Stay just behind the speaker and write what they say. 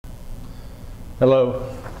Hello,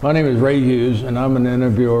 my name is Ray Hughes, and I'm an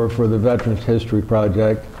interviewer for the Veterans History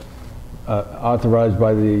Project, authorized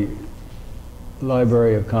by the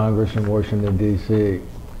Library of Congress in Washington, D.C.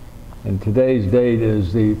 And today's date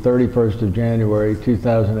is the 31st of January,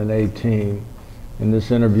 2018, and this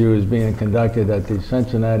interview is being conducted at the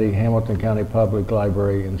Cincinnati Hamilton County Public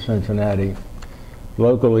Library in Cincinnati,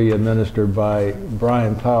 locally administered by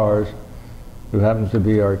Brian Powers, who happens to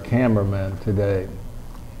be our cameraman today.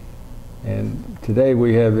 And today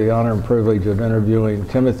we have the honor and privilege of interviewing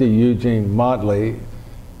Timothy Eugene Motley,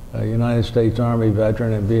 a United States Army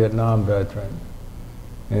veteran and Vietnam veteran.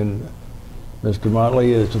 And Mr.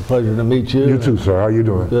 Motley, it's a pleasure to meet you. You too, sir. How are you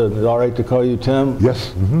doing? Good. Is it all right to call you Tim? Yes.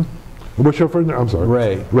 Mm-hmm. What's your first name? I'm sorry.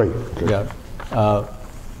 Ray. Ray. Okay. Yeah.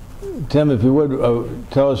 Tim, if you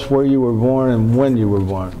would tell us where you were born and when you were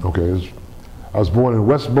born. Okay. I was born in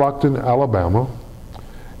West Blockton, Alabama,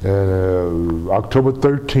 and October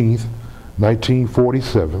 13th,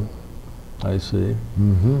 1947. I see.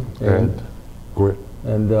 Mm-hmm. And go ahead.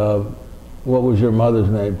 And what was your mother's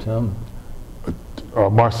name, Tim?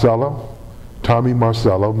 Marcella, Tommy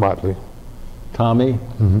Marcella Motley. Tommy,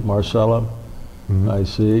 Marcella. I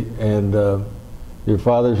see. And your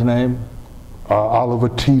father's name? Oliver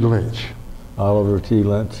T. Lynch. Oliver T.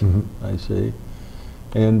 Lynch. I see.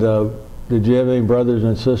 And did you have any brothers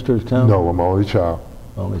and sisters, Tim? No, I'm only child.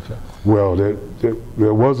 Only child. Well, there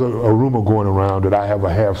was a rumor going around that I have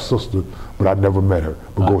a half sister, but I never met her.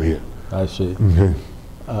 But go ahead. I see.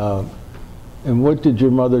 Mm-hmm. And what did your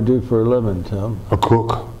mother do for a living, Tim? A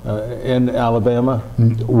cook. In Alabama?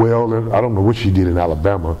 Well, I don't know what she did in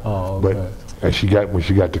Alabama, but when she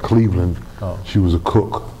got to Cleveland, she was a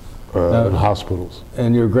cook in hospitals.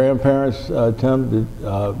 And your grandparents, Tim,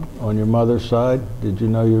 on your mother's side, did you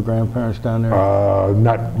know your grandparents down there?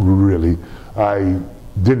 Not really. I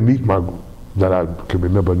didn't meet that I can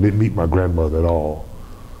remember, didn't meet my grandmother at all.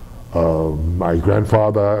 My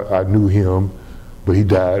grandfather, I knew him, but he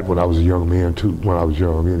died when I was a young man too, when I was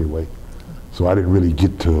young anyway. So I didn't really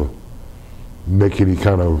get to make any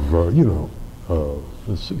kind of,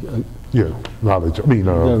 knowledge. I mean,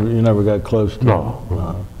 you never got close to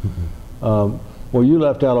no. Well, you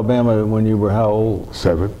left Alabama when you were how old?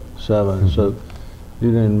 7. 7. So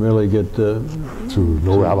you didn't really get to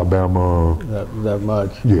know Alabama that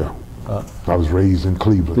much. Yeah. I was raised in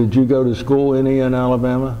Cleveland. Did you go to school any in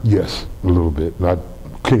Alabama? Yes, a little bit. Not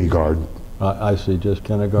kindergarten. I see, just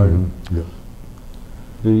kindergarten. Yeah.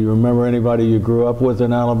 Do you remember anybody you grew up with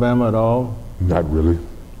in Alabama at all? Not really.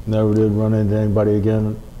 Never did run into anybody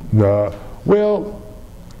again? No. Well,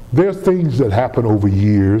 there's things that happened over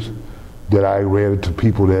years that I ran into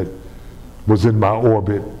people that was in my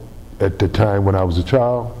orbit at the time when I was a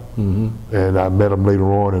child, and I met them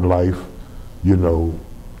later on in life. You know,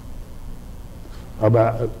 I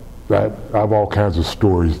have all kinds of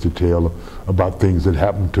stories to tell about things that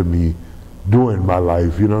happened to me during my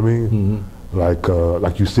life. You know what I mean?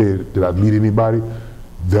 Like you said, did I meet anybody?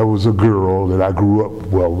 There was a girl that I grew up,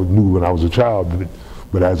 knew when I was a child,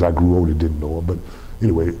 but as I grew older, didn't know her. But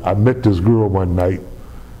anyway, I met this girl one night,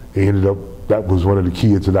 and ended up, that was one of the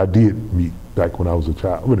kids that I did meet back when I was a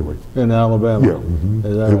child. Anyway. In Alabama? Yeah.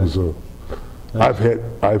 Is that it right? was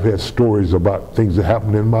I've had stories about things that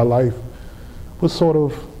happened in my life, was sort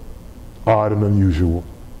of odd and unusual,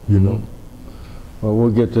 you know. Well,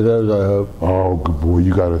 we'll get to those, I hope. Oh, good boy,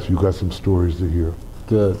 you got some stories to hear.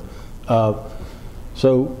 Good.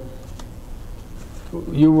 So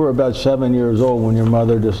you were about 7 years old when your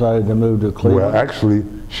mother decided to move to Cleveland? Well, actually,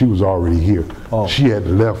 she was already here. Oh. She had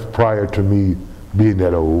left prior to me being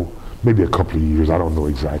that old, maybe a couple of years. I don't know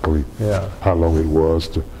exactly how long it was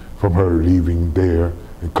from her leaving there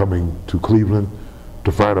and coming to Cleveland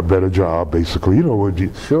to find a better job, basically. You know,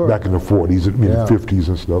 back in the 40s, the 50s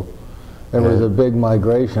and stuff. There was a big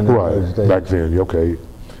migration in those days. Back then, okay.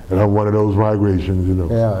 And I'm one of those migrations, you know.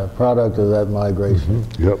 Yeah, a product of that migration.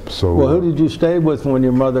 Yep, so. Well, who did you stay with when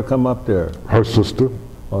your mother come up there? Her sister.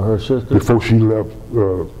 Or her sister? Before she left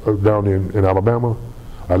down in Alabama,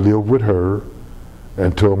 I lived with her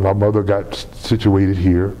until my mother got situated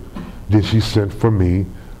here. Then she sent for me,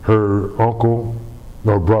 her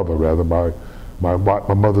brother rather, my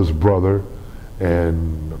mother's brother,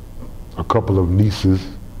 and a couple of nieces.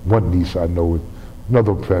 One niece I know,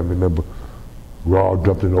 another family member. We all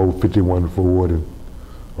jumped in the old 51 Ford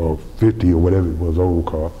or 50 or whatever it was, old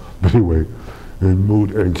car. But anyway, and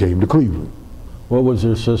moved and came to Cleveland. What was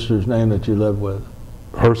your sister's name that you lived with?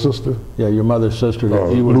 Her sister? Yeah, your mother's sister.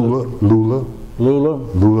 That you Lula.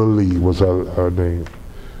 Lula Lee was her name.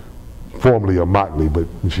 Formerly a Motley, but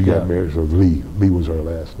when she got married, so Lee was her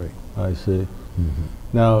last name. I see.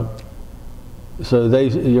 Now, So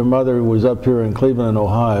your mother was up here in Cleveland,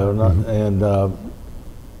 Ohio, and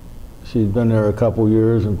she'd been there a couple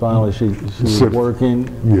years, and finally she was working.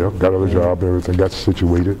 Yeah, got a job, everything, got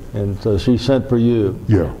situated. And so she sent for you.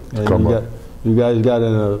 Yeah, and come up. You guys got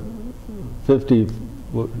in a 50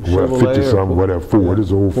 Chevrolet 50 something, whatever, Ford,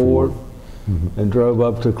 it's old Ford. And drove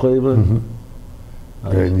up to Cleveland.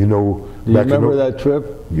 And you know, do you remember that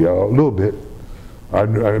trip? Yeah, a little bit. I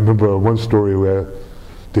remember one story where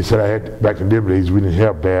they said back in them days we didn't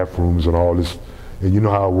have bathrooms and all this, and you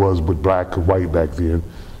know how it was with black and white back then.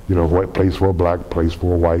 You know, white place for a black, place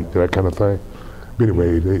for a white, that kind of thing. But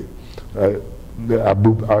anyway, I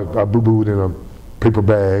boo-booed in a paper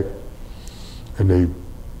bag, and they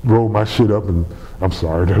rolled my shit up, and I'm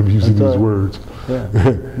sorry that I'm using these words. Yeah.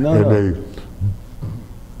 And they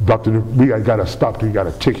dropped it. We got a stop. We got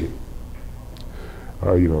a ticket.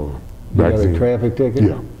 You know, back then. You got a traffic ticket?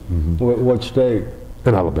 Yeah. What state?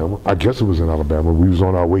 In Alabama. I guess it was in Alabama. We was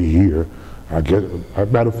on our way here. I guess.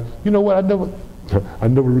 You know what? I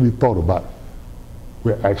never really thought about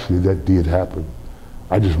where actually that did happen.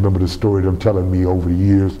 I just remember the story them telling me over the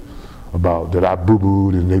years about that I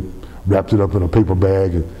boo-booed and they wrapped it up in a paper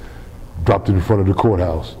bag and dropped it in front of the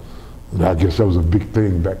courthouse. And I guess that was a big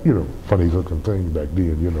thing back, you know, funny looking thing back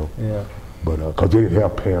then, you know. Yeah. But because they didn't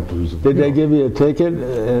have Pampers. Did they give you a ticket?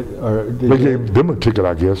 Or they gave them a ticket,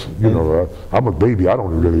 I guess. You know, I'm a baby. I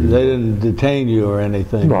don't really. They didn't detain you or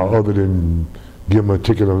anything? No, other than give them a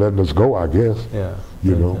ticket and letting us go, I guess. Yeah.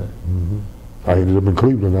 You know. I ended up in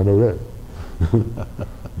Cleveland, I know that.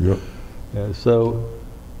 Yep. Yeah, so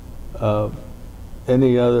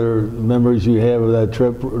any other memories you have of that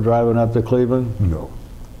trip driving up to Cleveland? No,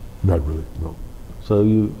 not really, no.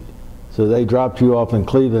 So they dropped you off in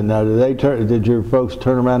Cleveland. Now, did your folks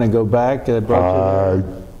turn around and go back? I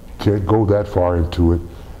can't go that far into it.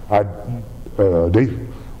 I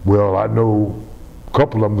know a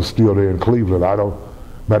couple of them are still there in Cleveland.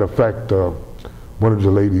 Matter of fact, one of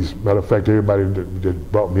the ladies, everybody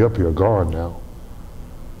that brought me up here are gone now.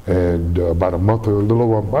 And about a month and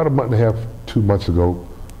a half, 2 months ago,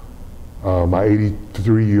 my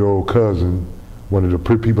 83-year-old cousin, one of the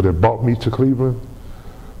people that brought me to Cleveland,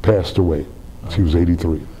 passed away. She was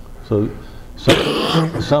 83. So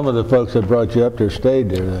some of the folks that brought you up there stayed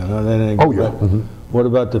there then, huh? They didn't go back. What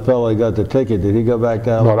about the fellow that got the ticket? Did he go back to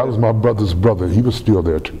Alabama? No, that was my brother's brother. He was still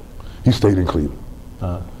there too. He stayed in Cleveland.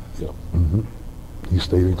 Yeah. He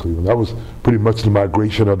stayed in Cleveland. That was pretty much the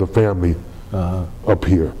migration of the family up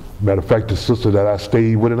here. Matter of fact, the sister that I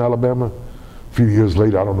stayed with in Alabama, a few years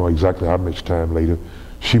later, I don't know exactly how much time later,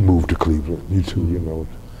 she moved to Cleveland. You too, you know.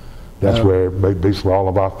 That's where basically all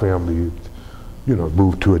of our family, you know,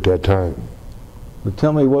 moved to at that time. But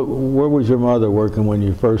tell me, where was your mother working when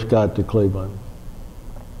you first got to Cleveland?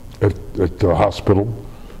 At the hospital,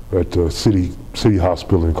 at the city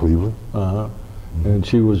hospital in Cleveland. And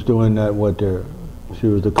she was doing that, what there? She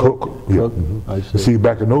was the cook? Yeah. I see. See,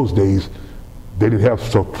 back in those days, they didn't have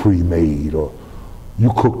stuff pre-made, or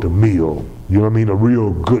you cooked a meal, you know what I mean, a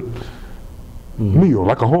real good meal,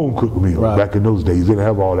 like a home-cooked meal. Right. Back in those days, they didn't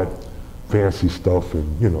have all that fancy stuff,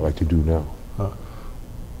 and you know, like they do now.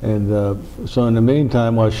 And so in the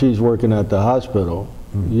meantime, while she's working at the hospital,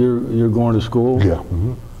 you're going to school? Yeah.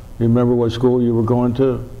 You remember what school you were going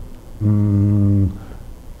to?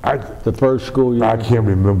 The first school you I can't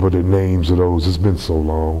remember the names of those. It's been so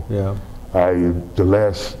long. Yeah. The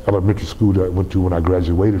last elementary school that I went to when I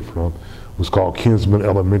graduated from was called Kinsman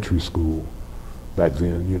Elementary School. Back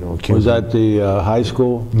then, you know. Kinsman. Was that the high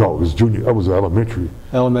school? No, it was junior. That was elementary.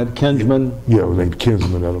 Kinsman? Yeah, it was named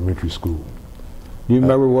Kinsman Elementary School. Do you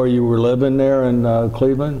remember where you were living there in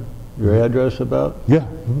Cleveland? Your address about? Yeah.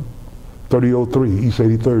 3003 East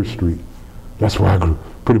 83rd Street. That's where I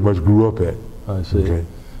pretty much grew up at. I see. Okay.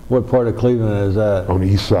 What part of Cleveland is that? On the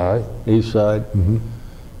east side. East side.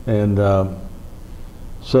 And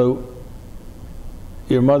so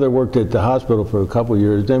your mother worked at the hospital for a couple of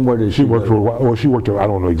years. Then where did she worked for a while. Well, she worked, I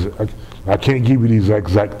don't know, I can't give you these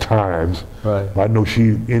exact times. Right. But I know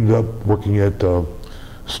she ended up working at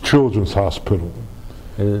Children's Hospital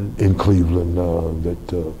in Cleveland.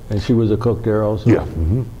 And she was a cook there also? Yeah.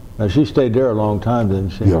 Now she stayed there a long time, didn't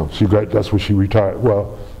she? Yeah, that's where she retired.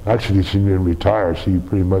 Well, actually she didn't retire. She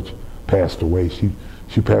pretty much passed away. She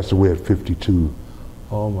passed away at 52.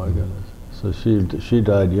 Oh my goodness. So she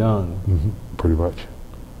died young. Pretty much.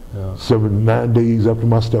 Yeah. 9 days after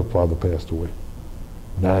my stepfather passed away.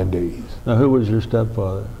 9 days. Now who was your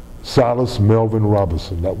stepfather? Silas Melvin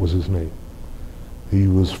Robinson, that was his name. He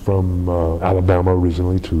was from Alabama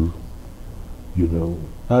originally too, you know.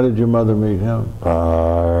 How did your mother meet him?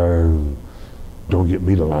 Don't get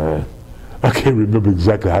me to line. I can't remember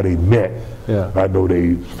exactly how they met. Yeah. I know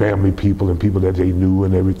they family people and people that they knew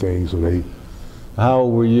and everything. So they. How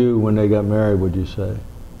old were you when they got married, would you say?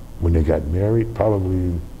 When they got married,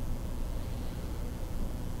 probably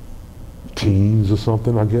teens or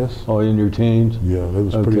something, I guess. Oh, in your teens? Yeah, it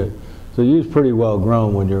was Okay. pretty. So you was pretty well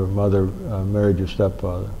grown when your mother married your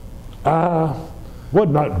stepfather. Well,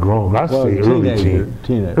 not grown. I Well, say early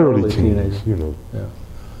teens. Early teens, teenager. you know, Yeah.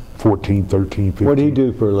 14, 13, 15. What did he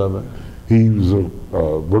do for a living? He was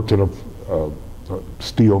worked in a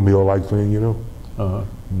steel mill-like thing, you know. Uh-huh.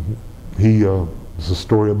 There's a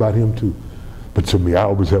story about him too. But to me, I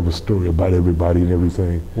always have a story about everybody and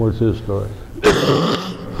everything. What's his story?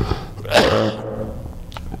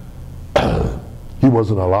 He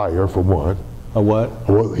wasn't a liar, for one. A what?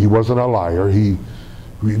 Well, he wasn't a liar. He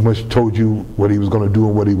much told you what he was going to do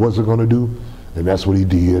and what he wasn't going to do, and that's what he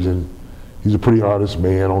did. And he's a pretty honest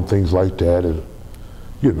man on things like that, and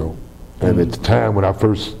you know. And at the time when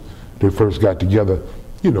they first got together,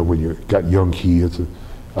 you know, when you got young kids,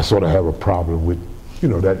 I sort of have a problem with, you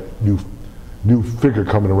know, that new figure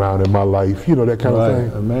coming around in my life, you know, that kind of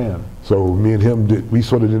thing. A man. So me and him, we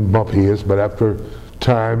sort of didn't bump heads, but after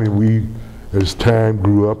time, and as time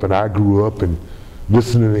grew up and I grew up and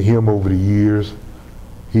listening to him over the years,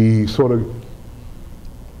 he sort of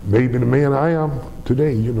made me the man I am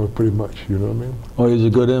today, you know, pretty much, you know what I mean? Oh, he's a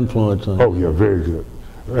good influence on you. Oh yeah, very good.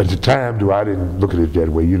 At the time, though, I didn't look at it that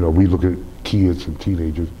way. You know, we look at kids and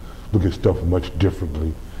teenagers, look at stuff much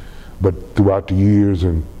differently. But throughout the years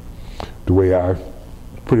and the way I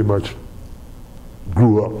pretty much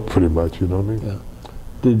grew up, pretty much, you know what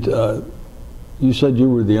I mean? Yeah. You said you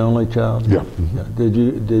were the only child? Yeah. Yeah. Did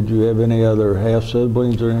you have any other half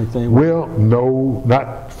siblings or anything? Well, no,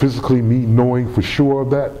 not physically me knowing for sure of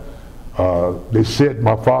that. They said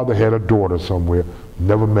my father had a daughter somewhere.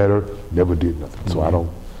 Never met her, never did nothing. So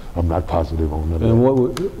I'm not positive on that.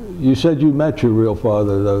 And you said you met your real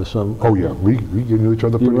father though? Oh yeah, we knew each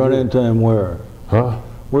other pretty good. You run into him where? Huh?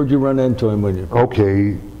 Where'd you run into him when you?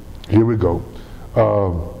 Okay, here we go.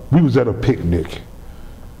 We was at a picnic.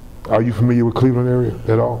 Are you familiar with Cleveland area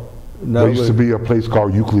at all? No. There used to be a place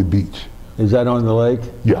called Euclid Beach. Is that on the lake?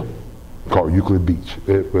 Yeah, called Euclid Beach.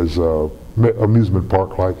 It was amusement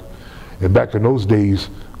park like. And back in those days,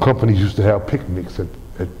 companies used to have picnics at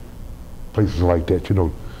places like that, you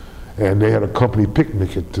know. And they had a company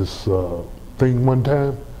picnic at this thing one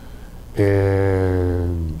time.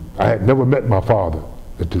 And I had never met my father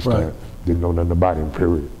at this time. Didn't know nothing about him,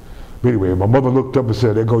 period. But anyway, my mother looked up and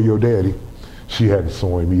said, "There go your daddy." She hadn't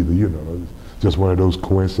saw him either, you know. Just one of those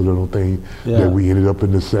coincidental things that we ended up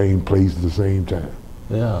in the same place at the same time.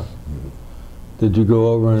 Yeah. Did you go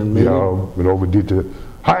over and meet him? Yeah, went over and did the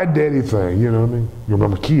hi daddy thing, you know what I mean? You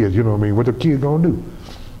remember kids, you know what I mean? What the kids gonna do?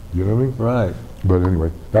 You know what I mean? Right. But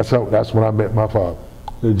anyway, that's when I met my father.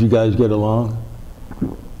 Did you guys get along?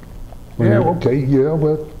 Yeah, okay, yeah,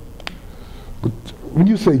 but when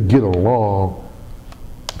you say get along,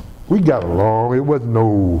 we got along. It wasn't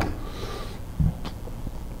no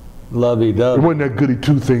lovey-dovey. It wasn't that goody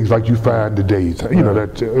two things like you find today. You know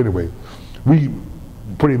that. Anyway, we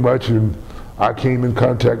pretty much, and I came in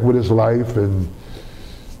contact with his life, and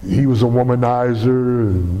he was a womanizer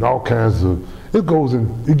and all kinds of. It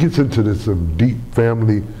gets into this deep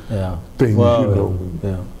family things, well, you know.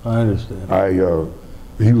 Yeah, I understand.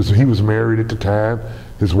 He was married at the time.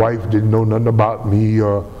 His wife didn't know nothing about me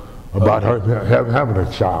or about her having a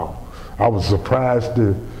child. I was surprised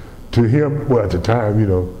to him. Well, at the time, you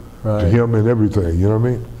know, to him and everything. You know what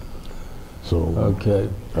I mean? So okay.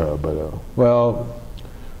 Well,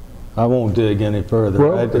 I won't dig any further.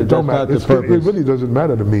 Well, it don't matter. It really doesn't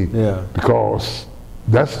matter to me. Yeah. Because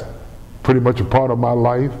that's pretty much a part of my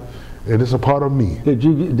life, and it's a part of me. Did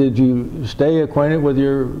you stay acquainted with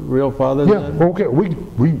your real father? Yeah. Then? Okay.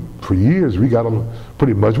 We for years we got along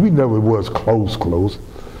pretty much. We never was close.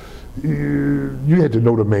 You had to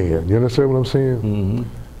know the man. You understand what I'm saying?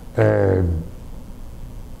 Mm-hmm. And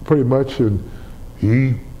pretty much, and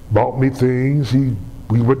he bought me things.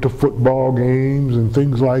 We went to football games and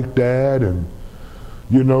things like that, and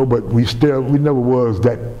you know. But we never was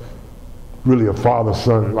that really a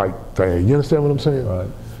father-son like thing. You understand what I'm saying? Right.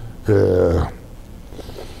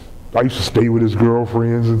 I used to stay with his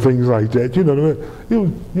girlfriends and things like that. You know, he was,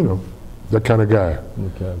 you know, that kind of guy.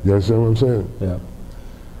 Okay. You understand what I'm saying? Yeah.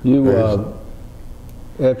 You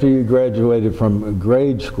after you graduated from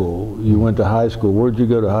grade school, you went to high school. Where'd you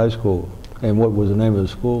go to high school, and what was the name of the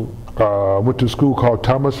school? I went to a school called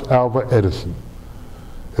Thomas Alva Edison.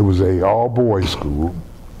 It was a all-boys school.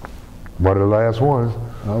 One of the last ones.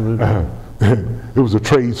 Oh, really? It was a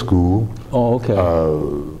trade school. Oh, okay.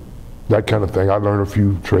 that kind of thing. I learned a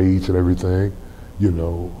few trades and everything, you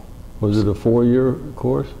know. Was it a 4-year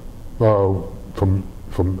course?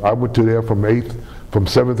 I went to there from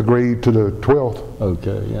 7th grade to the 12th.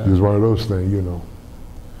 Okay, yeah. It was one of those things, you know.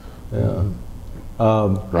 Yeah.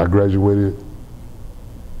 I graduated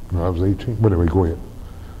when I was 18. But anyway, go ahead.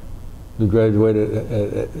 You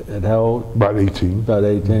graduated at how old? About 18. About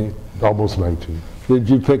 18. Almost 19. Did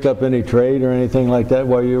you pick up any trade or anything like that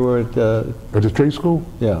while you were at the trade school?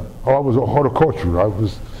 Yeah. Oh, I was a horticulture.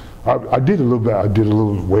 I did a little bit. I did a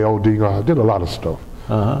little welding. I did a lot of stuff.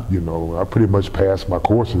 You know, I pretty much passed my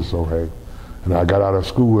courses. So hey, and I got out of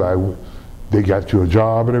school. They got you a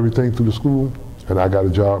job and everything through the school, and I got a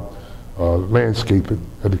job landscaping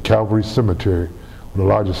at the Calvary Cemetery, one of the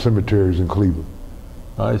largest cemeteries in Cleveland.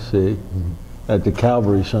 I see. At the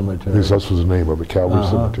Calvary Cemetery. Yes, that's the name of it, Calvary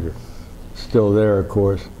Cemetery. Still there, of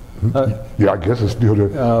course. Yeah, I guess it's still there.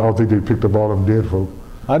 I don't think they picked up all them dead folk.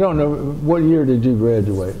 I don't know. What year did you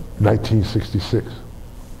graduate? 1966.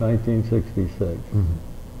 1966.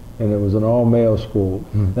 And it was an all-male school.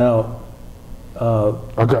 Now,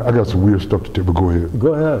 I got some weird stuff to tell, but go ahead.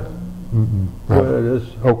 Go ahead. Go ahead.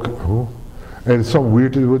 Okay. And something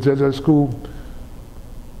weird that was at that school.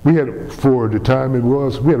 We had, for the time it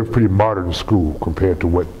was, we had a pretty modern school compared to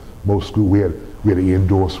what most schools. We had an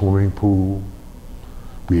indoor swimming pool.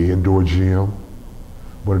 We had an indoor gym.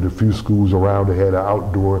 One of the few schools around that had an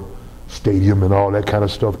outdoor stadium and all that kind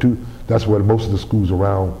of stuff too. That's where most of the schools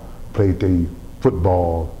around played their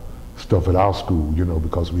football stuff at our school, you know,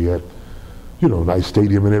 because we had, you know, a nice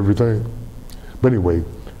stadium and everything. But anyway,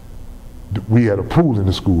 we had a pool in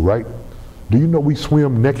the school, right? Do you know we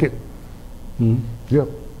swim naked? Yeah,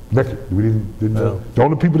 naked. We didn't know. The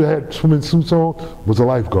only people that had swimming suits on was the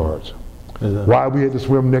lifeguards. Why we had to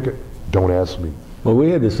swim naked? Don't ask me. Well,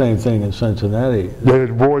 we had the same thing in Cincinnati. The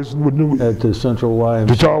boys would do at the Central YMCA.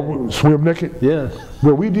 Did y'all swim naked? Yes.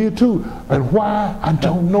 Well, we did too. And why? I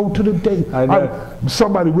don't know to the day.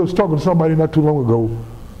 Somebody was talking to somebody not too long ago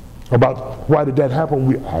about why did that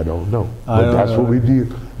happen. I don't know. But that's what we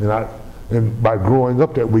did. And by growing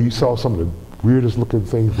up that way, you saw some of the weirdest looking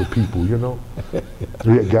things with people, you know.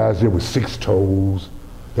 We had guys there with 6 toes,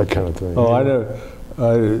 that kind of thing. Oh, I know.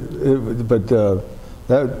 But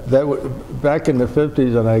back in the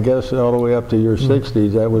 50s, and I guess all the way up to your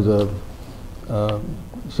 60s, that was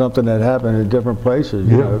something that happened in different places.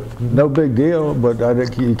 You know? No big deal, but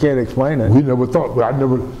you can't explain it. We never thought, but I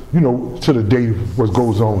never, you know, to the day what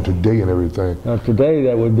goes on today and everything. Now today,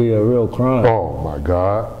 that would be a real crime. Oh my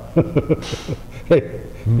God.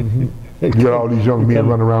 You got all these young men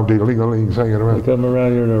running around, they ling-a-lings hanging around. They come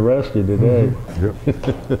around here and arrest you today.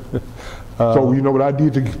 So you know what I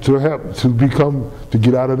did to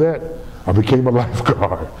get out of that? I became a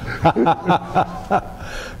lifeguard.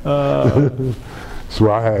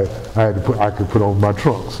 So I could put on my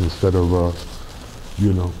trunks instead of,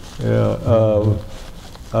 you know. Yeah.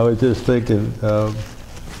 I was just thinking,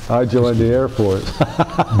 I joined the Air Force.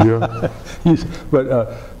 Yeah.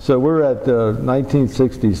 But so we're at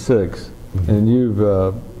 1966, and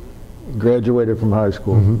you've graduated from high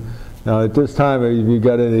school. Now, at this time, have you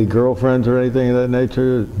got any girlfriends or anything of that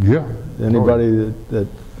nature? Yeah. Anybody that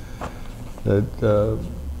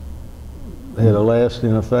had a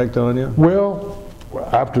lasting effect on you? Well,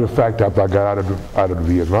 after the fact, after I got out of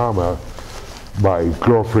Vietnam, my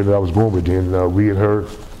girlfriend that I was going with then, we and her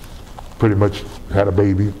pretty much had a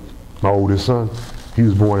baby. My oldest son, he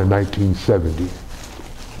was born in 1970.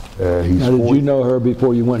 Now, did you know her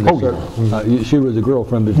before you went to service? She was a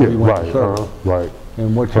girlfriend before you went to service? Right.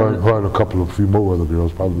 And what's her and a few more other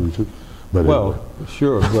girls probably too. But well, anyway.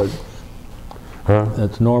 Sure, but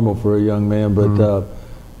that's normal for a young man. But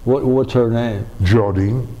what's her name?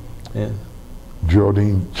 Geraldine. Yeah.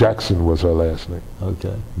 Geraldine Jackson was her last name.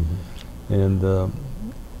 Okay. And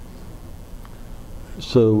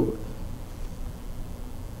so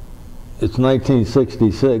it's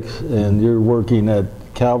 1966, and you're working at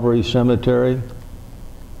Calvary Cemetery?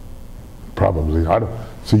 Probably. I don't.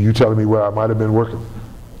 So you telling me where I might have been working?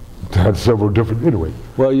 I had several different. Anyway.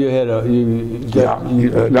 Well, you had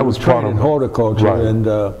that was part of horticulture, right. And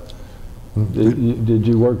did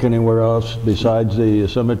you work anywhere else besides the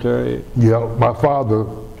cemetery? Yeah, my father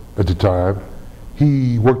at the time,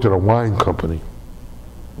 he worked at a wine company.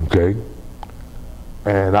 Okay.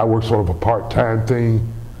 And I worked sort of a part-time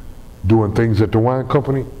thing, doing things at the wine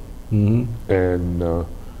company. And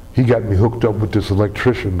he got me hooked up with this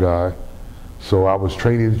electrician guy. So I was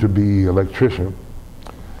training to be electrician,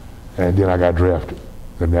 and then I got drafted,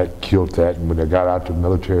 and that killed that. And when I got out to the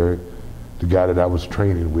military, the guy that I was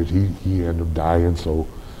training with, he ended up dying. So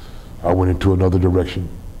I went into another direction.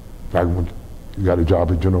 I went got a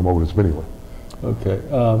job at General Motors. But anyway. Okay.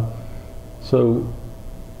 So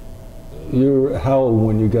you were how old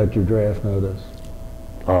when you got your draft notice?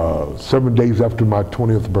 7 days after my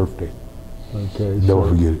 20th birthday. Okay. Never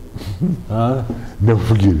forget it. Huh? Never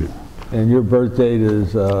forget it. And your birth date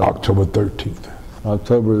is? October 13th.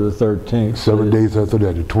 October the 13th. 7 days after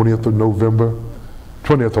that, the 20th of November,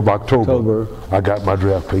 20th of October, I got my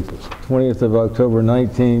draft papers. 20th of October,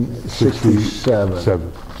 1967.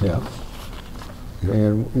 7. Yeah. Yep.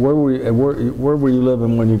 And where were you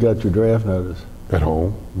living when you got your draft notice? At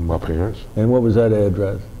home, with my parents. And what was that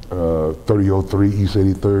address? 3003 East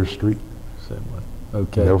 83rd Street.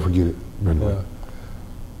 Okay. Never forget it. Anyway. Yeah.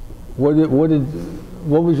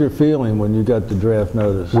 What was your feeling when you got the draft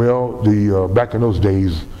notice? Well, back in those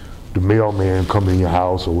days, the mailman come in your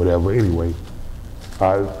house or whatever. Anyway,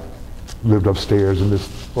 I lived upstairs in this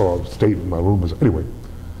stayed in my room. Anyway,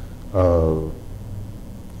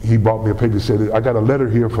 he brought me a paper. He said, "I got a letter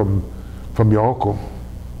here from your uncle."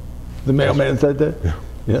 The mailman said that? Yeah.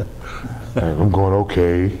 Yeah. And I'm going,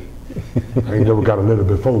 okay. I ain't never got a letter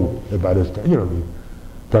before by this time. You know what I mean?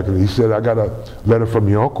 Back in, he said, "I got a letter from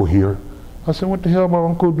your uncle here." I said, "What the hell my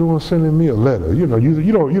uncle doing sending me a letter?" You know,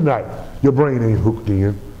 you're not, your brain ain't hooked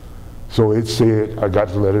in. So it said, I got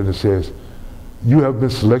the letter and it says, "You have been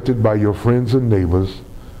selected by your friends and neighbors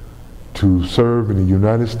to serve in the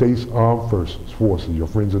United States Armed Forces, your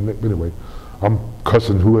friends and neighbors." Anyway, I'm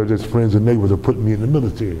cussing whoever's friends and neighbors are putting me in the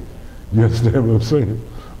military. You understand what I'm saying?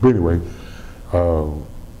 But anyway,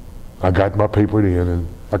 I got my paper in, and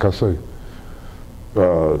like I say,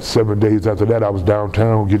 7 days after that, I was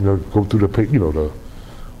downtown getting to go through the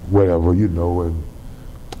whatever, and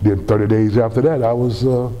then 30 days after that, I was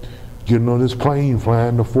getting on this plane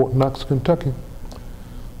flying to Fort Knox, Kentucky.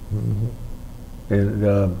 Mm-hmm.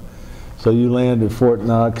 And so you landed at Fort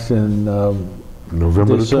Knox in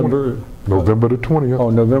November December? The 20th. November the 20th. Oh,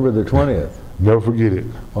 November the 20th. Never forget it.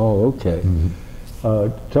 Oh, okay. Mm-hmm.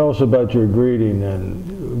 Tell us about your greeting,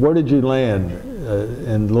 and where did you land?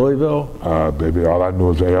 In Louisville? Baby, all I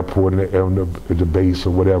know is the airport and the base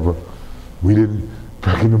or whatever. We didn't,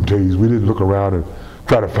 back in them days, we didn't look around and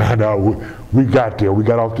try to find out. We got there. We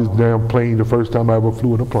got off this damn plane the first time I ever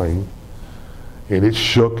flew in a plane. And it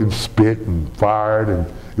shook and spit and fired, and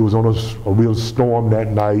it was on a real storm that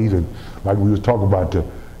night. And like we was talking about the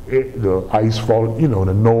ice falling, and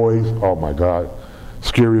the noise. Oh my God.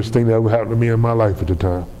 Scariest thing that ever happened to me in my life at the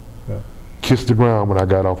time. Yeah. Kissed the ground when I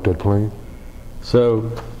got off that plane.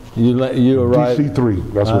 So you arrived.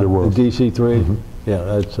 DC-3, that's what it was. DC-3, mm-hmm. Yeah,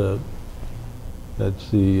 that's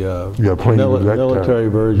the plane military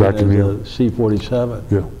version back in of the C-47.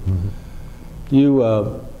 Yeah. Mm-hmm. You,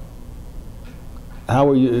 how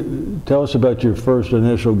were you? Tell us about your first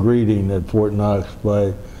initial greeting at Fort Knox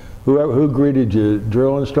by who greeted you?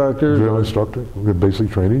 Drill instructor? Drill instructor. We had basic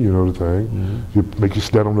training, you know the thing. Mm-hmm. You make you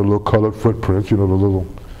stand on the little colored footprints, the little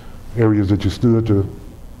areas that you stood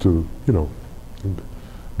to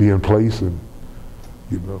be in place, and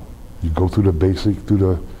you go through the basic,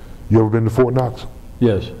 you ever been to Fort Knox?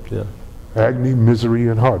 Yes, yeah. Agony, misery,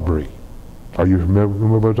 and heartbreak. Are you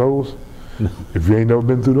remember those? No. If you ain't never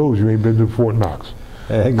been through those, you ain't been to Fort Knox.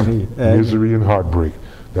 Agony. Misery and heartbreak.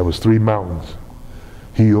 That was 3 mountains,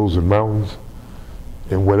 hills and mountains,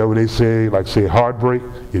 and whatever they say, like say heartbreak,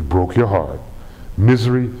 it broke your heart.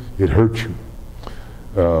 Misery, it hurt you.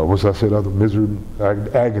 What's I said? Other misery,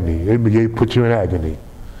 agony. It put you in agony.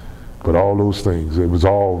 But all those things, it was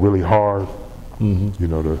all really hard.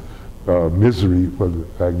 Mm-hmm. The misery,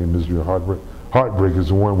 agony, misery, and heartbreak. Heartbreak is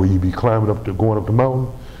the one where you be climbing going up the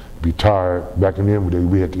mountain, be tired. Back in them days,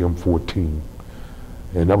 we had the M14,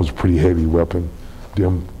 and that was a pretty heavy weapon. The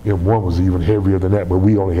M1 was even heavier than that, but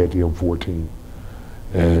we only had the M14,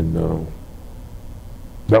 and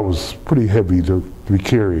that was pretty heavy to be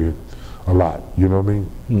carrying a lot. You know what I mean?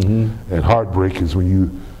 Mm-hmm. And heartbreak is when you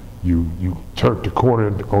turned the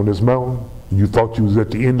corner on this mountain, and you thought you was at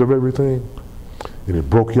the end of everything, and it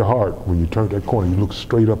broke your heart when you turned that corner. You looked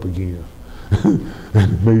straight up again, and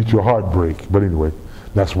it made your heart break. But anyway,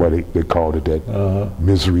 that's why they called it that.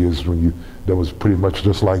 Misery is when that was pretty much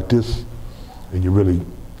just like this, and you really,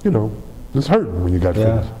 it's hurting when you got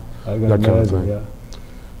finished. I got that kind of thing. Yeah.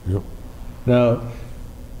 Yep. Now,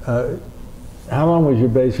 how long was your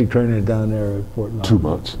basic training down there at Fort Knox? 2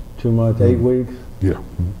 months. 2 months, 8 weeks? Yeah.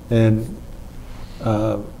 Mm-hmm.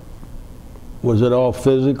 And was it all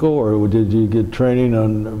physical, or did you get training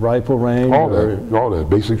on rifle range? All that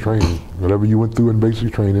basic training. Whatever you went through in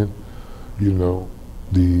basic training,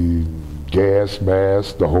 the gas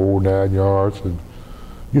mask, the whole 9 yards, and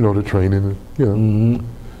the training, Mm-hmm.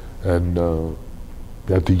 And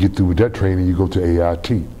after you get through with that training, you go to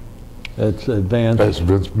AIT, That's advanced. That's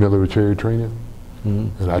advanced military training.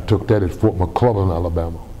 And I took that at Fort McClellan,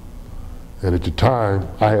 Alabama. And at the time,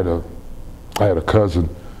 I had a cousin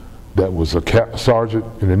that was a sergeant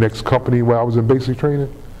in the next company where I was in basic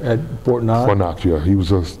training. At Fort Knox? Fort Knox, yeah. He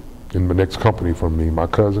was in the next company from me, my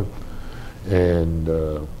cousin. And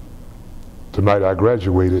the night I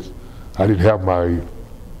graduated, I didn't have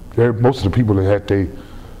most of the people that had their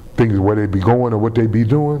things where they'd be going or what they'd be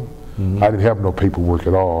doing, I didn't have no paperwork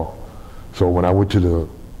at all. So when I went to the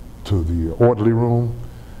orderly room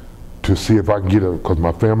to see if I can get because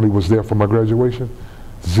my family was there for my graduation,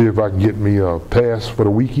 to see if I can get me a pass for the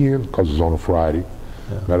weekend, because it was on a Friday.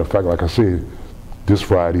 Yeah. Matter of fact, like I said, this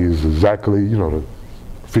Friday is exactly, the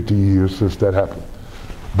 50 years since that happened.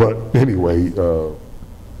 But anyway,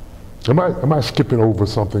 am I skipping over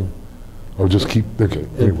something? Or just keep thinking?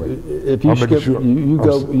 Anyway, if you skip, sure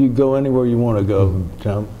you go anywhere you want to go,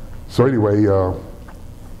 Tom. So anyway,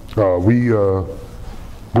 we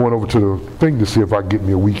going over to the thing to see if I can get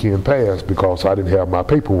me a weekend pass, because I didn't have my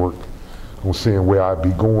paperwork on saying where I'd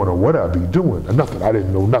be going or what I'd be doing, or nothing. I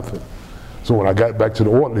didn't know nothing. So when I got back to the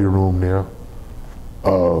orderly room there,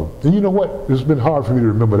 and you know what? It's been hard for me to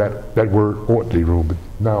remember that word orderly room, but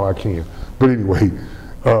now I can. But anyway,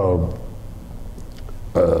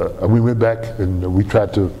 we went back and we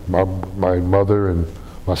tried to, my mother and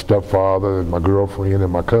my stepfather and my girlfriend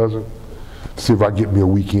and my cousin, to see if I could get me a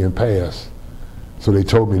weekend pass. So they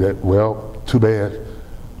told me that, well, too bad,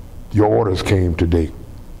 your orders came today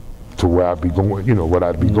to where I'd be going, what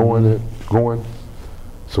I'd be going.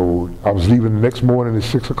 So I was leaving the next morning at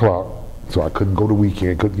 6 o'clock, so I couldn't go the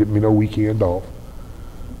weekend, couldn't get me no weekend off.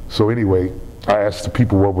 So anyway, I asked the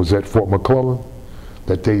people what was at Fort McClellan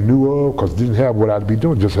that they knew of, because didn't have what I'd be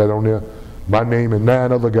doing, just had on there my name and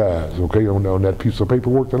 9 other guys, okay, on that piece of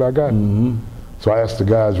paperwork that I got. So I asked the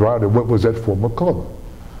guys right there, what was that Fort McClellan?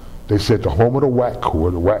 They said the home of the WAC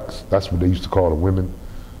Corps, the WACs, that's what they used to call the women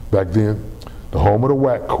back then, the home of the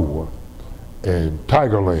WAC Corps, and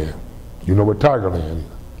Tigerland. You know what Tigerland is?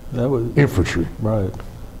 That was infantry. Right.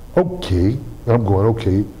 Okay, I'm going,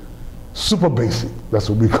 okay, super basic, that's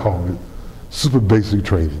what we call it, super basic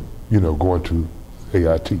training, going to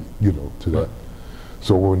AIT, to that.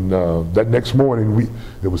 So when that next morning,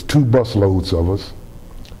 there was 2 bus loads of us,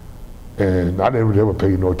 and I never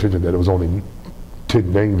paid no attention that there was only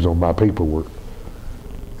 10 names on my paperwork,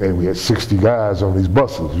 and we had 60 guys on these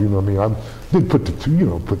buses. You know what I mean? I didn't put the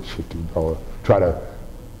put shit to, or try to,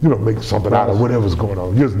 make something out of whatever's going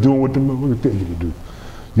on. Just doing what they tell you to do.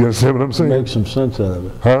 You understand what I'm saying? Make some sense out of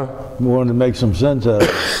it. Huh? We wanted to make some sense out of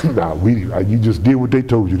it. Nah, you just did what they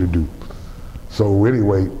told you to do. So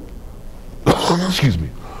anyway, excuse me.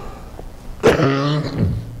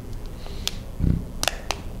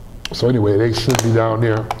 So anyway, they sent me down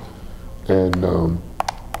there, and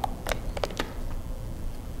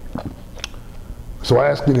so I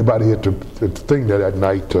asked anybody at the thing that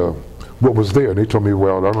night what was there, and they told me,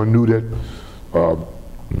 well, I knew that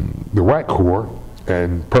the WAC Corps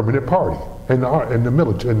and Permanent Party and the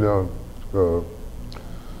military and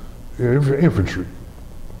infantry.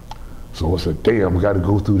 So I said, damn, we got to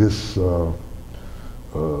go through this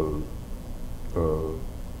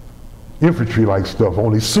infantry-like stuff,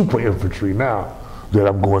 only super infantry now that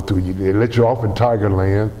I'm going through. They let you off in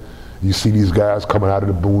Tigerland. You see these guys coming out of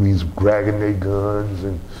the boonies, dragging their guns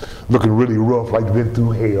and looking really rough, like they've been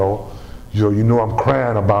through hell. You know I'm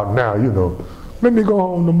crying about now, let me go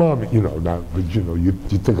home to mommy, but you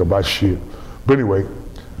think about shit. But anyway,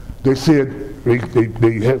 they said, we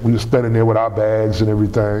were standing there with our bags and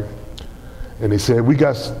everything, and they said, we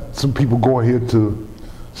got some people going here to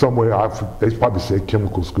somewhere, they probably said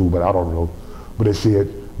chemical school, but I don't know. But they said,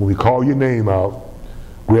 when we call your name out,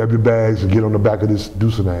 grab your bags and get on the back of this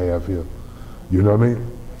deuce and a half here. You know what I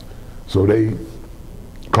mean? So they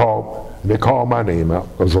called my name out.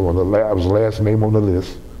 I was the last name on the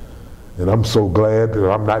list. And I'm so glad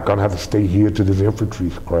that I'm not gonna have to stay here to this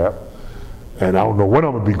infantry crap. And I don't know what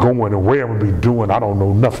I'm gonna be going and where I'm gonna be doing, I don't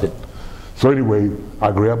know nothing. So anyway,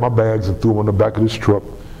 I grabbed my bags and threw them on the back of this truck.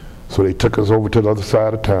 So they took us over to the other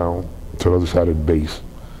side of town, to the other side of the base,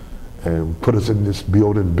 and put us in this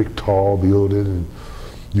building, big tall building, and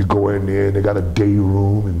you go in there and they got a day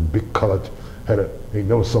room and big color, ain't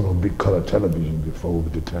never saw no big color television before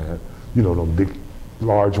at the time. Them big,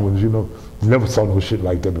 large ones, Never saw no shit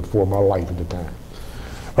like that before in my life at the time.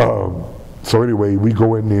 So anyway, we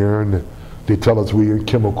go in there and they tell us we're in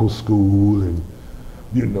chemical school and,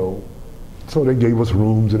 so they gave us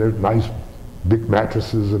rooms and nice big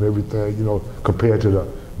mattresses and everything, compared to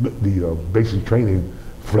the basic training,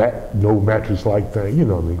 flat, no mattress like thing, you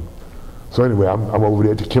know what I mean? So anyway, I'm over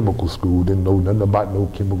there at the chemical school, didn't know nothing about no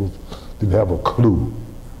chemicals, didn't have a clue.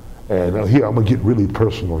 And here, I'm gonna get really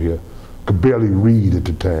personal here. Could barely read at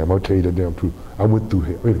the time, I'll tell you the damn truth. I went through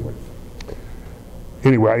here,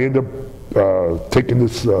 anyway. I ended up taking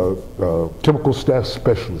this chemical staff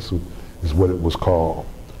specialist, is what it was called.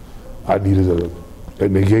 I needed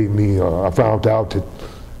and they gave me, I found out that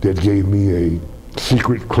they gave me a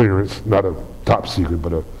secret clearance, not a top secret,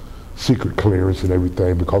 but a secret clearance and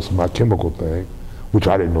everything because of my chemical thing, which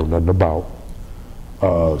I didn't know nothing about.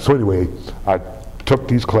 So anyway, I took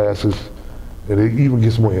these classes, and it even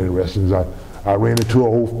gets more interesting. I ran into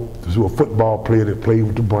a football player that played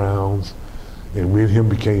with the Browns, and we and him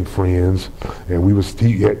became friends, and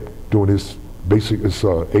he had doing this basic,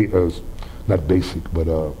 not basic, but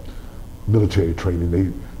military training.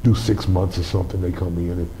 They do 6 months or something, they come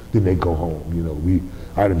in, and then they go home,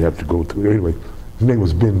 I didn't have to go through it. Anyway, his name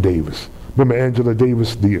was Ben Davis. Remember Angela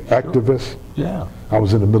Davis, the activist? Yeah. I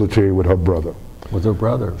was in the military with her brother. With her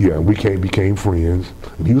brother? Yeah, and we became friends,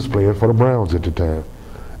 and he was playing for the Browns at the time.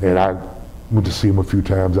 And I went to see him a few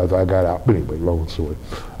times after I got out. But anyway, long story.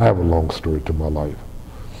 I have a long story to my life.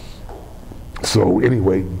 So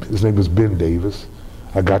anyway, his name was Ben Davis.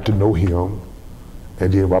 I got to know him.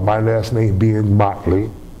 And then by my last name being Motley,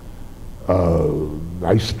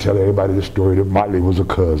 I used to tell everybody the story that Motley was a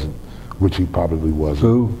cousin, which he probably wasn't.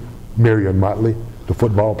 Who? Marion Motley, the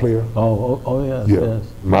football player. Oh yes, yeah. Yes.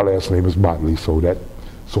 My last name is Motley, so that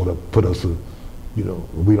sort of put us,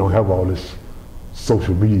 we don't have all this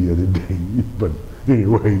social media today. But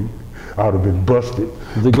anyway, I would have been busted.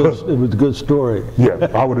 It was a good story. Yeah,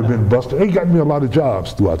 I would have been busted. He got me a lot of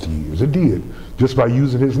jobs throughout the years. It did. Just by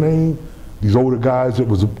using his name, these older guys that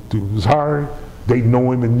was hiring, they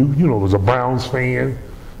know him and knew, was a Browns fan,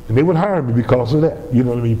 and they would hire me because of that. You know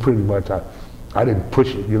what I mean? Pretty much. I didn't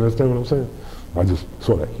push it. You understand what I'm saying? I just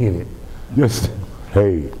sort of hinted. Just,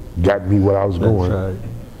 hey, got me where I was going. That's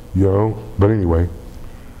right. But anyway,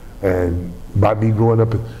 and by me growing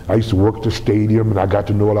up, I used to work at the stadium, and I got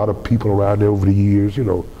to know a lot of people around there over the years,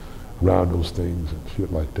 around those things and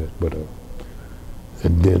shit like that. But,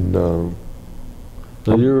 and then...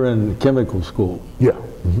 so you were in chemical school? Yeah.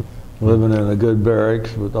 Mm-hmm. Living in a good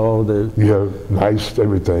barracks with all the... Yeah, nice,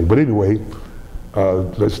 everything. But anyway,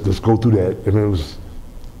 let's go through that. And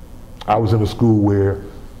I was in a school where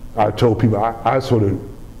I told people, I sort of,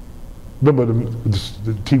 remember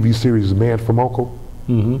the TV series The Man from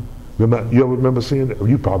U.N.C.L.E.? Mm-hmm. You ever remember seeing it?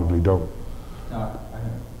 You probably don't. No, I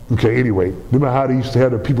don't. Okay, anyway, remember how they used to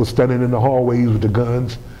have the people standing in the hallways with the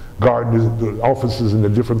guns, guarding the offices and the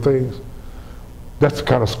different things? That's the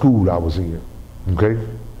kind of school I was in, okay?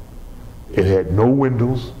 It had no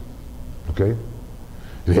windows, okay?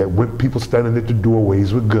 It had people standing at the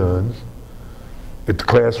doorways with guns, at the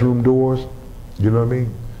classroom doors, you know what I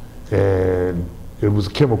mean? And it was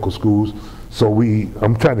chemical schools, so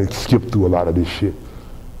I'm trying to skip through a lot of this shit.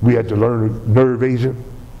 We had to learn nerve agent.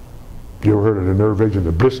 You ever heard of the nerve agent,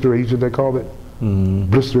 the blister agent they call it? Mm-hmm.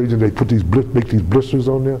 Blister agent, they make these blisters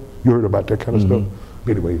on there. You heard about that kind of stuff?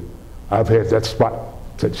 Anyway, I've had that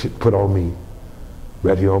shit put on me.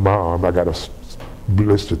 Right here on my arm, I got a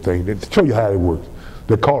blister thing to show you how it works.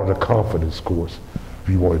 They call it a confidence course if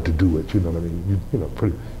you wanted to do it, you know what I mean?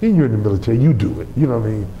 You're in the military, you do it, you know what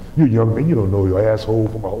I mean? You're a young man, you don't know your asshole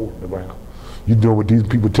from a hole in the ground. You're doing what these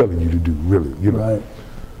people telling you to do, really, Right.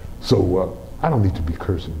 So I don't need to be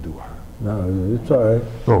cursing, do I? No, it's all right.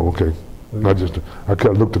 Oh, okay. I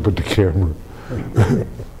kind of looked up at the camera,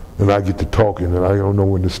 and I get to talking, and I don't know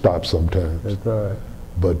when to stop sometimes. That's all right.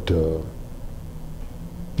 But,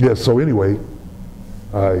 yeah, so anyway,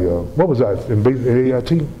 what was I, in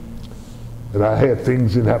AIT? And I had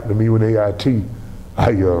things that happened to me when AIT.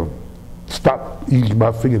 I stopped eating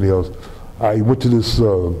my fingernails. I went to this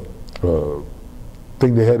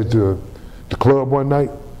thing they had at the club one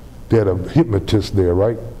night. They had a hypnotist there,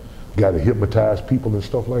 right? Got to hypnotize people and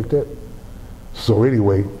stuff like that. So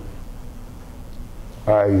anyway,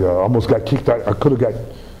 I almost got kicked out. I could have got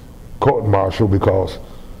court-martialed because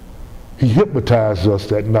he hypnotized us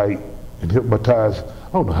that night and hypnotized,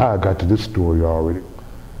 I don't know how I got to this story already.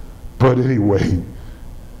 But anyway,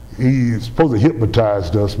 he supposed to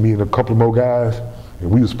hypnotized us, me and a couple of more guys, and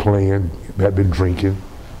we was playing, had been drinking,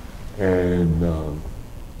 and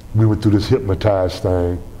we went through this hypnotized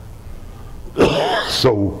thing.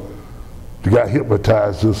 So the guy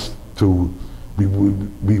hypnotized us to, we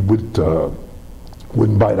wouldn't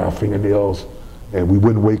bite our fingernails, and we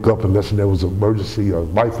wouldn't wake up unless there was an emergency, a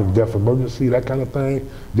life and death emergency, that kind of thing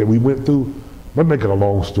that we went through. I'm making a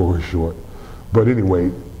long story short. But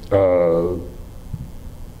anyway, how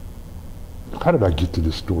did I get to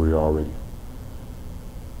this story already?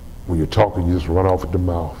 when you're talking, you just run off at the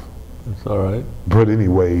mouth. That's all right. But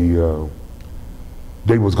anyway,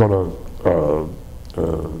 they was gonna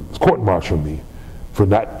court-martial me for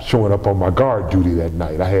not showing up on my guard duty that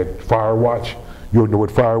night. I had fire watch. You know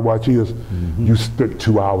what fire watch is? Mm-hmm. You spent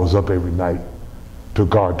 2 hours up every night to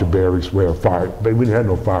guard the barracks where fire, but we didn't have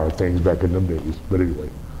no fire things back in them days. But anyway,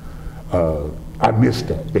 I missed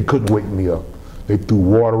that. They couldn't wake me up. They threw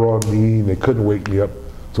water on me and they couldn't wake me up.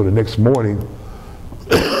 So the next morning,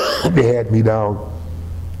 they had me down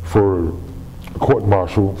for a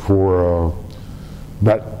court-martial for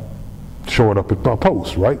not showing up at my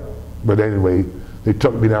post, right? But anyway, they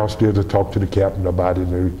took me downstairs to talk to the captain about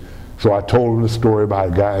it. So I told him the story about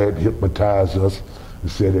a guy had hypnotized us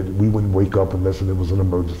and said that we wouldn't wake up unless there was an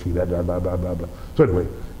emergency, blah, blah, blah, blah, blah, blah. So anyway,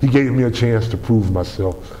 he gave me a chance to prove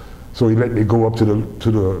myself. So he let me go up to the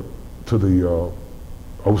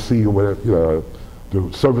OC or whatever,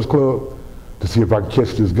 the service club, to see if I could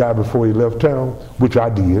catch this guy before he left town, which I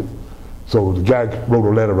did. So the guy wrote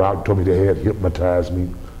a letter out and told me they had hypnotized me.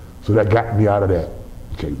 So that got me out of that.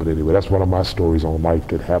 Okay, but anyway, that's one of my stories on life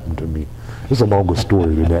that happened to me. It's a longer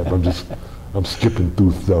story than that, but I'm skipping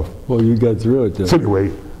through stuff. Well, you got through it then. So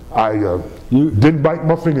anyway, I didn't bite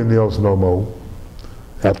my fingernails no more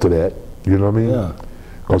after that, you know what I mean? Yeah.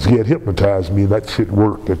 Because he had hypnotized me and that shit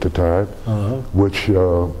worked at the time, which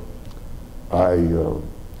there's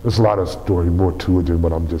a lot of story more to it than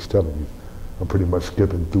what I'm just telling you. I'm pretty much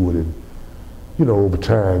skipping through it, and you know, over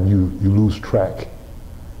time you lose track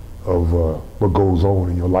of what goes on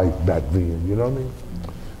in your life back then, you know what I mean?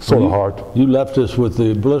 Sort of hard. You left us with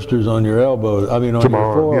the blisters on your elbow, I mean on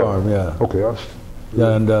your forearm, yeah. Okay.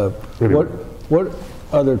 And anyway. what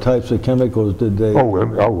other types of chemicals did they? I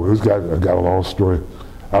got a long story.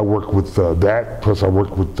 I worked with that, plus I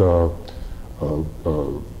worked with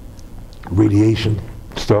radiation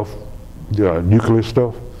stuff, nuclear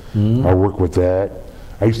stuff. Mm-hmm. I worked with that.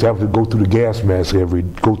 I used to have to go through the gas mask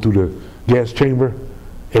go through the gas chamber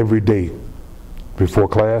every day before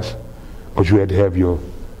class, because you had to have your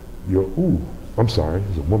I'm sorry,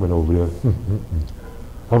 there's a woman over there.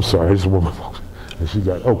 I'm sorry, there's a woman, and she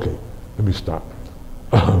got, okay, let me stop.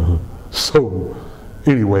 So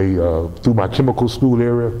anyway, through my chemical school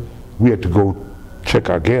area, we had to go check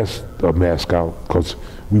our gas mask out, because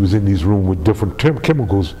we was in these rooms with different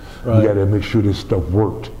chemicals. Right. We got to make sure this stuff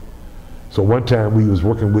worked. So one time we was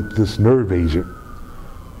working with this nerve agent,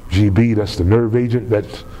 GB, that's the nerve agent, that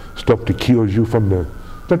stuff that kills you from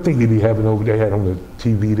that thing they be having over there, had on the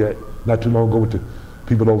TV that not too long ago with the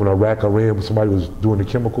people over in Iraq, Iran, when somebody was doing the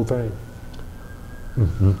chemical thing.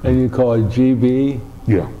 Mm-hmm. And you call it GB?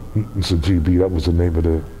 Yeah, it's a GB, that was the name of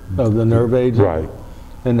the nerve agent? Right.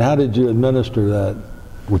 And how did you administer that?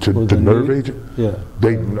 Which the nerve agent? Yeah.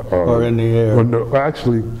 They, or in the air? Well, no,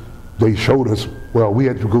 actually, they showed us, well, we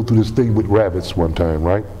had to go through this thing with rabbits one time,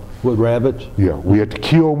 right? With rabbits? Yeah, we had to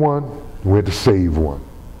kill one, and we had to save one.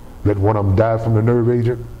 Let one of them die from the nerve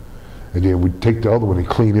agent, and then we'd take the other one and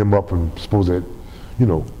clean him up and suppose that,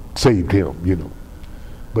 saved him,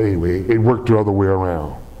 But anyway, it worked the other way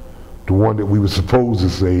around. The one that we were supposed to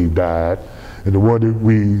save died, and the one that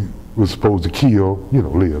we were supposed to kill,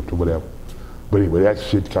 lived or whatever. But anyway, that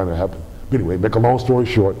shit kind of happened. But anyway, make a long story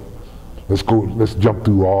short, let's jump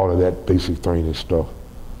through all of that basic training and stuff.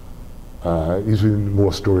 These are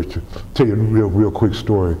more stories to tell you a real quick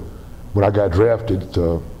story. When I got drafted,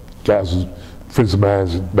 guys, friends of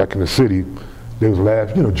mine back in the city, they was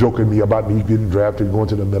laughing, joking me about me getting drafted, going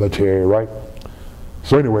to the military, right?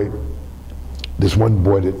 So anyway, this one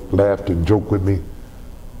boy that laughed and joked with me,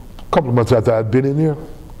 a couple of months after I'd been in there,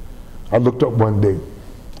 I looked up one day,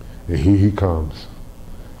 and here he comes.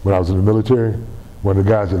 When I was in the military, one of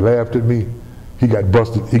the guys that laughed at me, he got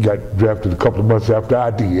busted, he got drafted a couple of months after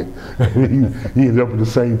I did. he ended up in the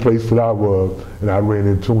same place that I was, and I ran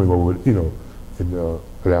into him over,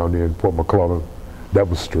 down there in Port McClellan. That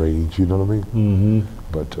was strange, you know what I mean? Mm-hmm.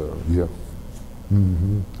 But, yeah.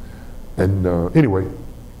 Mm-hmm. And anyway,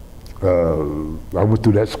 I went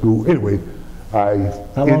through that school. Anyway, How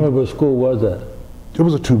long of a school was that? It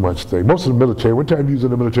was a 2-month stay. Most of the military, one time you was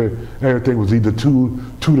in the military, everything was either 2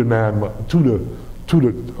 to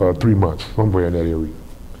 3 months, somewhere in that area.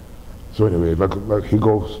 So anyway, like here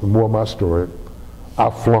goes some more of my story. I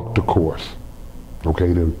flunked the course.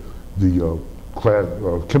 Okay, the class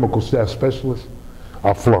chemical staff specialist,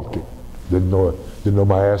 I flunked it. Didn't know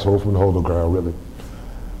my asshole from the hole of the ground, really.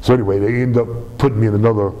 So anyway, they ended up putting me in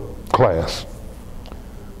another class.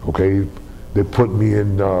 Okay, they put me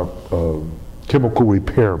in chemical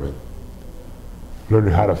repairman,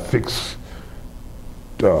 learning how to fix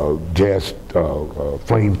gas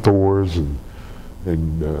flamethrowers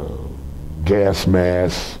and gas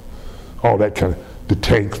masks, all that kind of, the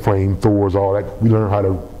tank flamethrowers, all that. We learned how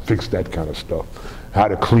to fix that kind of stuff, how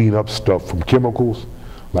to clean up stuff from chemicals,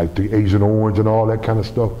 like the Agent Orange and all that kind of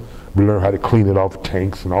stuff. We learned how to clean it off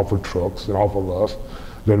tanks and off of trucks and off of us.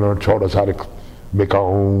 They taught us how to make our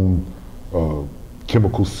own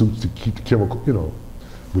chemical suits to keep the chemical, you know,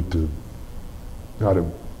 with the, how to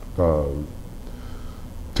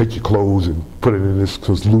take your clothes and put it in this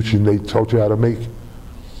solution they taught you how to make,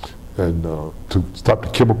 and to stop the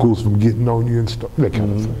chemicals from getting on you and stuff, that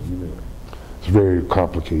kind of thing. You know. It's very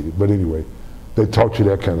complicated, but anyway, they taught you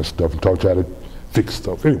that kind of stuff and taught you how to fix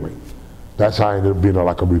stuff. Anyway, that's how I ended up being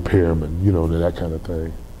like a repairman, you know, that kind of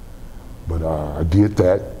thing. But I did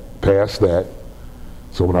that, passed that.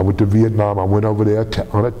 So when I went to Vietnam, I went over there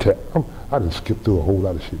on a I didn't skip through a whole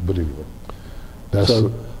lot of shit, but anyway. That's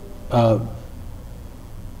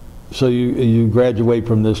so you graduate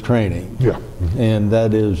from this training. Yeah. And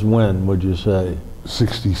that is when, would you say?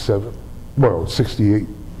 67, well, 68,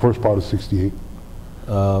 first part of 68.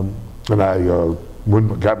 And I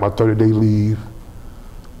got my 30-day leave.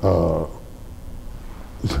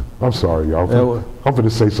 I'm sorry, y'all. I'm going to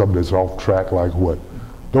say something that's off track, like what?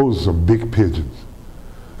 Those are some big pigeons.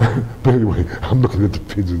 But anyway, I'm looking at the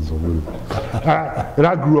pigeons over there. And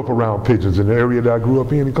I grew up around pigeons in the area that I grew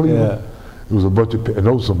up in Cleveland. Yeah. It was a bunch of, and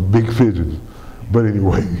those were some big pigeons. But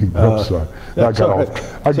anyway, I'm sorry. I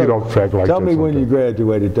get off track like that. Tell me when you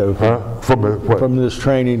graduated, though. From this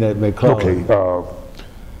training at McClellan. Okay.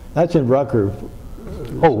 That's in Rucker.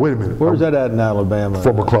 Oh, wait a minute. Where's that at in Alabama?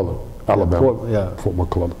 Fort McClellan, Alabama. Yeah. Fort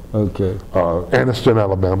McClellan. Okay. Anniston,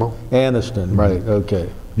 Alabama. Anniston, right, okay.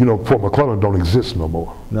 You know, Fort McClellan don't exist no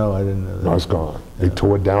more. No, I didn't know that. No, it's gone. They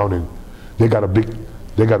tore it down, and they got a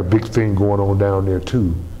big thing going on down there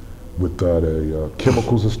too, with the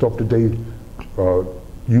chemicals and stuff that they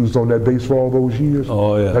used on that base for all those years.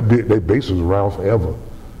 Oh yeah. That base was around forever,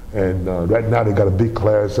 and right now they got a big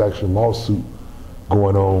class action lawsuit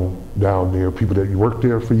going on down there. People that worked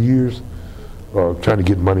there for years, trying to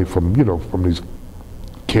get money from from these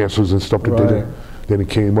cancers and stuff that they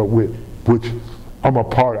came up with, which I'm a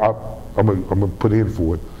part. I'm gonna put in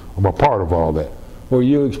for it. I'm a part of all that. Were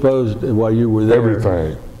you exposed while you were there?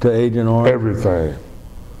 Everything. To Agent Orange? Everything.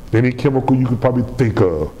 Any chemical you could probably think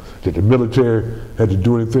of that the military had to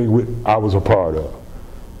do anything with, I was a part of.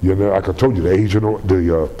 You know, like I told you, the Agent Orange,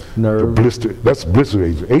 the blister. That's blister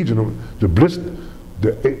agent.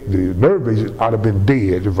 The nerve agent, I'd have been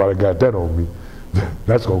dead if I'd have got that on me.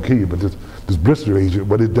 That's gonna kill you. But this blister agent,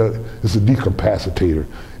 what it does, it's a decapacitator.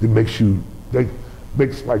 It makes you.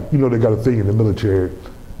 Makes like, they got a thing in the military.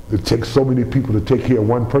 It takes so many people to take care of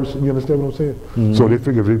one person, you understand what I'm saying? Mm-hmm. So they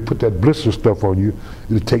figure if they put that blister stuff on you,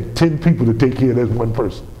 it'll take 10 people to take care of that one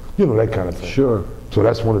person. You know, that kind of thing. Sure. So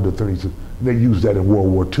that's one of the things, they used that in World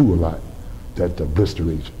War II a lot, that blister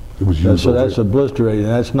agent. It was used. So that's a blister agent,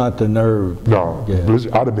 that's not the nerve. No,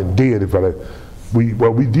 I'd have been dead if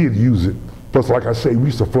we did use it. Plus, like I say, we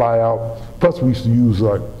used to fly out, plus we used to use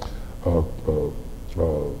like,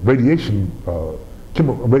 radiation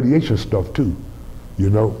stuff too,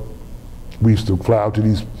 We used to fly out to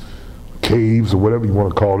these caves or whatever you want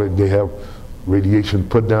to call it. And they have radiation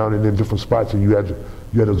put down in different spots, and you had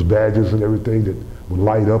those badges and everything that would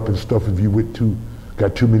light up and stuff if you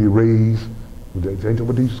got too many rays. What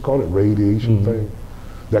they used to call it, radiation thing,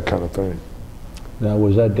 that kind of thing. Now,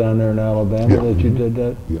 was that down there in Alabama that you did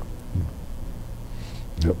that? Yeah.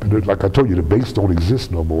 Yep. And like I told you, the base don't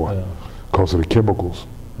exist no more because of the chemicals.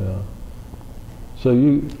 Yeah. So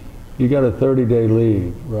you got a 30-day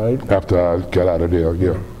leave, right? After I got out of there,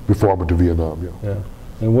 yeah. Before I went to Vietnam, yeah. Yeah.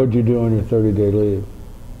 And what'd you do on your 30-day leave?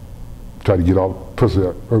 Try to get all pussy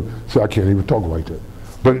out. See, I can't even talk like that.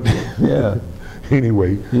 But yeah.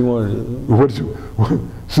 Anyway, you wanted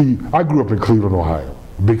see, I grew up in Cleveland, Ohio,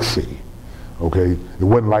 a big city. Okay, it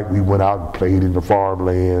wasn't like we went out and played in the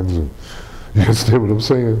farmlands. And, you understand what I'm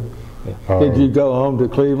saying? Did you go home to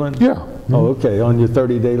Cleveland? Yeah. Mm-hmm. Oh, okay. On your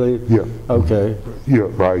 30-day leave? Yeah. Okay. Yeah,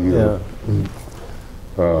 right. Yeah.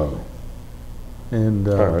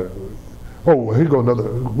 Oh, here go another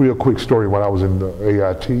real quick story. When I was in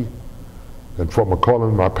AIT at Fort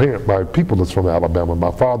McClellan, my people is from Alabama.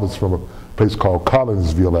 My father's from a place called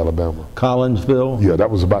Collinsville, Alabama. Collinsville? Yeah, that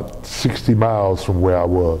was about 60 miles from where I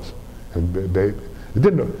was, and they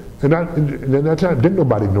didn't know. And at that time, didn't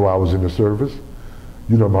nobody know I was in the service.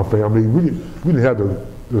 My family, we didn't have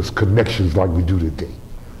those connections like we do today.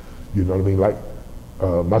 You know what I mean? Like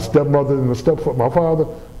my stepmother and my father,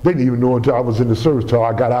 they didn't even know until I was in the service, till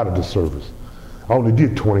I got out of the service. I only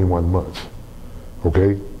did 21 months,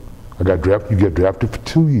 okay? I got drafted, you get drafted for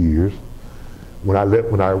 2 years. When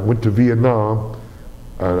I went to Vietnam,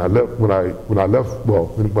 And I left, when I left, well,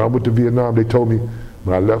 when I went to Vietnam, they told me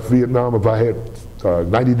when I left Vietnam, if I had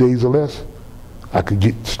 90 days or less, I could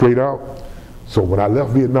get straight out. So when I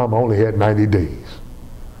left Vietnam, I only had 90 days.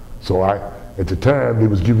 So at the time, they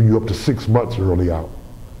was giving you up to 6 months early out.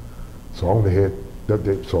 So I only had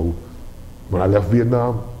that. So when I left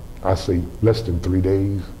Vietnam, I say less than 3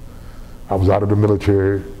 days. I was out of the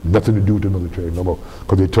military, nothing to do with the military no more.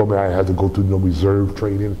 Because they told me I had to go through no reserve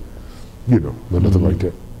training, you know, nothing like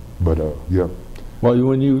that. But yeah. Well,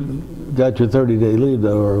 when you got your 30-day leave,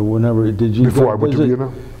 though, or whenever, did you Before I went to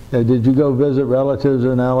Vietnam? Did you go visit relatives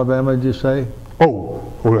in Alabama, did you say? Oh,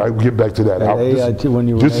 I'll get back to that.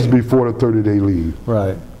 This is before the 30-day leave.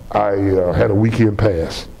 Right. I had a weekend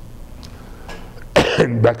pass.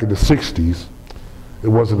 And back in the 60s, it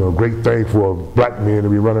wasn't a great thing for a black man to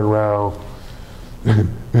be running around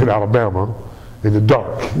in Alabama in the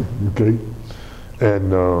dark, okay?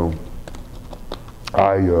 And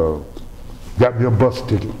I got me a bus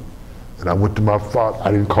ticket, and I went to my father.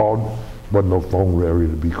 I didn't call, wasn't no phone area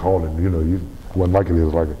to be calling, you know, it wasn't like it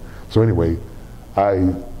is like it. So anyway,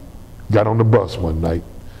 I got on the bus one night,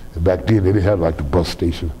 and back then they didn't have like the bus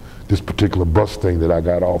station. This particular bus thing that I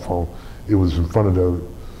got off on, it was in front of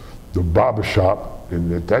the barber shop.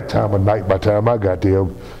 And at that time of night, by the time I got there,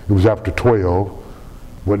 it was after 12.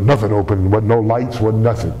 Wasn't nothing open, wasn't no lights, wasn't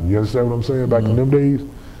nothing. You understand what I'm saying? Back in them days?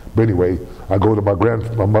 But anyway, I go to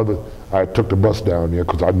my mother, I took the bus down there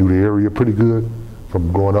because I knew the area pretty good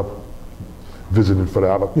from growing up, visiting for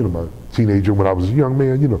the, you know, my teenager when I was a young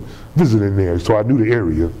man, you know, visiting there. So I knew the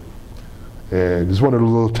area. And it's one of the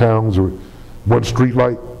little towns where one street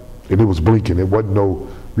light, and it was blinking. It wasn't no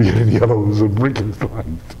red and yellow, it was a blinking light.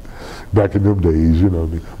 Back in them days, you know what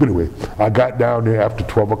I mean? But anyway, I got down there after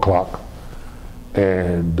 12 o'clock,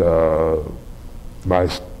 and my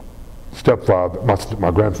stepfather,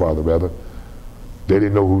 my grandfather rather, they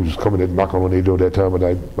didn't know who was coming and knocking on their door that time of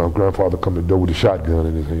night. My grandfather come to the door with a shotgun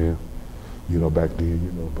in his hand, you know, back then,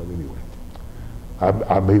 you know. But anyway,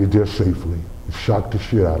 I made it there safely. It shocked the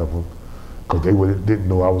shit out of them, because they didn't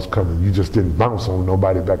know I was coming. You just didn't bounce on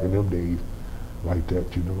nobody back in them days like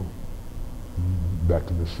that, you know. Back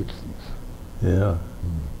in the 60s. Yeah.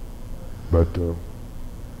 But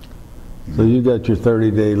so you got your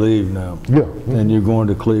 30-day leave now. Yeah. And you're going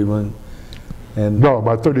to Cleveland. And no,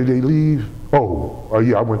 my 30-day leave. Oh,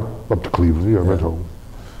 yeah, I went up to Cleveland. Yeah, I went home.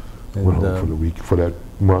 Went home for the week, for that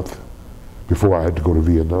month, before I had to go to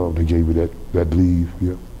Vietnam. They gave me that leave.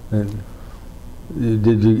 Yeah. And you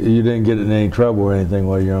didn't get in any trouble or anything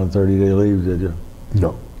while you're on 30-day leave, did you?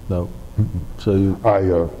 No. No. So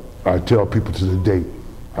you. I tell people to the day,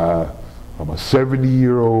 I'm a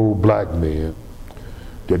 70-year-old black man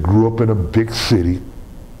that grew up in a big city.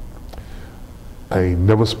 I ain't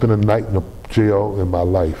never spent a night in a jail in my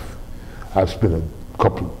life. I've spent a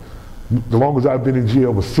couple, the longest I've been in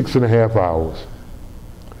jail was 6.5 hours.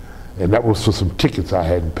 And that was for some tickets I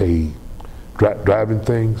hadn't paid, driving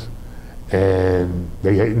things. And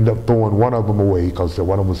they ended up throwing one of them away because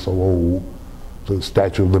one of them was so old, so the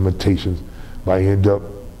statute of limitations. I ended up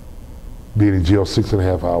being in jail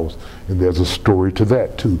 6.5 hours, and there's a story to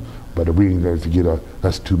that too. But we ain't going to get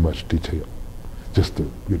that's too much detail. Just the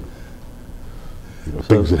so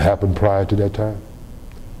things that happened prior to that time.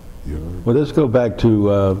 You know. Well, let's go back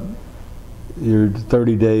to your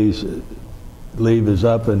 30 days leave is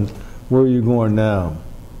up, and where are you going now?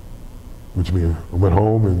 What you mean? I went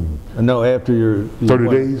home and. No, after your 30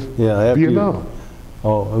 days. Yeah, after Vietnam.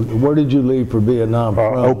 Where did you leave for Vietnam?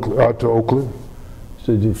 Out to Oakland.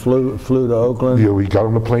 So you flew to Oakland? Yeah, we got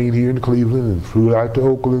on a plane here in Cleveland and flew out to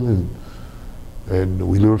Oakland, and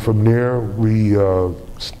we lived from there. We,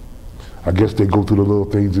 I guess they go through the little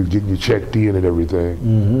things of getting you checked in and everything.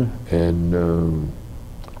 Mm-hmm. And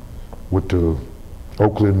went to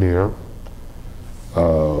Oakland there.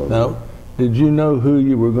 Now, did you know who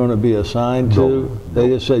you were going to be assigned to? They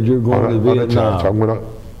just said you're going to Vietnam. Unattached. I went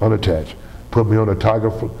unattached. Put me on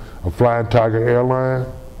a Flying Tiger airline,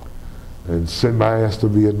 and sent my ass to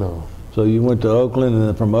Vietnam. So you went to Oakland, and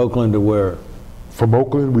then from Oakland to where? From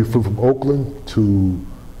Oakland, we flew from Oakland to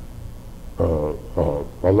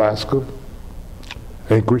Alaska,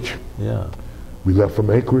 Anchorage. Yeah. We left from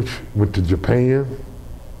Anchorage, went to Japan,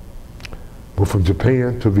 went from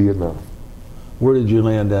Japan to Vietnam. Where did you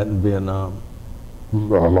land at in Vietnam?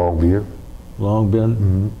 Long Binh. Long Binh?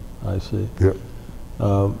 Mm-hmm. I see. Yeah.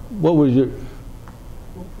 What was your,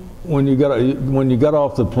 when you got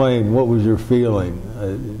off the plane, what was your feeling?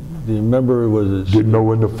 Do you remember, was it? Didn't know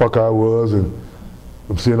when the fuck I was, and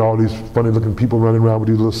I'm seeing all these funny looking people running around with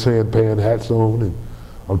these little sandpan hats on, and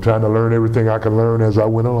I'm trying to learn everything I can learn as I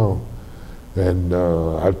went along. And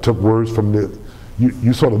I took words from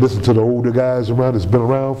you sort of listen to the older guys around that's been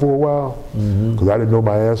around for a while, because I didn't know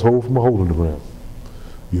my asshole from a hole in the ground.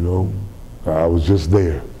 You know, I was just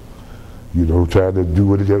there. You know, trying to do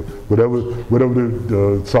whatever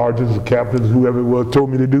the sergeants, the captains, whoever it was told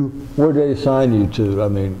me to do. Where did they assign you to? I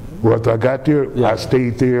mean, well, after I got there, yeah. I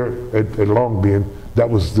stayed there at Long Bend. That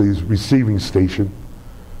was the receiving station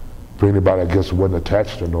for anybody, I guess, who wasn't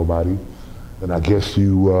attached to nobody. And I guess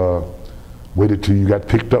you waited till you got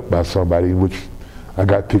picked up by somebody, which I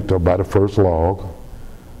got picked up by the first log.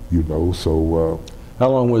 You know, so. How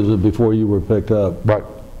long was it before you were picked up?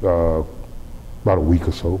 About a week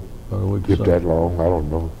or so. About a week or If so. that long, I don't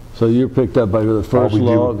know. So you were picked up by the first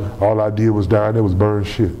log? All I did was down there was burn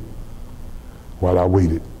shit while I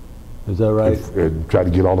waited. Is that right? And try to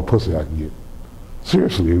get all the pussy I can get.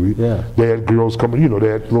 Seriously, Yeah. They had girls coming, you know, they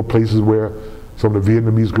had little places where some of the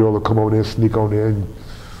Vietnamese girls would come over there, sneak on there, and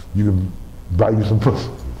you can buy you some pussy.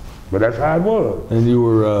 But that's how it was. And you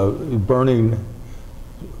were burning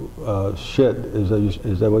shit, is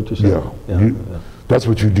that what you said? Yeah. That's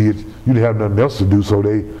what you did. You didn't have nothing else to do, so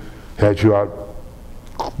they had you out,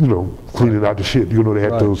 you know, cleaning out the shit. You know, they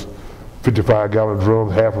had those 55-gallon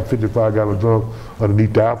drums, half a 55-gallon drum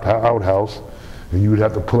underneath the outhouse, and you would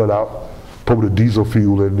have to pull it out, put the diesel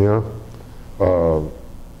fuel in there.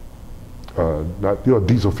 Not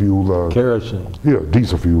diesel fuel. Kerosene. Yeah,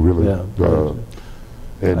 diesel fuel, really. Yeah.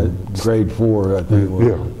 And grade 4, I think.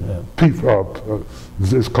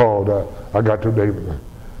 It's called. I got the name.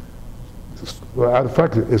 In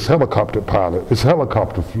fact, it's helicopter pilot. It's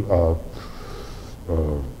helicopter fuel.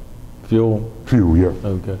 Fuel, yeah.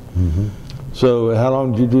 Okay. So how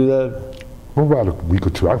long did you do that? Well, about a week or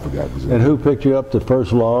two. I forgot. And who picked you up? The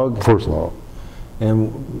first log. First log.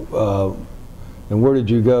 And where did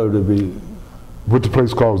you go to be? Went to a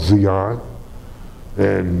place called Zion,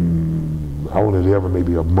 and I only there for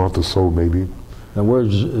maybe a month or so, maybe. And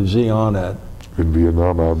where's Zion at? In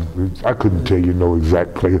Vietnam. I couldn't tell you no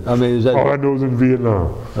exact place. I mean, is that all I know is in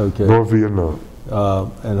Vietnam. Okay. North Vietnam.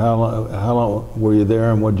 And how long were you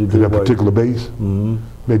there, and what did you do? In that particular base?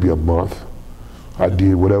 Maybe a month. I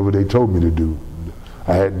did whatever they told me to do.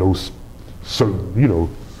 I had no certain, you know,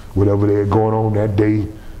 whatever they had going on that day,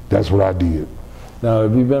 that's what I did. Now,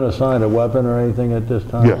 have you been assigned a weapon or anything at this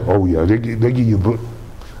time? Yeah, oh yeah, they give you,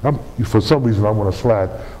 for some reason I want to slide,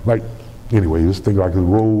 like, anyway, this thing like it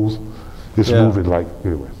rolls, it's moving like,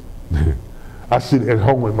 anyway. I sit at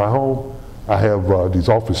home at my home, I have these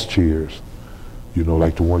office chairs, you know,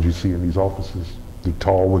 like the ones you see in these offices, the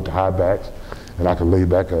tall with the high backs, and I can lay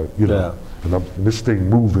back, you know, and this thing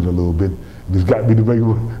moving a little bit, and it's got me to make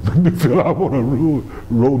me feel I want to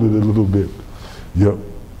roll it a little bit. Yep.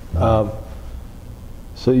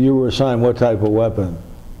 So you were assigned what type of weapon?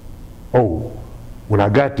 Oh, when I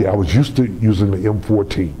got there, I was used to using the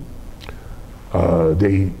M14.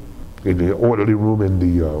 They, in the orderly room in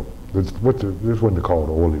the, this wasn't called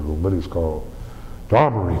the orderly room, but it's called the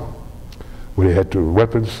armory, where they had the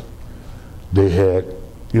weapons. They had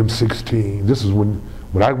M16. This is when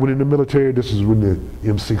I went in the military, this is when the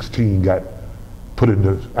M16 got put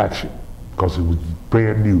into action, because it was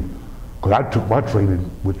brand new. Because I took my training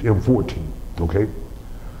with M14, okay?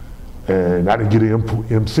 And I didn't get an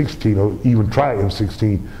M16 or even try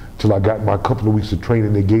M16 till I got my couple of weeks of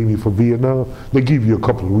training they gave me for Vietnam. They give you a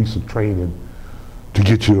couple of weeks of training to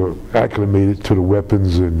get you acclimated to the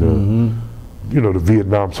weapons and you know, the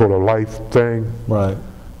Vietnam sort of life thing. Right.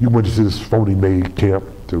 You went to this phony made camp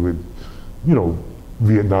to, you know,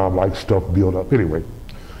 Vietnam-like stuff built up. Anyway,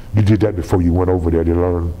 you did that before you went over there to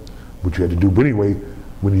learn what you had to do. But anyway,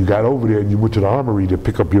 when you got over there and you went to the armory to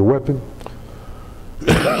pick up your weapon,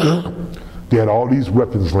 they had all these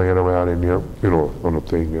weapons laying around in there, you know, on the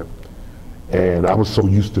thing there. And I was so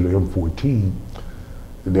used to the M14,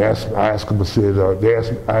 and I asked them, I said,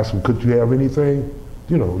 I asked them, could you have anything?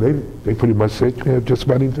 You know, they pretty much said, you can have just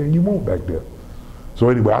about anything you want back there. So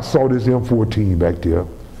anyway, I saw this M14 back there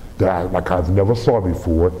that I've never saw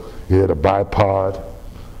before. It had a bipod,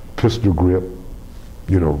 pistol grip,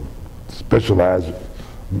 you know, specialized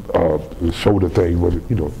shoulder thing, with,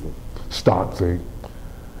 you know, stock thing.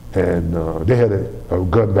 And they had a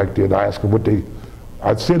gun back there, and I asked them what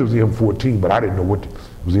I said it was the M14, but I didn't know what, it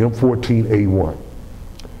was the M14A1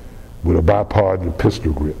 with a bipod and a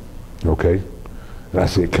pistol grip, okay? And I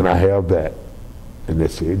said, can I have that? And they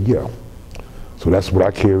said, yeah. So that's what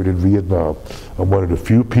I carried in Vietnam. I'm one of the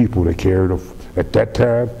few people that carried, at that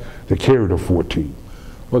time, that carried a 14.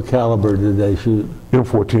 What caliber did they shoot?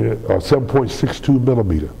 M14, 7.62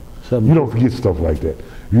 millimeter. You don't forget stuff like that.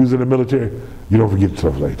 If you was in the military, you don't forget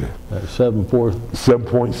stuff like that. 7.62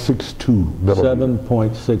 7.62 millimeter.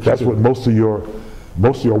 7.62. That's what most of your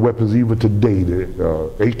most of your weapons, even today, the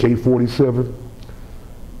AK-47,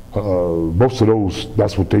 most of those,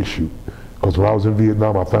 that's what they shoot. Because when I was in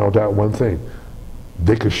Vietnam, I found out one thing.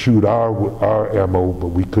 They could shoot our ammo, but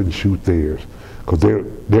we couldn't shoot theirs. Because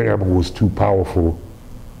their ammo was too powerful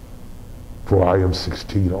for our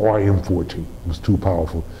M16 or our M14. It was too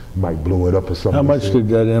powerful. It might blow it up or something. How much did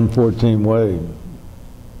that M14 weigh?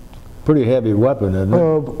 Pretty heavy weapon, isn't it?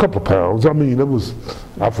 A couple of pounds. I mean, it was,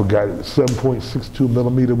 I forgot, 7.62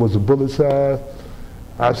 millimeter was the bullet size.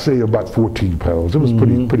 I'd say about 14 pounds. It was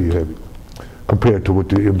pretty heavy compared to what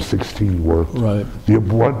the M16 were. Right. The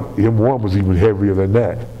M1 was even heavier than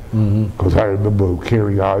that. Because I remember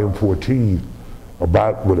carrying our M14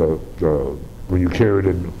 about with when you carried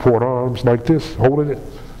it in port arms like this, holding it,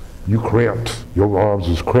 you cramped. Your arms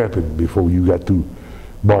was cramping before you got through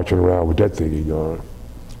marching around with that thing in your arm.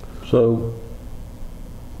 So,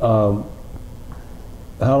 how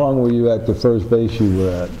long were you at the first base you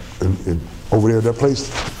were at? And over there at that place,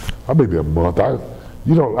 maybe a month. I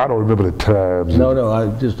don't remember the times.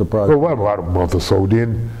 No, just approximately. Well, about a month or so.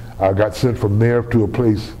 Then I got sent from there to a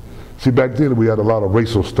place. See, back then we had a lot of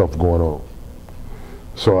racial stuff going on.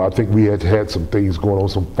 So I think we had some things going on,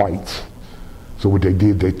 some fights. So what they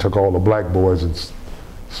did, they took all the black boys and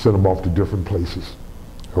sent them off to different places.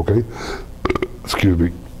 Okay? Excuse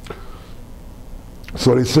me.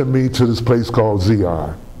 So they sent me to this place called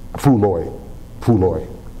Zion, Fuloy.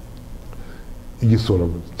 You get sort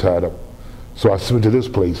of tied up. So I went to this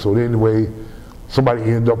place. So anyway, somebody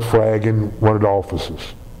ended up fragging one of the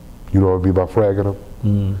officers. You know what it'd be about fragging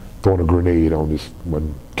them? Throwing a grenade on this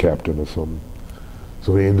one captain or something.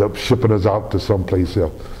 So they ended up shipping us out to someplace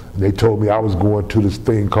else. And they told me I was going to this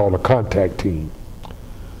thing called a contact team.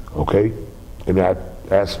 Okay? And I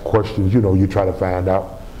asked questions, you try to find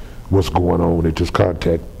out what's going on at this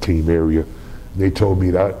contact team area. And they told me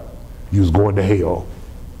that you was going to hell.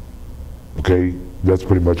 Okay? That's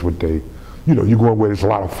pretty much what they, you're going where there's a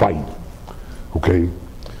lot of fighting. Okay?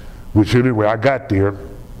 Which anyway, I got there,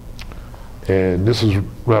 and this is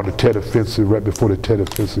around the Tet Offensive, right before the Tet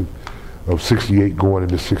Offensive of 68 going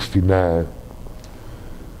into 69.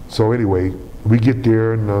 So anyway, we get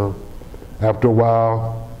there, and after a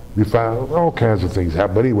while, we find all kinds of things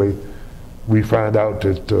happen. But anyway, we find out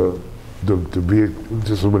that this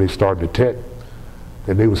is when they started the Tet,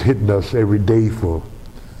 and they was hitting us every day for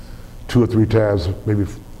 2 or 3 times, maybe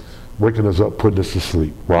waking us up, putting us to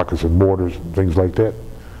sleep, rockets and mortars and things like that.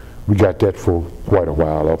 We got that for quite a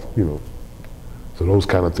while, So those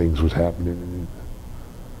kind of things was happening.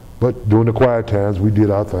 But during the quiet times, we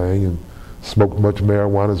did our thing and smoked much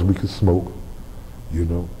marijuana as we could smoke,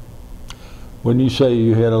 When you say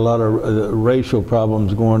you had a lot of racial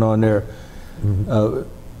problems going on there,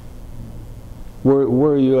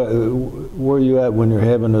 where are you at when you're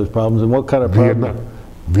having those problems, and what kind of problems?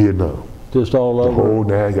 Vietnam. Just all over?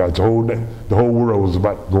 The whole world was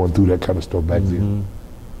about going through that kind of stuff back then.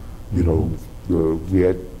 We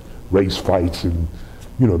had race fights and,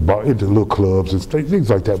 into little clubs and things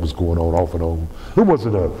like that was going on off and on. It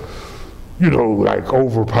wasn't like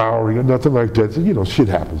overpowering or nothing like that. Shit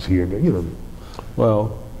happens here and there,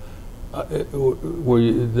 Well,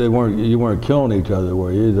 you weren't killing each other,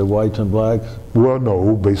 were you? The whites and blacks? Well,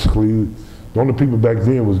 no. Basically, the only people back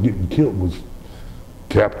then was getting killed was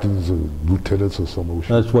captains and lieutenants or some old shit.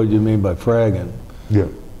 That's what you mean by fragging. Yeah.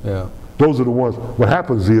 Yeah. Those are the ones. What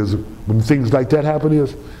happens is when things like that happen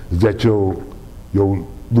is that your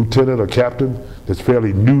lieutenant or captain that's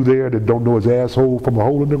fairly new there, that don't know his asshole from a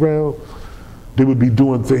hole in the ground, they would be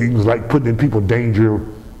doing things like putting in people in danger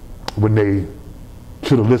when they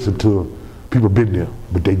should have listened to people been there,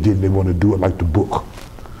 but they didn't. They want to do it like the book.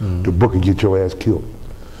 The book would get your ass killed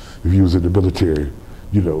if you was in the military,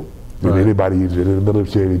 And anybody in the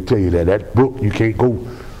military will tell you that book, you can't go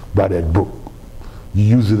by that book. You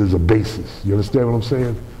use it as a basis. You understand what I'm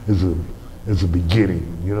saying? As a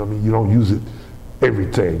beginning. You know what I mean? You don't use it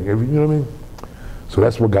everything. You know what I mean? So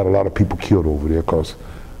that's what got a lot of people killed over there, because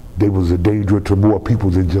they was a danger to more people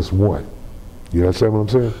than just one. You understand what I'm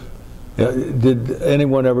saying? Yeah. Did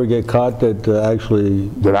anyone ever get caught that actually?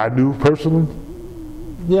 That I knew personally?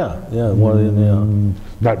 Yeah.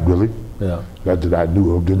 Not really. Yeah. Not that I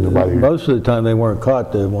knew of. Didn't nobody? Most of the time they weren't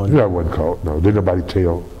caught. They weren't. Yeah, I wasn't caught. No, didn't nobody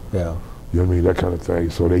tell. Yeah. You know what I mean? That kind of thing.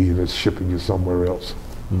 So they ended up shipping you somewhere else.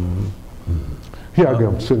 Here I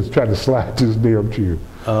am, sitting, trying to slide this damn chair.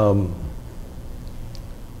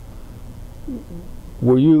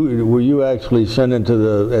 Were you actually sent into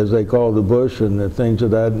the, as they call the bush and the things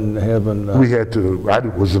of that, and having? We had to. I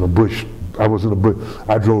was in a bush. I was in a bush.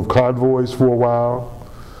 I drove convoys for a while,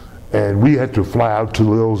 and we had to fly out to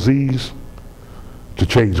the LZs to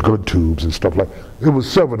change gun tubes and stuff like. It was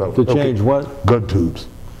 7 of them. To change what? Gun tubes.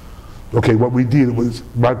 Okay, what we did was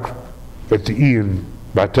at the end.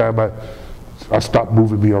 By the time I stopped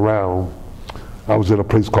moving me around, I was in a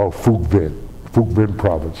place called Phuc Vinh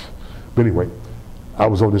province. But anyway, I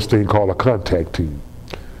was on this thing called a contact team.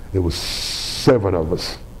 It was 7 of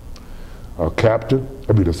us. A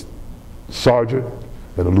sergeant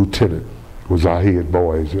and a lieutenant was our head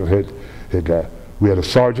boys, head guy. We had a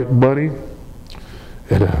sergeant Money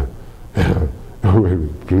and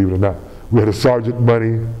believe it or not, we had a sergeant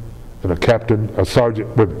Money and Captain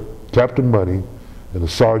Money and a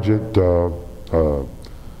sergeant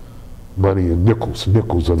Money and Nichols.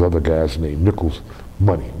 Nichols is another guy's name. Nichols,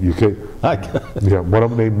 Money. You okay? Yeah, one of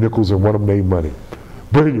them named Nichols and one of them named Money.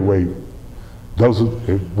 But anyway,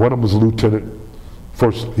 one of them was a lieutenant.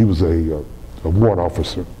 First, he was a warrant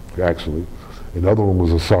officer, actually, and the other one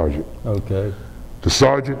was a sergeant. Okay. The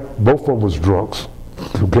sergeant, both of them was drunks.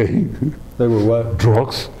 Okay. They were what?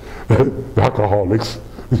 Drunks, alcoholics.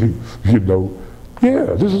 You know.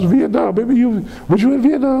 Yeah, this is Vietnam, baby. Was you in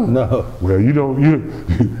Vietnam? No. Well,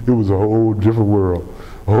 it was a whole different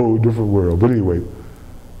world, But anyway,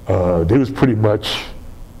 they was pretty much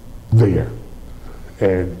there,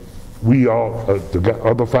 and we all, the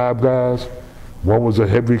other 5 guys, one was a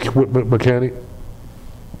heavy equipment mechanic,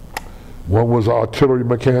 one was an artillery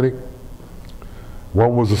mechanic,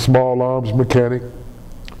 one was a small arms mechanic,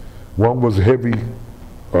 one was a heavy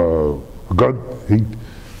gun.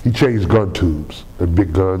 He changed gun tubes and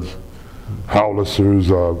big guns, howitzers,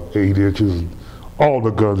 8 inches, all the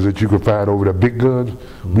guns that you could find over there, big guns,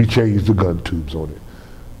 we changed the gun tubes on it.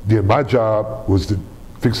 Then my job was to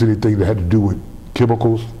fix anything that had to do with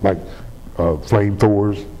chemicals, like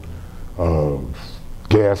flamethrowers,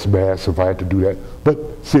 gas masks, if I had to do that.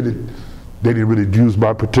 But see, they didn't really use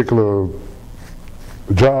my particular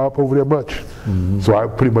job over there much. So I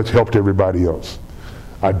pretty much helped everybody else.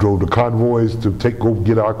 I drove the convoys to go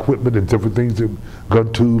get our equipment and different things, and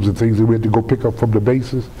gun tubes and things that we had to go pick up from the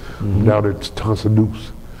bases. Now there's tons of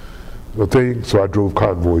nukes, so I drove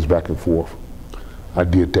convoys back and forth. I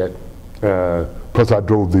did that. Plus I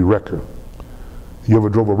drove the wrecker. You ever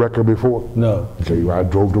drove a wrecker before? No. Okay, I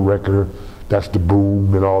drove the wrecker. That's the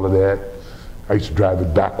boom and all of that. I used to drive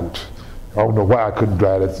it backwards. I don't know why I couldn't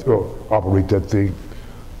drive it or operate that thing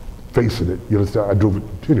facing it. You understand? I drove it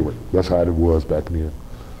anyway. That's how it was back then.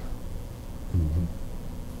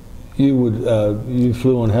 You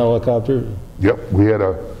flew on helicopter? Yep, we had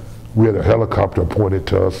a helicopter appointed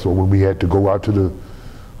to us. So when we had to go out to the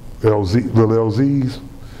little LZs,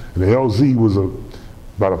 and the LZ was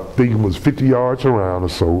about a thing was 50 yards around or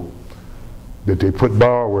so, that they put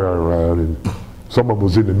barbed wire around, and some of them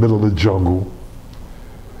was in the middle of the jungle.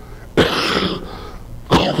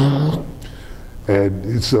 And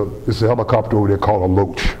it's a helicopter over there called a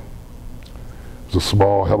Loach. It's a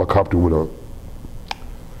small helicopter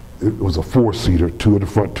it was a 4-seater, 2 in the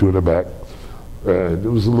front, 2 in the back. And it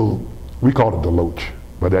was we called it the Loach,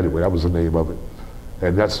 but anyway, that was the name of it.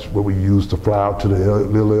 And that's what we used to fly out to the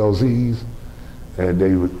little LZs, and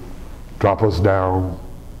they would drop us down,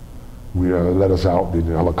 let us out, then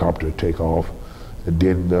the helicopter would take off, and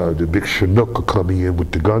then the big Chinook would come in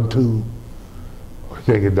with the gun tube,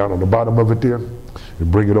 hanging down on the bottom of it there,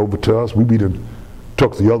 and bring it over to us. We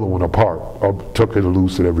took the other one apart, took it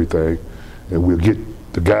loose and everything, and we'll get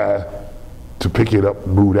the guy to pick it up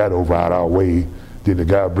and move that over out our way. Then the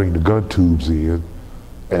guy would bring the gun tubes in,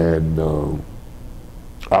 and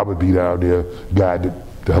I would be down there, guide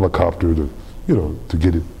the helicopter to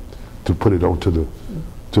get it, to put it onto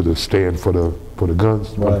the stand for the guns,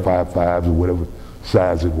 right. 155s or whatever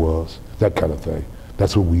size it was, that kind of thing.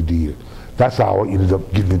 That's what we did. That's how I ended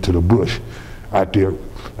up getting into the bush out there.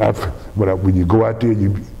 When you go out there,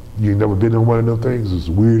 you ain't never been in one of those things. It's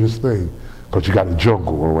the weirdest thing, because you got a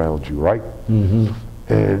jungle around you, right?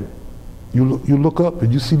 And you look up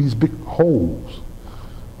and you see these big holes,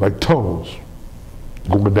 like tunnels,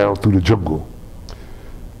 going down through the jungle.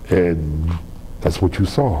 And that's what you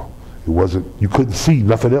saw. You couldn't see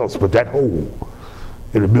nothing else but that hole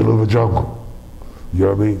in the middle of the jungle. You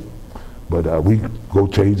know what I mean? But we go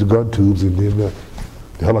change the gun tubes, and then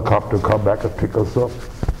the helicopter come back and pick us up,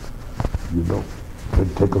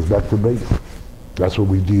 and take us back to base. That's what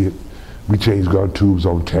we did. We changed gun tubes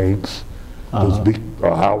on tanks, those big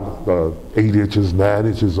 8 inches, 9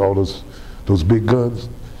 inches, all those big guns.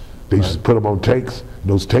 They used to put them on tanks.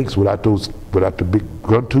 And those tanks without the big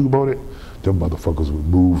gun tube on it, them motherfuckers would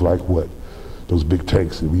move like what? Those big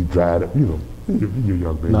tanks, and we dried up. You're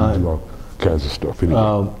young man, you do all kinds of stuff.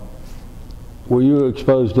 Anyway. Were you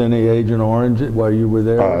exposed to any Agent Orange while you were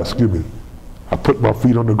there? Excuse me. I put my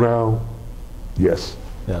feet on the ground. Yes.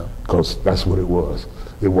 Yeah. Because that's what it was.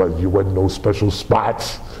 You wasn't no special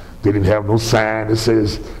spots. They didn't have no sign that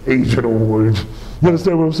says Agent Orange. You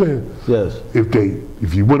understand what I'm saying? Yes.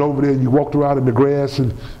 If you went over there and you walked around in the grass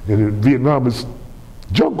and in Vietnam, it's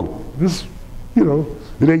jungle. It's, it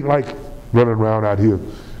ain't like running around out here,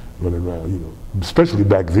 especially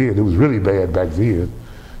back then. It was really bad back then.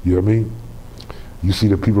 You know what I mean? You see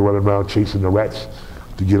the people running around chasing the rats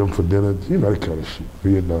to get them for dinner, that kind of shit.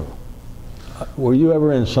 Vietnam. Were you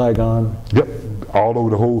ever in Saigon? Yep, all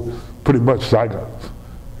over the whole, pretty much Saigon.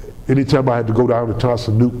 Anytime I had to go down to Tan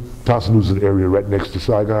Son Nhut's an area right next to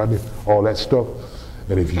Saigon, all that stuff.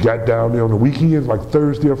 And if you got down there on the weekends, like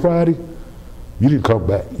Thursday or Friday, you didn't come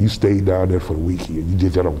back. You stayed down there for the weekend. You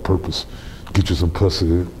did that on purpose. Get you some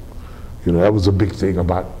pussy. That was a big thing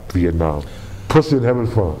about Vietnam. Pussy and having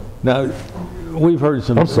fun. Now, we've heard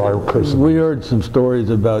some. I'm sorry, I'm cursing. We heard some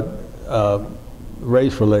stories about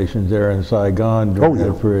race relations there in Saigon during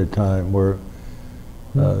that period of time, where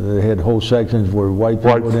they had whole sections where white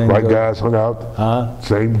people white guys hung out.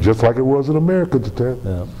 Same, just like it was in America at the time.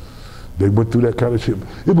 Yeah. They went through that kind of shit.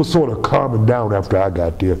 It was sort of calming down after I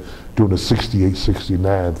got there during the 68,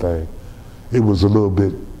 69 thing. It was a little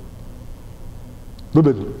bit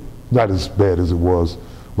not as bad as it was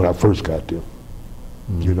when I first got there.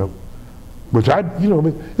 Which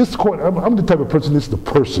it's quite, I'm the type of person, it's the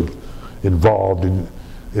person involved in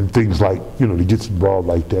things like, that gets involved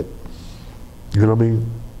like that. You know what I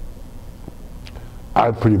mean?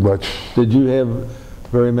 I pretty much. Did you have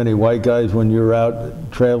very many white guys when you were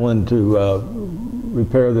out traveling to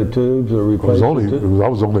repair the tubes or replace the tubes? I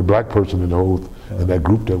was the only black person in in that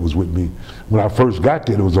group that was with me. When I first got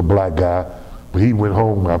there, there was a black guy, but he went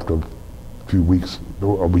home after a few weeks,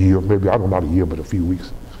 or a year, maybe, I don't know, not a year, but a few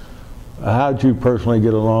weeks. How'd you personally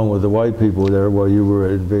get along with the white people there while you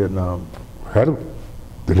were in Vietnam? Didn't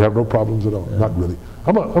have no problems at all, not really.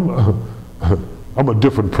 I'm a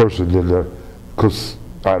different person than because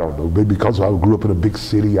I don't know, maybe because I grew up in a big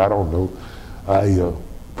city, I don't know. I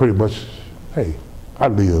pretty much, hey, I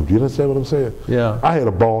lived, you understand what I'm saying? Yeah. I had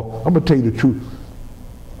a ball, I'm gonna tell you the truth.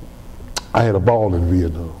 I had a ball in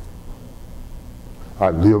Vietnam. I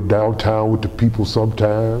lived downtown with the people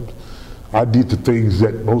sometimes. I did the things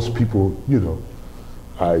that most people,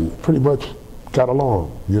 I pretty much got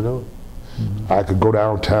along, I could go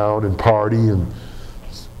downtown and party, and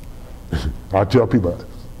I tell people,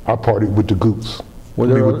 I partied with the Goots. With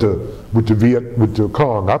the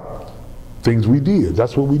Kong, things we did.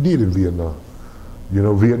 That's what we did in Vietnam.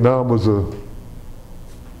 Vietnam was a.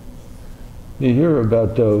 You hear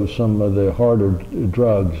about some of the harder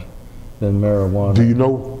drugs than marijuana. Do you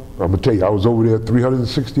know? I'm gonna tell you, I was over there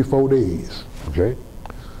 364 days. Okay.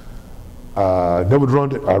 Never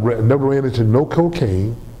ran into no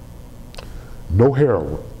cocaine, no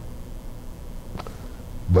heroin,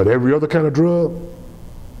 but every other kind of drug,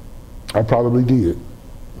 I probably did.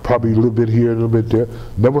 Probably a little bit here, a little bit there.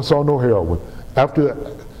 Never saw no heroin.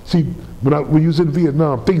 When you was in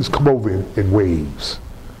Vietnam, things come over in waves.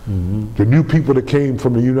 The new people that came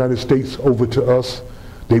from the United States over to us,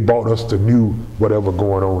 they brought us the new whatever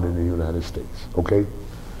going on in the United States, okay?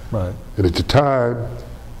 Right. And at the time,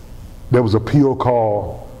 there was a pill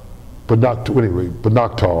called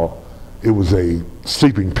Banoctal. It was a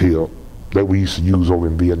sleeping pill that we used to use over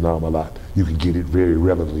in Vietnam a lot. You could get it very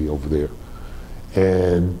readily over there.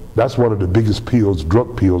 And that's one of the biggest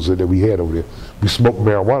drug pills that we had over there. We smoked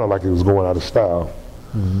marijuana like it was going out of style,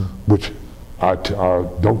 which I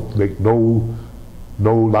don't make no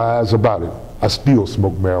lies about it. I still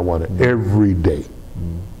smoke marijuana every day,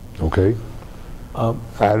 okay?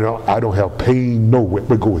 I don't have pain nowhere,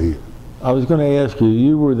 but go ahead. I was going to ask you,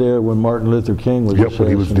 you were there when Martin Luther King was assassinated. When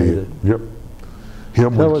he was dead, yep.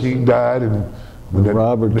 When King died and when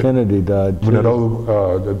Robert Kennedy died too. When that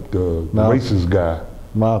other, the racist guy.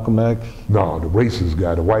 Malcolm X? No, the racist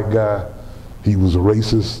guy, the white guy, he was a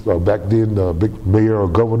racist back then, big mayor or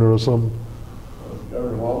governor or something.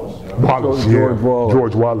 George Wallace.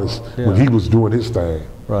 George Wallace, when he was doing his thing.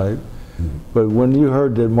 Right. But when you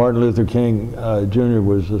heard that Martin Luther King Jr.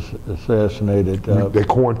 was assassinated... they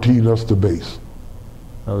quarantined us to base.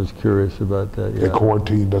 I was curious about that, They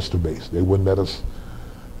quarantined us to base. They wouldn't let us...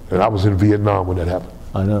 And I was in Vietnam when that happened.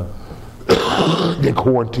 I know. They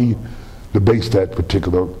quarantined the base that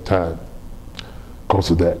particular time.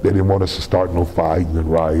 Because of that. They didn't want us to start no fighting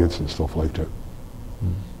and riots and stuff like that.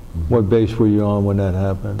 What base were you on when that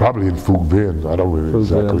happened? Probably in Phu Vinh. I don't remember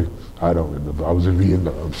exactly. I don't remember. I was in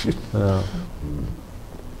Vietnam. Shit. Yeah.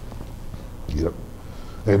 Yep.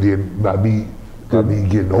 And then by me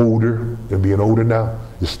getting older and being older now,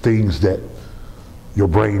 it's things that your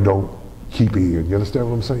brain don't keep in. You understand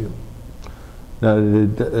what I'm saying? Now,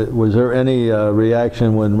 was there any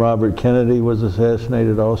reaction when Robert Kennedy was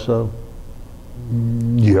assassinated also?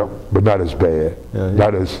 Yeah, but not as bad. Yeah,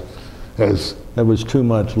 not as that was too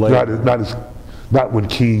much later. Not when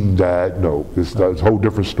King died. No, it's a whole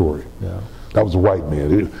different story. Yeah. That was a white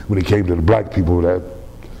man. When it came to the black people, that,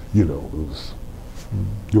 you know,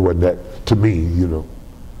 it wasn't that to me, you know.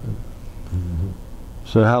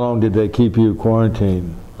 So how long did they keep you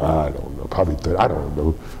quarantined? I don't know, probably 30, I don't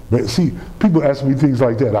know. But see, people ask me things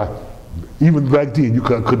like that. Even back then, you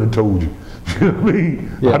couldn't have told you. You know what I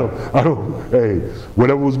mean? Yeah. I don't, hey,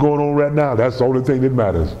 whatever was going on right now, that's the only thing that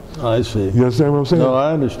matters. I see. You understand what I'm saying? No,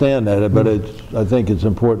 I understand that, but I think it's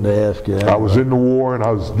important to ask you. I was in the war and I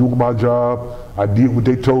was doing my job. I did what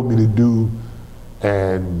they told me to do.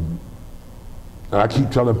 And I keep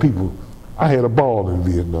telling people, I had a ball in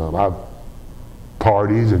Vietnam. I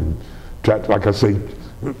partied and tried, like I say,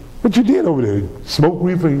 what you did over there? Smoke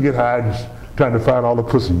reefer and get high and trying to find all the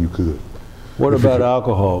pussy you could. What about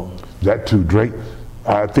alcohol? That too, drink.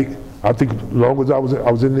 I think as long as I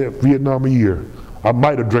was in Vietnam a year, I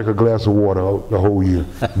might have drank a glass of water the whole year,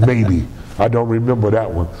 maybe. I don't remember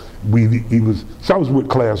that one. So I was with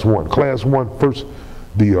Class 1. Class 1 first,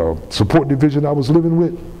 the support division I was living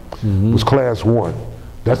with was Class 1.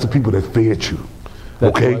 That's the people that fed you,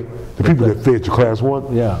 okay? Right. The people that fed you, Class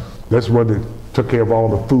 1. Yeah. That's one that took care of all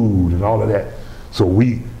the food and all of that. So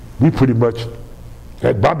we pretty much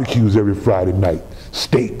had barbecues every Friday night,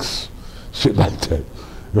 steaks, shit like that.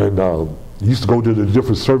 And used to go to the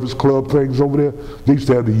different service club things over there. They used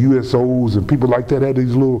to have the USOs and people like that had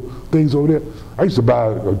these little things over there. I used to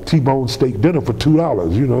buy a T-bone steak dinner for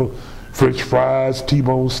 $2, you know, French fries,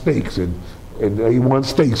 T-bone steaks, and A1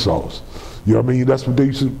 steak sauce. You know what I mean? That's what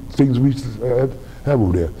things we used to have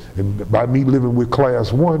over there. And by me living with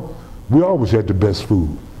Class 1, we always had the best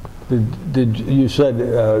food. Did you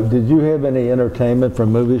have any entertainment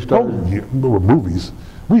from movie stars? Oh, yeah, there were movies.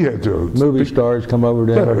 We had movie stars come over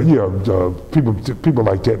there. People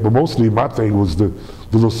like that. But mostly my thing was the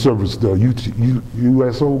little service, the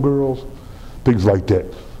USO girls, things like that.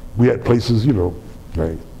 We had places, you know,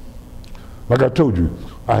 like I told you,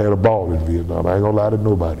 I had a ball in Vietnam. I ain't gonna lie to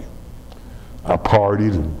nobody. I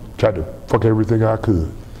partied and tried to fuck everything I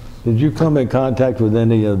could. Did you come in contact with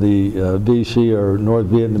any of the VC or North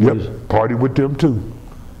Vietnamese? Yep, partied with them too.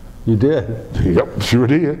 You did? Yep, sure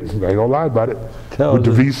did. I ain't gonna lie about it. With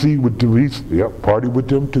the VC, yep, partied with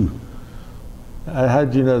them too. How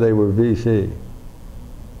did you know they were VC?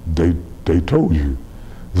 They told you.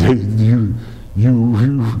 If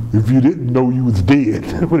you didn't know, you was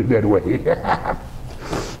dead. Put it that way.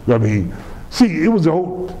 I mean, see, it was a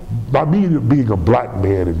whole, by me being a black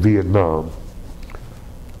man in Vietnam,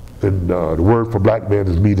 and the word for black man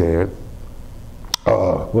is Medan.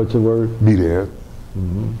 What's the word? Medan.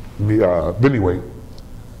 But anyway,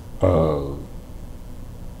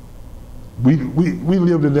 we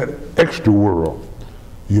lived in that extra world,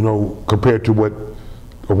 you know, compared to what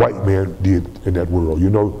a white man did in that world. You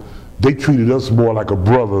know, they treated us more like a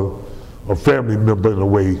brother, a family member in a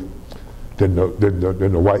way than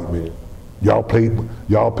the white man. Y'all paid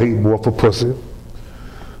more for pussy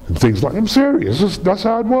and things like. I'm serious. That's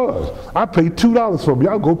how it was. I paid $2 for them.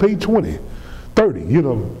 Y'all go pay 20, 30. You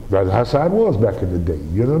know, that's how it was back in the day.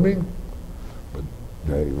 You know what I mean? But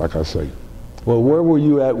hey, like I say. Well, where were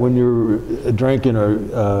you at when you were drinking or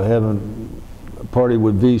having a party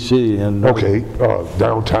with VC? And okay,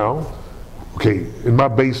 downtown. Okay, in my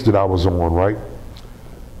base that I was on, right?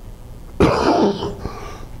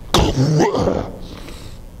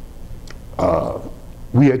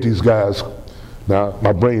 We had these guys. Now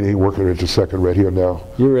my brain ain't working at the second right here now.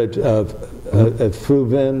 You're at Phu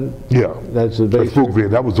Vinh? Yeah, that's the base. At Phu Vinh,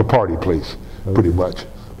 that was the party place, pretty much.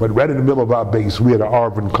 But right in the middle of our base, we had an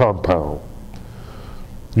Arvin compound.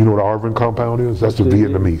 You know what an Arvin compound is? That's the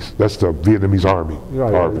Vietnamese. That's the Vietnamese army.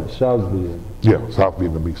 Right, Arvin. South Vietnamese. Yeah, South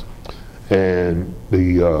Vietnamese. And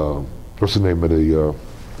the what's the name of the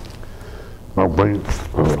my brain?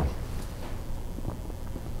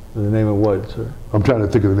 The name of what, sir? I'm trying to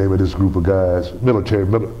think of the name of this group of guys. Military.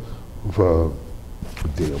 Damn,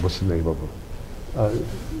 what's the name of them?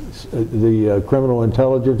 The criminal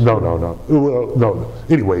intelligence? No. Well, no.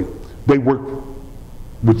 Anyway, they work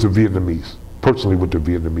with the Vietnamese, personally with the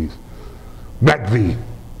Vietnamese. MACV.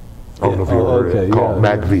 I don't know if you heard it called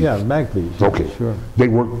MACV. Yeah, MACV. Okay. Sure. They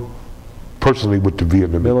work personally with the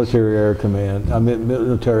Vietnamese. Military Air Command. I mean,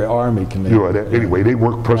 Military Army Command. You know that. Anyway, they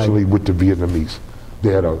work personally with the Vietnamese.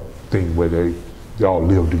 They had a thing where they all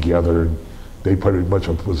lived together, and they pretty much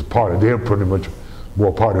was a part of. They're pretty much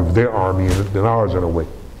more part of their army than ours in a way.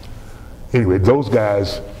 Anyway, those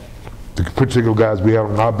guys, the particular guys we had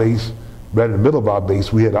on our base, right in the middle of our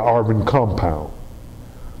base, we had an Arvin compound.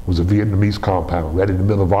 It was a Vietnamese compound right in the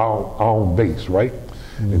middle of our own base, right?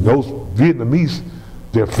 And those Vietnamese,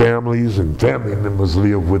 their families and family members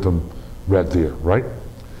live with them right there, right?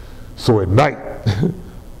 So at night,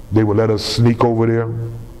 they would let us sneak over there,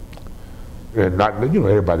 and not,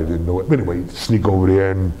 everybody didn't know it. But anyway, sneak over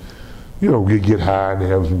there and, we get high and they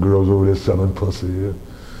have some girls over there selling pussy,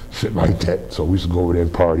 shit like that. So we used to go over there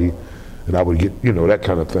and party, and I would get, that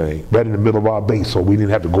kind of thing, right in the middle of our base, so we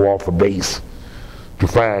didn't have to go off the base to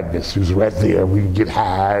find this. It was right there. We could get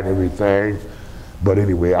high and everything. But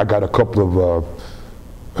anyway, I got a couple of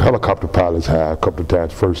helicopter pilots high a couple of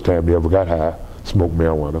times. First time they ever got high, smoked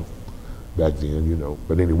marijuana back then,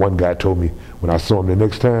 But anyway, one guy told me when I saw him the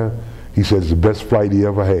next time, he said it's the best flight he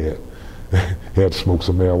ever had. He had to smoke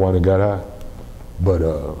some marijuana and got high. But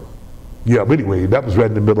but anyway, that was right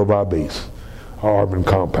in the middle of our base, our Arvin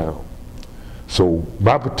compound. So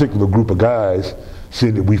my particular group of guys,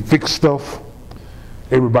 seeing that we fixed stuff,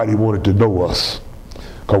 everybody wanted to know us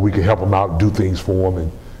because we could help them out, do things for them,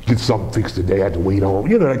 and get something fixed that they had to wait on,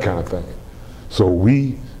 that kind of thing. So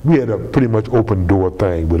we had a pretty much open door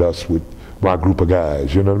thing with us, with my group of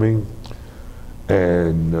guys, you know what I mean?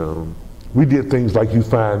 And we did things like you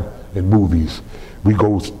find in movies. We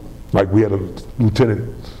go, like we had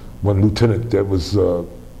one lieutenant that was a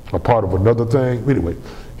part of another thing. Anyway,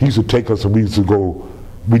 he used to take us and we used to go,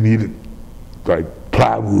 we needed like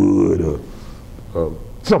plywood or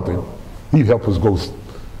something. He'd help us go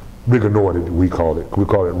rigor mortis, we call it. We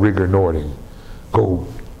call it rigor mortis. Go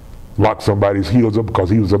lock somebody's heels up because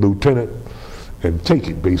he was a lieutenant and take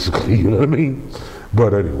it, basically, you know what I mean?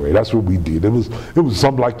 But anyway, that's what we did. It was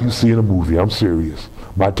something like you see in a movie. I'm serious.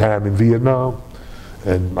 My time in Vietnam,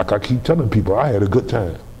 and like I keep telling people, I had a good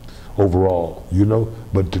time overall,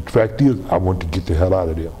 But the fact is, I wanted to get the hell out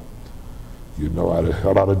of there.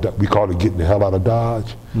 We called it getting the hell out of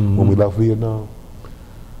Dodge when we left Vietnam.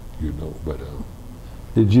 But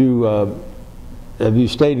did you have you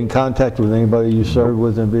stayed in contact with anybody you served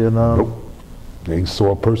with in Vietnam? Nope. They ain't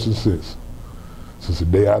saw a person since the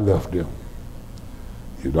day I left them.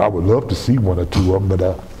 I would love to see one or two of them,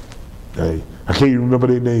 but I can't even remember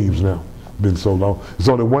their names now. Been so long. There's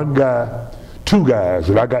only one guy, two guys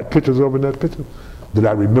that I got pictures of in that picture that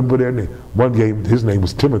I remember their name. One game, his name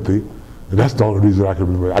was Timothy, and that's the only reason I can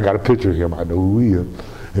remember. I got a picture of him. I know who he is.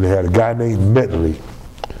 And they had a guy named Motley.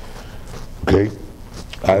 Okay,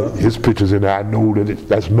 his picture's in there. I know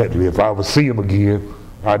that's Motley. If I ever see him again,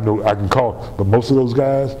 I know I can call. But most of those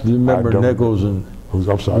guys, you remember Nichols and. I'm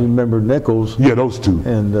sorry. You remember Nichols? Yeah, those two.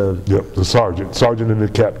 And yep, the sergeant and the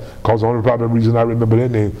cap. Cause the only probably reason I remember their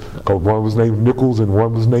name, cause one was named Nichols and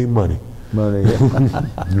one was named Money. Money.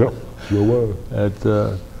 Yep, sure was.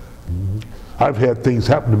 I've had things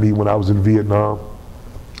happen to me when I was in Vietnam.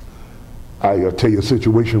 I'll tell you a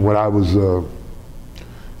situation when I was in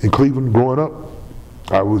Cleveland growing up.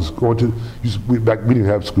 I was going to, we didn't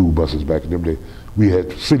have school buses back in them days. We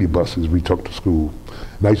had city buses we took to school.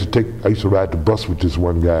 And I used to ride the bus with this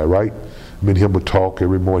one guy, right? Me and him would talk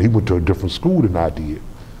every morning. He went to a different school than I did.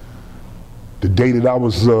 The day that I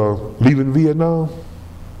was leaving Vietnam,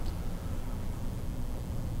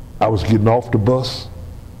 I was getting off the bus.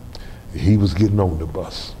 He was getting on the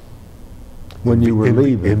bus. When you were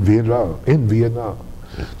leaving? In Vietnam.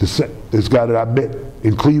 This guy that I met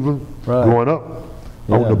in Cleveland, growing up,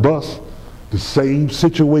 on the bus, the same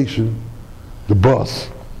situation, the bus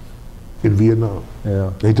in Vietnam.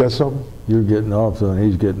 Yeah. Ain't that something? You're getting off, and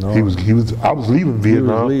he's getting on. I was leaving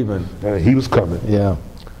Vietnam. He was leaving. And he was coming. Yeah.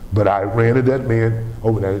 But I ran to that man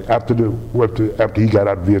over there after he got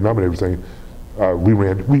out of Vietnam and everything. We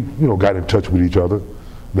got in touch with each other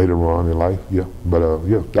later on in life. Yeah. But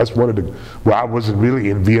that's one of the. Well, I wasn't really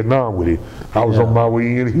in Vietnam with him. I was on my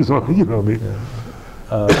way in. He was on. You know what I mean?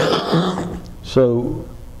 Yeah. So,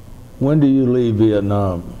 when do you leave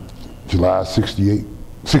Vietnam? July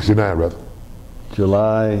 69 rather.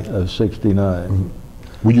 July of 69. Mm-hmm.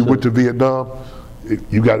 When you went to Vietnam,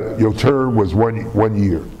 your term was one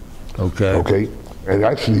year. Okay. Okay. And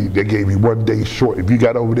actually, they gave me 1 day short. If you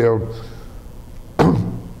got over there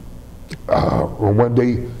on 1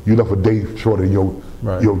 day, you left a day short of your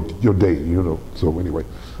day. So anyway,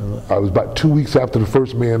 I was about 2 weeks after the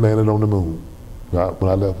first man landed on the moon when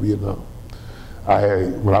I left Vietnam.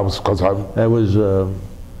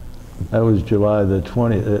 That was July the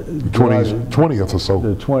 20th. 20th or so.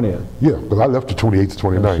 The 20th. Yeah, because I left the 28th to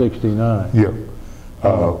 29th. 69. Yeah.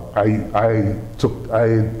 I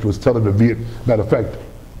was telling the matter of fact,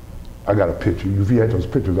 I got a picture. If you had those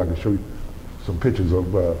pictures, I can show you some pictures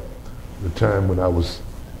of the time when I was.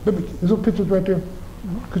 Is those pictures right there?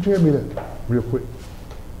 Could you hand me that real quick?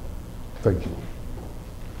 Thank you.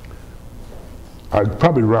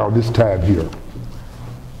 Probably around this time here.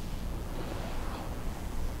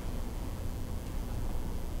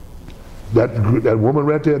 That woman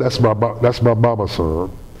right there, that's my mama's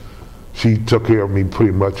son. She took care of me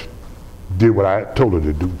pretty much, did what I told her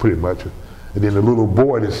to do pretty much. And then the little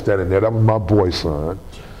boy that's standing there, that was my boy's son.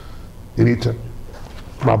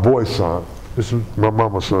 My boy's son, this is my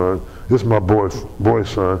mama's son, this is my boy's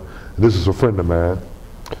son, and this is a friend of mine.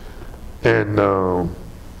 And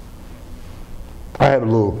I had a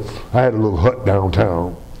little hut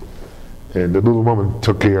downtown, and the little woman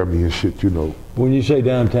took care of me and shit, you know. When you say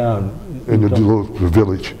downtown, In the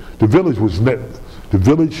village. The village was the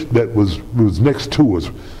village that was next to us.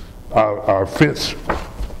 Our fence,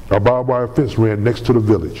 our barbed wire fence ran next to the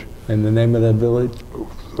village. And the name of that village?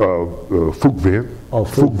 Fookven. Oh,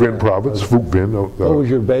 Fookven province. Okay. Fookven. What was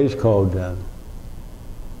your base called then?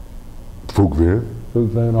 Fookven.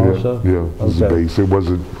 Fookven also? Yeah, it was the base. It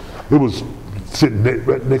was sitting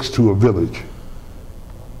right next to a village.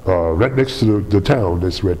 Right next to the town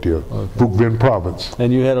that's right there, Fookven province.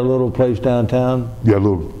 And you had a little place downtown? Yeah, a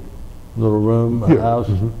little room, a house?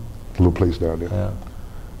 A little place down there. Yeah.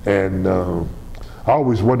 And I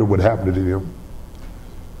always wondered what happened to them.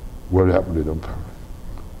 What happened to them?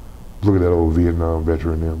 Look at that old Vietnam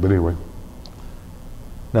veteran there. But anyway.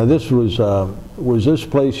 Now this was this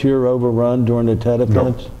place here overrun during the Tet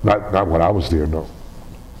Offense? No, not when I was there, no.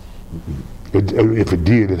 If it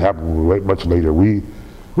did, it happened much later. It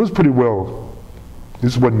was pretty well,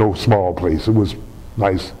 this wasn't no small place. It was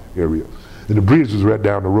nice area. And the bridge was right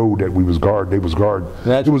down the road that we was guarding. They was guarding.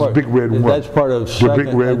 It was a big red one. That's part of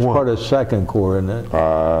part of Second Corps, isn't it?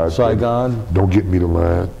 Saigon? Don't get me the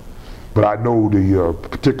line. But I know the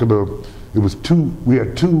particular, we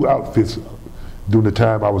had two outfits during the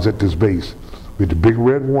time I was at this base. We had the big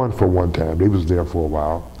red one for one time. They was there for a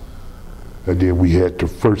while. And then we had the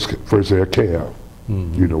first air cab,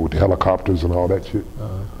 you know, with the helicopters and all that shit.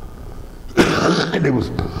 And it was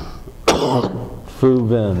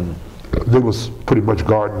Fookven. They was pretty much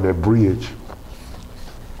guarding that bridge.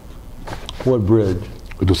 What bridge?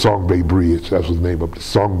 The Song Bay Bridge. That's the name of it.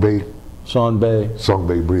 Song Bay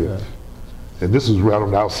Bridge. Yeah. And this is right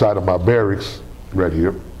on the outside of my barracks, right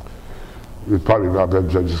here. It was probably I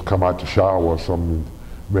just come out to shower or something,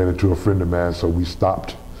 ran into a friend of mine, so we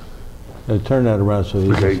stopped. Turn that around so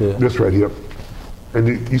you can see it. This right here.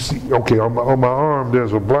 And you see, okay, on my arm,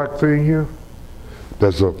 there's a black thing here.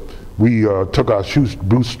 We took our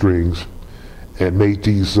bootstrings and made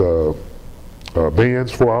these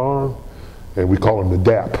bands for our arm, and we call them the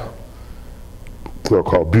DAP. They're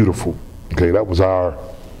called Beautiful. Okay, that was our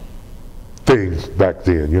thing back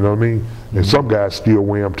then, you know what I mean? And some guys still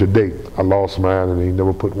wear them today. I lost mine and they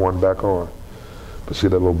never put one back on. But see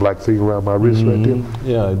that little black thing around my wrist right there?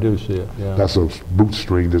 Yeah, I do see it, yeah. That's a boot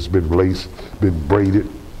string that's been laced, been braided.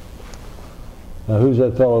 Now who's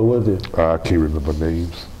that fellow with you? I can't remember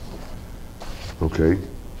names. Okay.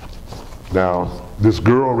 Now, this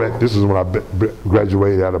girl, this is when I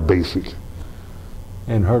graduated out of basic.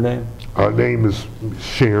 And her name? Her name is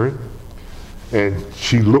Sharon. And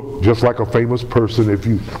she looked just like a famous person, if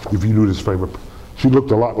you knew this famous. She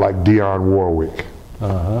looked a lot like Dionne Warwick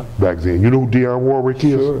back then. You know who Dionne Warwick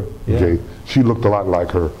is? Sure, yeah. Okay, she looked a lot like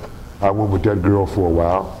her. I went with that girl for a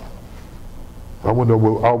while. I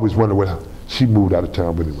always wondered when she moved out of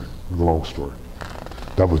town, but anyway, long story.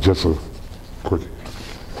 That was just a quick.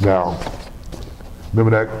 Now,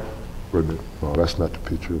 remember that? Wait a minute. Oh, that's not the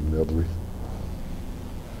picture of the other way.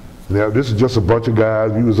 Now, this is just a bunch of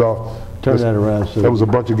guys. We was all. Turn that around. So there was a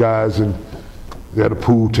bunch of guys, and they had a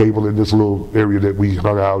pool table in this little area that we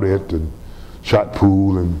hung out at and shot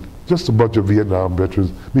pool, and just a bunch of Vietnam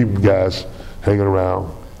veterans, guys hanging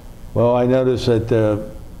around. Well, I noticed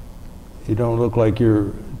that you don't look like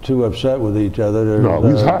you're too upset with each other. There's, no,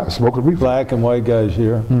 we was high, smoking reefer. Black and white guys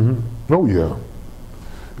here. Oh yeah.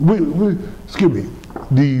 Excuse me.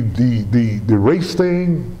 The race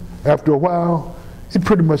thing, after a while, it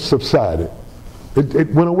pretty much subsided.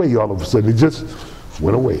 It went away all of a sudden. It just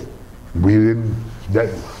went away. We didn't.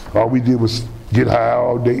 All we did was get high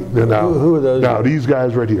all day. Now, who are those? Now these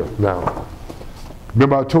guys right here. Now,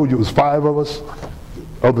 remember I told you it was 5 of us,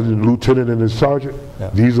 other than the lieutenant and the sergeant. Yeah.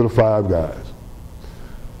 These are the 5 guys.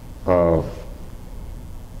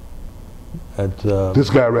 This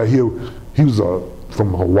guy right here, he was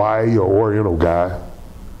from Hawaii, or Oriental guy,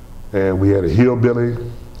 and we had a hillbilly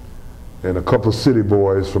and a couple of city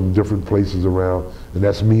boys from different places around, and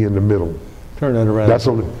that's me in the middle. Turn that around.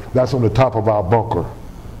 That's on the top of our bunker.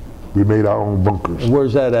 We made our own bunkers. And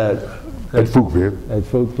where's that at? At Fookven. At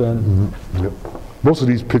Fookven? Yep. Most of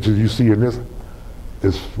these pictures you see in this,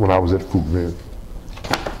 is when I was at Fruitland.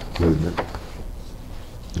 Wait a minute.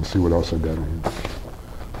 Let's see what else I got in here.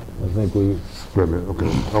 I think we Wait a minute, okay.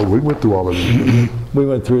 Oh, we went through all of these. we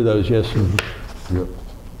went through those, yes. Yep.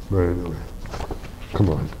 Right, anyway. Come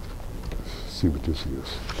on. See what this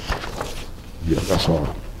is. Yeah, that's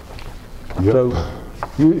all. Yep. So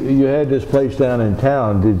you had this place down in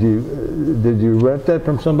town. Did you rent that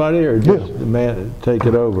from somebody or just the man take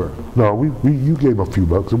it over? No, you gave a few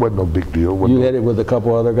bucks. It wasn't no big deal. You had it with a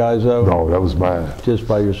couple other guys though? No, that was mine. Just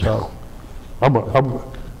by yourself? I'm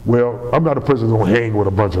not a person that's gonna hang with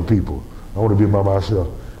a bunch of people. I want to be by myself.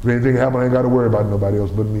 If anything happens, I ain't got to worry about nobody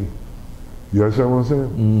else but me. You understand what I'm saying?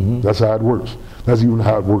 Mm-hmm. That's how it works. That's even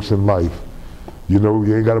how it works in life. You know,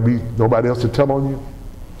 you ain't got to be nobody else to tell on you.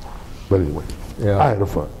 But anyway, yeah. I had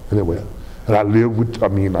fun. Anyway, and I lived with, I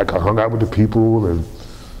hung out with the people and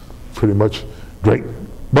pretty much drank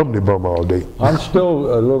bum all day. I'm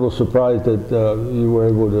still a little surprised that you were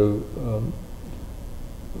able to,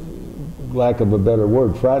 lack of a better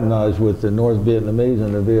word, fraternize with the North Vietnamese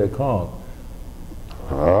and the Viet Cong.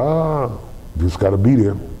 Just got to be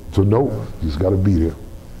there. So no, just got to be there.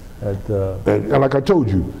 And like I told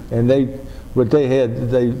you. And they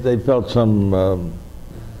felt some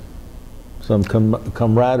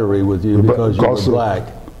camaraderie with you because you were black.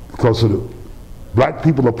 Because of the black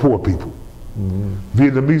people are poor people. Mm-hmm.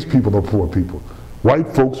 Vietnamese people are poor people.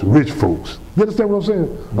 White folks, rich folks. You understand what I'm saying?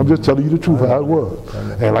 Mm-hmm. I'm just telling you the truth how it was.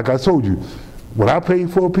 And like I told you, when I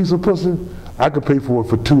paid for a piece of pussy, I could pay for it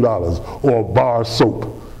for $2 or a bar of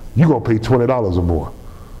soap. You're going to pay $20 or more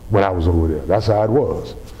when I was over there. That's how it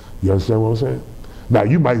was. You understand what I'm saying? Now,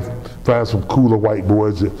 you might find some cooler white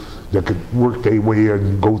boys that could work their way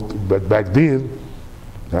and go, but back then,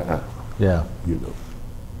 yeah. You know.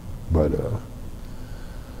 But,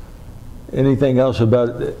 anything else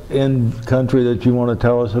about in country that you want to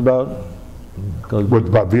tell us about? What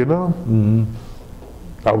about Vietnam?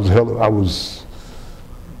 Mm-hmm. I was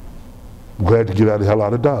glad to get out the hell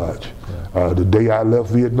out of Dodge. Yeah. The day I left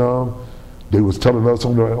Vietnam, they was telling us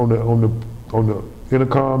on the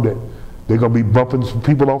intercom that they're gonna be bumping some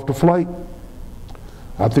people off the flight.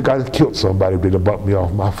 I think I killed somebody if they'd have bumped me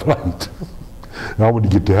off my flight. And I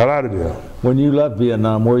wanted to get the hell out of there. When you left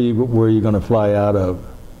Vietnam, where were you going to fly out of?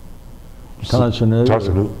 Tan Son Nhut? Tan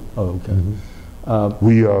Son Nhut. Oh, okay.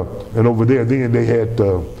 Mm-hmm. And over there, then they had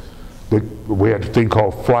we had a thing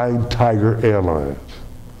called Flying Tiger Airlines.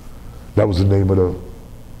 That was the name of the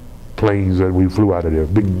planes that we flew out of there.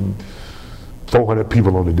 Big 400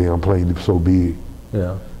 people on the damn plane. It was so big.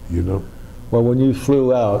 Yeah. You know. Well, when you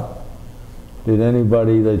flew out, did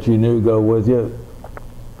anybody that you knew go with you?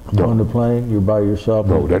 No. On the plane? You're by yourself?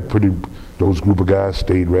 No, those group of guys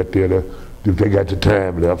stayed right there. If they got the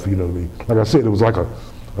time left, you know what I mean. Like I said, it was like a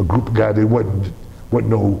group of guys. They wasn't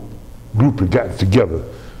no group that got together.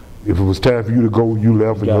 If it was time for you to go, you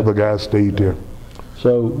left, and the other guys stayed there.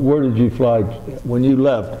 So where did you fly when you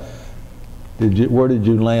left? Where did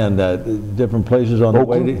you land at? Different places on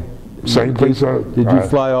Oakland, the way? Same place. Did you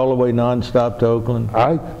fly all the way nonstop to Oakland?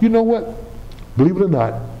 You know what? Believe it or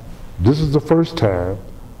not, this is the first time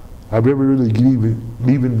I've ever really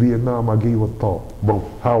leaving Vietnam. I gave a thought about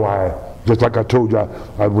how just like I told you,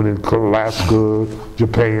 I went in Alaska,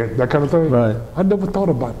 Japan, that kind of thing. Right. I never thought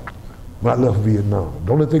about it when I left Vietnam.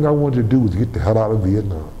 The only thing I wanted to do was get the hell out of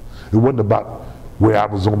Vietnam. It wasn't about where I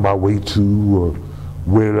was on my way to or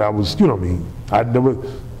where I was, you know what I mean? I never,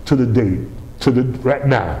 right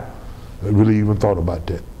now, I really even thought about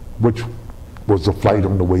that, which was the flight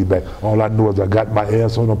on the way back. All I know is I got my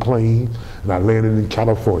ass on a plane and I landed in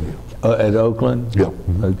California. At Oakland? Yeah.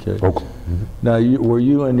 Mm-hmm. Okay. Oakland. Mm-hmm. Now, were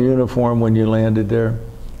you in uniform when you landed there?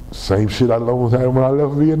 Same shit I almost had when I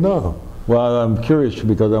left Vietnam. Well, I'm curious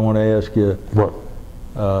because I want to ask you. What?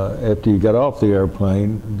 After you got off the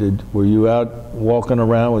airplane, were you out walking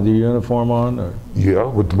around with your uniform on? Or? Yeah,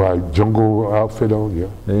 with my jungle outfit on. Yeah.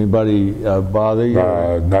 Anybody bother you?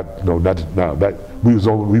 We was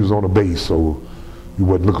on a base, so we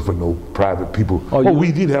wasn't looking for no private people.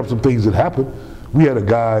 We did have some things that happened. We had a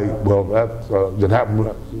guy. That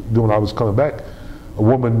happened when I was coming back. A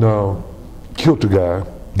woman killed a guy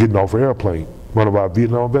getting off an airplane. One of our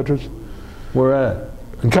Vietnam veterans. Where at?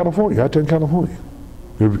 In California. Out there in California.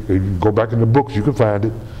 If you go back in the books, you can find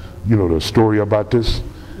it. You know the story about this.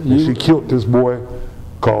 And she killed this boy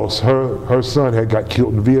because her son had got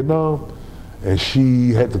killed in Vietnam, and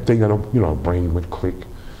she had the thing, her brain went click,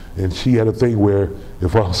 and she had a thing where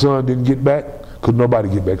if her son didn't get back, could nobody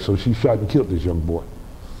get back, so she shot and killed this young boy.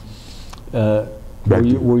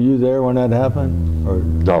 Were you there when that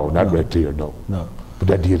happened? No, not right there, no. No. But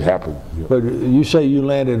that did happen. Yeah. But you say you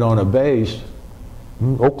landed on a base.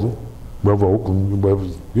 Oakland. wherever Oakland, wherever,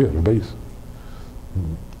 yeah, the base.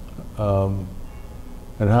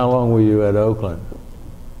 And how long were you at Oakland?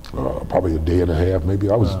 Probably a day and a half, maybe.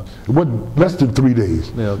 It wasn't less than 3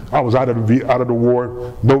 days. Yeah. I was out of the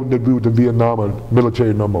war, no to do with the Vietnam or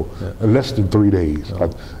military no more. Yeah. Less than 3 days.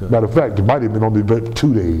 Matter of fact, it might have been only about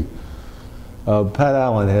 2 days. Pat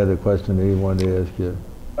Allen had a question that he wanted to ask you.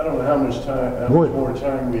 I don't know how much more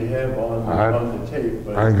time we have on the tape,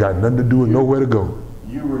 but I ain't got nothing to do and nowhere to go.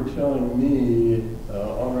 you were telling me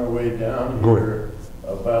on our way down Go here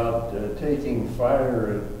about taking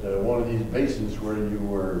fire at one of these bases where you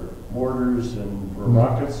were mortars and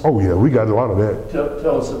rockets. Oh yeah, we got a lot of that.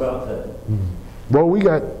 Tell us about that. Well, we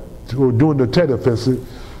got, during the Tet Offensive,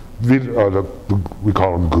 we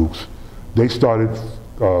call them goops. They started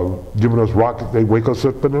giving us rockets. They wake us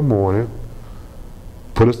up in the morning,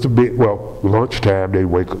 put us to bed. Well, lunchtime they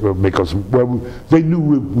make us. Well, they knew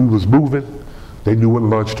we was moving. They knew what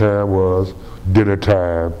lunchtime was, dinner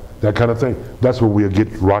time, that kind of thing. That's when we'll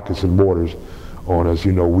get rockets and mortars on us.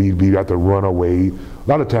 You know, we'd have to run away. A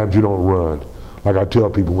lot of times you don't run. Like I tell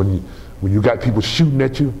people, when you got people shooting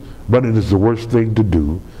at you, running is the worst thing to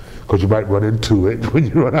do, because you might run into it when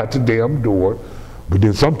you run out the damn door. But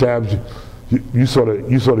then sometimes you sort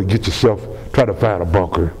of get yourself, try to find a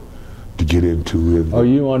bunker to get into. Are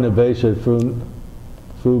you on the base at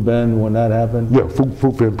Phu Bend when that happened? Yeah,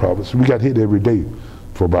 Phu Bend province. We got hit every day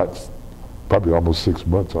for about probably almost 6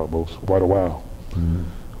 months, quite a while.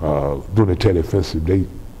 During the Tet Offensive, they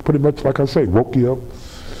pretty much, like I say, woke you up.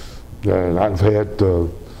 And I've had,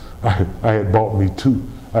 I had bought me two.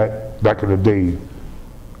 Back in the day,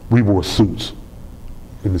 we wore suits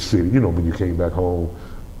in the city. You know, when you came back home,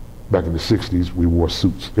 back in the 60s, we wore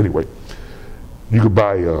suits. Anyway, you could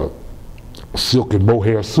buy a silk and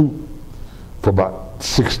mohair suit for about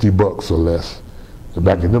 $60 or less. And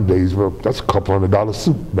back in them days, well, that's a couple $100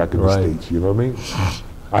 suit back in the States, you know what I mean?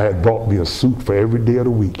 I had bought me a suit for every day of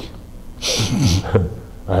the week.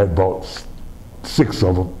 I had bought 6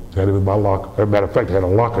 of them, had them in my locker. As a matter of fact, I had a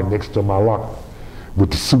locker next to my locker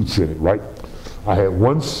with the suits in it, right? I had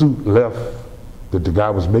one suit left that the guy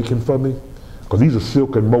was making for me, because these are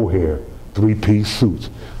silk and mohair 3-piece suits,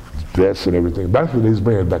 vests and everything. That's what they was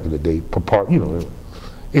wearing back in the day, you know.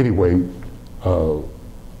 Anyway,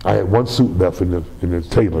 I had one suit left in the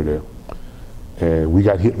tailor there, and we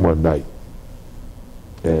got hit one night,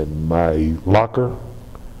 and my locker,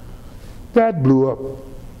 that blew up.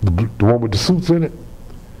 The one with the suits in it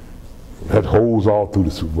had holes all through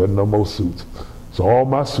the suit. Wasn't no more suits. So all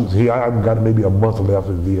my suits here, I got maybe a month left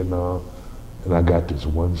in Vietnam, and I got this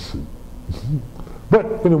one suit.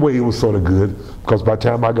 But in a way, it was sort of good, because by the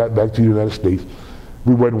time I got back to the United States,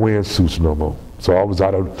 we wasn't wearing suits no more. So I was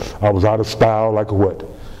out of style like a what.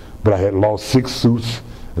 But I had lost 6 suits,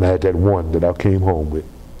 and I had that one that I came home with.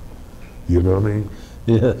 You know what I mean?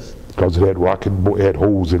 Yes. Because it had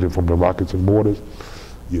holes in it from the rockets and mortars,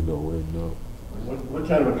 you know. And what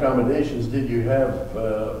kind of accommodations did you have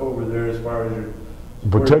over there as far as your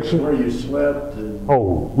protection? Where you slept? And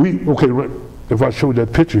oh, okay. If I showed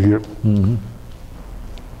that picture here,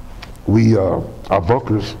 our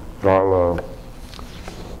bunkers are.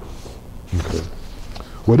 Okay.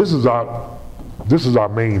 Well, this is our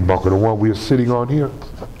main bunker, the one we're sitting on here.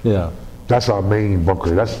 Yeah. That's our main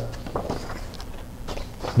bunker.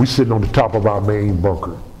 We sitting on the top of our main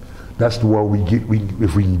bunker. That's the one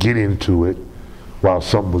if we can get into it while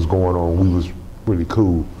something was going on, we was really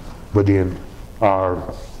cool. But then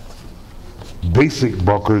our basic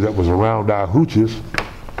bunker that was around our hooches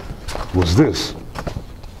was this.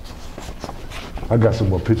 I got some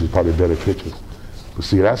more pictures, probably better pictures. But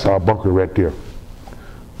see, that's our bunker right there.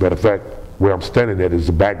 Matter of fact, where I'm standing at is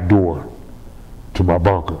the back door to my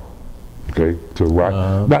bunker. Okay, to the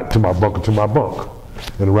right, not to my bunker, to my bunk.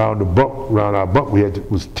 And around our bunk, we had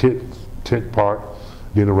was tent part.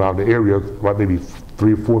 Then around the area, about maybe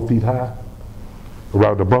 3 or 4 feet high,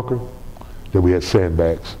 around the bunker, then we had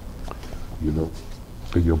sandbags, you know,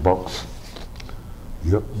 in your bunks.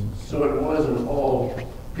 Yep. So it wasn't all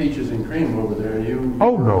peaches and cream over there.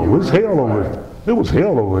 Oh no, it was hell over there. It was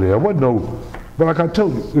hell over there. It wasn't no. But like I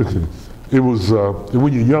told you, it was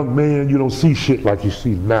when you're a young man, you don't see shit like you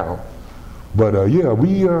see now. But yeah,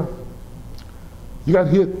 you got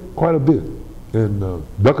hit quite a bit, and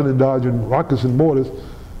ducking and dodging rockets and mortars.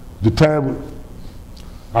 The time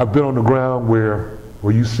I've been on the ground where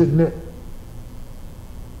you sitting at,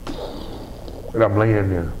 and I'm laying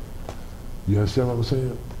there. You understand what I'm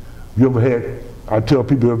saying? You ever had? I tell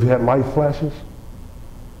people, have you had light flashes?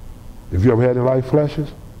 Have you ever had any light flashes?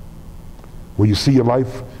 Where you see your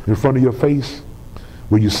life in front of your face?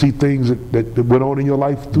 Where you see things that went on in your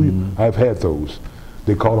life through you? I've had those.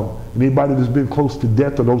 They call them, anybody that's been close to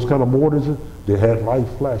death or those kind of mortars, they had life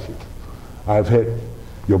flashes. I've had,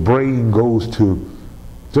 your brain goes to,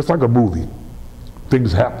 just like a movie.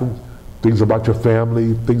 Things happen, things about your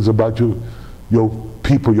family, things about your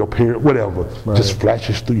people, your parents, whatever, right. just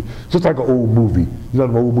flashes through you. Just like an old movie. You know,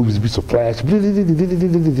 the old movies be so flash.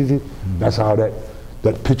 That's how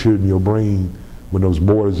that picture in your brain, when those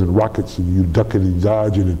mortars and rockets and you ducking and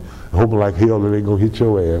dodging and hoping like hell that ain't gonna hit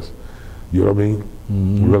your ass. You know what I mean?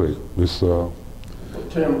 Mm-hmm. Really, it's. Well,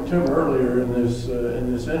 Tim, earlier in this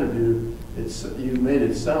interview, you made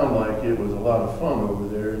it sound like it was a lot of fun over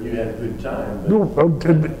there and you had a good time. No,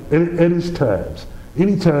 at its times.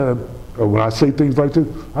 Anytime when I say things like this,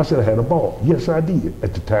 I said I had a ball. Yes, I did.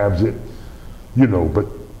 At the times it, you know, but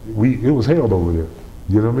it was hell over there.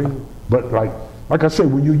 You know what I mean? But like I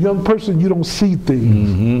said, when you're a young person, you don't see things.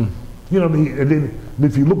 Mm-hmm. You know what I mean? And then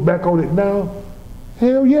if you look back on it now,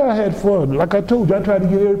 hell yeah, I had fun. Like I told you, I tried to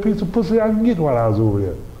get every piece of pussy I can get while I was over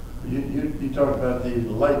there. You talked about the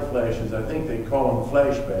light flashes. I think they call them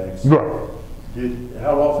flashbacks. Right.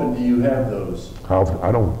 How often do you have those? How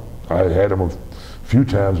often? I had them a few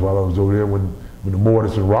times while I was over there when the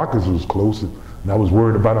mortars and rockets was close, and I was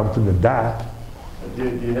worried about I'm finna die. Do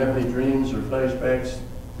you have any dreams or flashbacks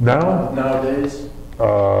nowadays?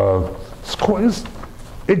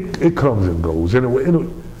 It comes and goes.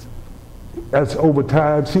 As over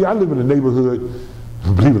time, see, I live in a neighborhood,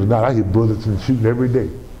 believe it or not, I hear bullets and shooting every day.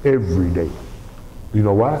 Every day. You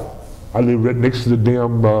know why? I live right next to the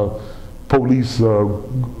damn police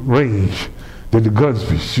range that the guns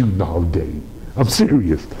be shooting all day. I'm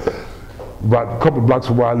serious. About a couple blocks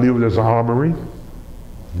from where I live, there's an armory.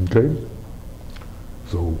 Okay?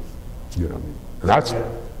 So, you know, and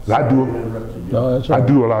I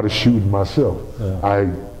do a lot of shooting myself. Yeah.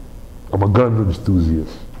 I'm a gun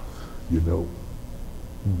enthusiast, you know.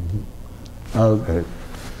 Mm-hmm.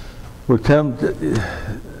 Well, Tim,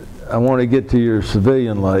 I want to get to your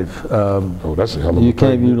civilian life. That's a hell of a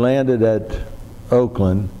thing. You landed at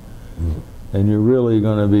Oakland, mm-hmm. and you're really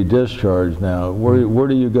going to be discharged now. Where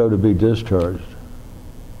do you go to be discharged?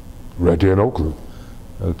 Right there in Oakland.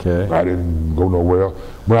 Okay. I didn't go nowhere.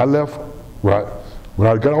 When I left, when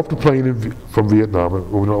I got off the plane from Vietnam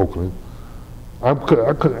over to Oakland,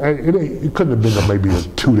 it couldn't have been maybe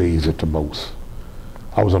 2 days at the most.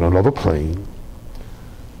 I was on another plane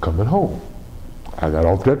coming home. I got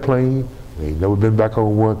off that plane, ain't never been back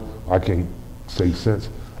on one. I can't say since.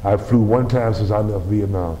 I flew one time since I left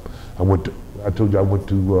Vietnam. I told you I went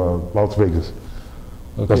to Las Vegas.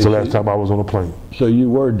 Okay, that's the last time I was on a plane. So you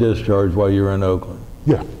were discharged while you were in Oakland?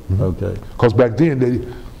 Yeah. Mm-hmm. Okay. Because back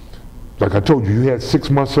then, like I told you, you had 6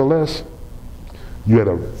 months or less, you had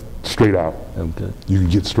a straight out. Okay. You could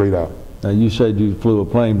get straight out. Now you said you flew a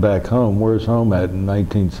plane back home. Where's home at in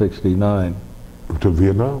 1969? To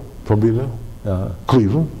Vietnam, from Vietnam.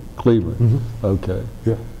 Cleveland. Cleveland, mm-hmm. Okay.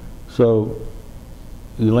 Yeah. So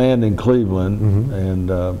you land in Cleveland, mm-hmm. and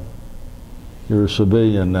you're a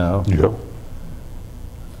civilian now. Yeah.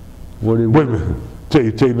 Wait a minute. Tell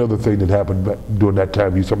you another thing that happened during that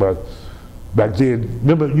time. You talking about back then?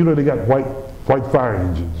 Remember, you know they got white fire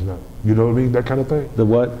engines now. You know what I mean? That kind of thing. The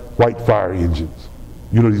what? White fire engines.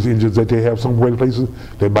 You know these engines that they have somewhere places.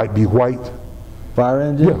 They might be white. Fire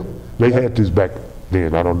engine? Yeah. They had this back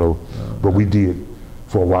then. I don't know, but we did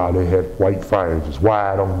for a while. They had white fire engines.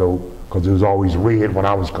 Why I don't know, because it was always red when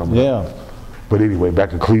I was coming. Yeah. Up. But anyway,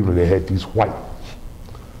 back in Cleveland, they had these white.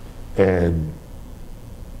 And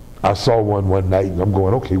I saw one night, and I'm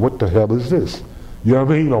going, okay, what the hell is this? You know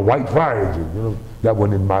what I mean? A white fire engine. You know, that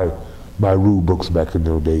wasn't in my rule books back in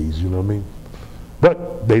those days. You know what I mean?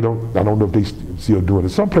 But they don't. I don't know if they still doing it.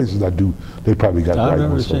 Some places I do. They probably got I've white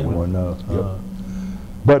never ones seen somewhere. one. No. Yep.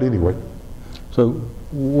 But anyway. So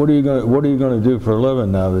what are you going to do for a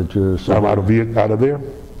living now that you're? I'm out of there.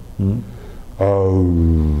 Mm-hmm.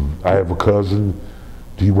 I have a cousin.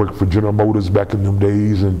 He worked for General Motors back in them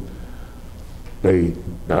days, and I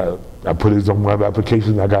put his on my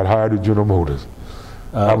application. I got hired at General Motors.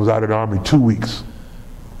 I was out of the Army 2 weeks.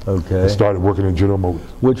 Okay. I started working at General Motors.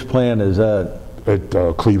 Which plant is that? At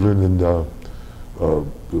Cleveland and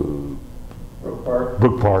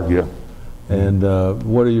Brook Park, yeah. And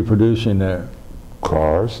what are you producing there?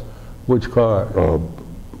 Cars. Which car?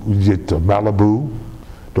 We did Malibu,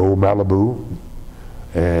 the old Malibu,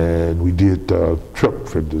 and we did truck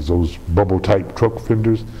fenders, those bubble type truck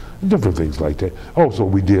fenders, different things like that. Also,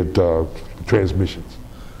 we did transmissions.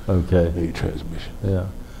 Okay. Transmission. Yeah.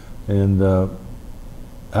 And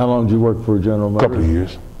how long did you work for General Motors? A couple of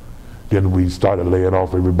years. Then we started laying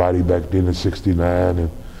off everybody back then in '69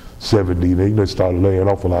 and '70. They started laying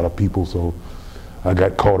off a lot of people, so I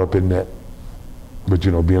got caught up in that. But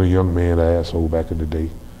you know, being a young man, an asshole back in the day.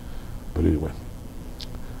 But anyway,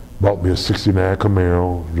 bought me a '69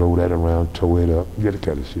 Camaro, drove that around, tore it up, get that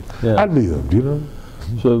kind of shit. Yeah. I lived, you know.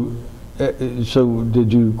 So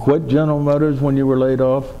did you quit General Motors when you were laid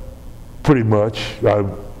off? Pretty much. I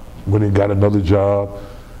went and got another job.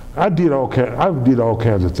 I did all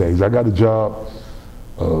kinds of things. I got a job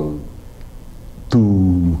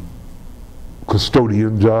through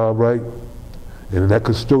custodian job, right? And in that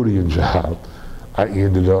custodian job, I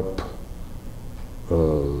ended up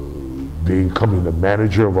becoming the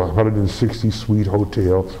manager of a 160-suite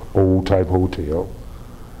hotel, old type hotel.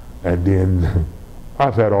 And then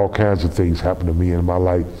I've had all kinds of things happen to me in my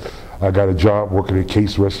life. I got a job working at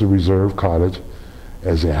Case Western Reserve College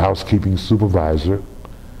as a housekeeping supervisor,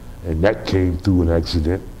 and that came through an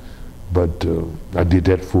accident. But I did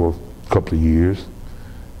that for a couple of years,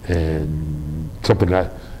 and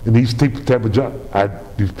these particular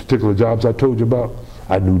jobs I told you about,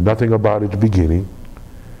 I knew nothing about at the beginning,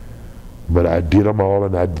 but I did them all,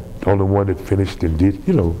 and I'm the only one that finished and did,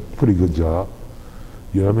 you know, pretty good job.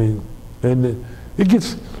 You know what I mean? And it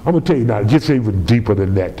gets, I'm gonna tell you now, it gets even deeper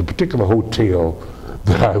than that. The particular hotel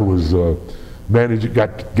that I was managing,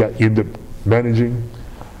 ended up managing,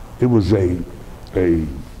 it was a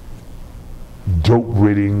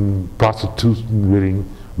dope-ridden,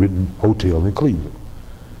 prostitution-ridden hotel in Cleveland.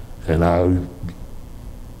 And I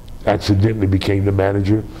accidentally became the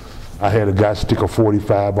manager. I had a guy stick a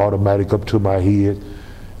 .45 automatic up to my head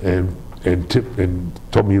and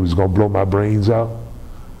told me he was gonna blow my brains out.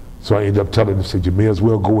 So I ended up telling him, said, you may as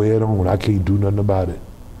well go ahead on, I can't do nothing about it.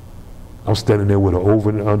 I'm standing there with an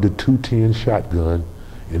over and under 210 shotgun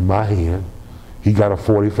in my hand. He got a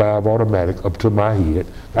 .45 automatic up to my head.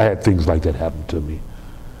 I had things like that happen to me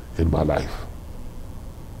in my life.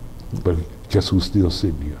 But guess who's still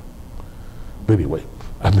sitting here? But anyway,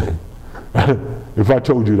 I mean, if I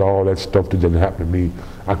told you all that stuff that didn't happen to me,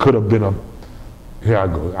 I could have been here I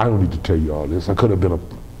go, I don't need to tell you all this. I could have been a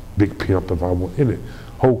big pimp if I wanted. In it.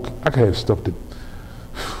 I could have stuff that,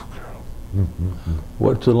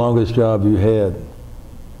 What's the longest job you had?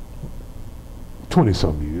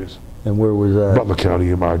 20-some years. And where was that? Butler County,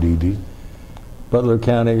 MRDD. Butler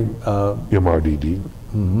County? MRDD.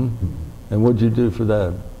 Mm-hmm. And what'd you do for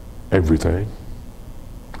that? Everything.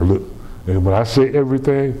 Look, and when I say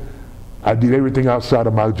everything, I did everything outside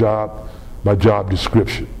of my job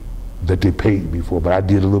description that they paid me for, but I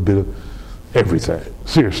did a little bit of everything.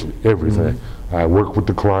 Seriously, everything. Mm-hmm. I worked with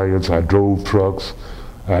the clients, I drove trucks,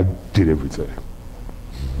 I did everything.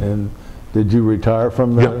 And did you retire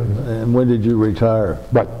from that? Yeah. And when did you retire?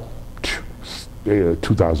 About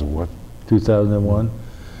 2001. 2001?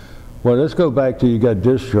 Well, let's go back to you got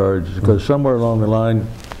discharged, because somewhere along the line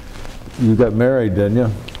you got married, didn't you?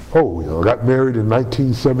 Oh, yeah, I got married in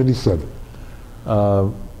 1977.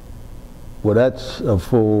 Well, that's a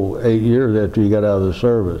full 8 years after you got out of the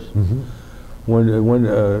service. Mm-hmm.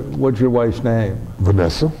 What's your wife's name?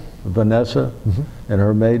 Vanessa. Vanessa? Mm-hmm. And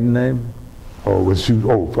her maiden name? Crowell was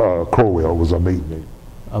her maiden name.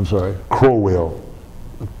 I'm sorry? Crowell.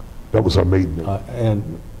 That was her maiden name.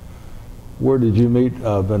 And where did you meet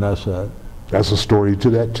Vanessa at? That's a story to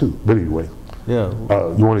that too. But anyway. Yeah.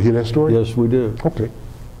 You want to hear that story? Yes, we do. Okay.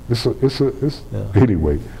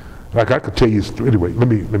 Anyway, like I could tell you. Anyway, let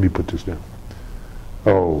me put this down.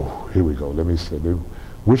 Oh, here we go. Let me say.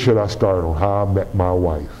 Where should I start on how I met my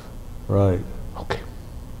wife? Right. Okay.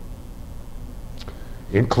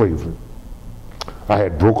 In Cleveland, I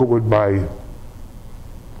had broke up with my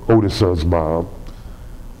oldest son's mom,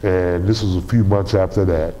 and this was a few months after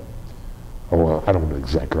that. Oh, I don't know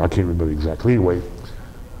exactly. I can't remember exactly. Anyway,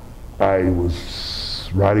 I was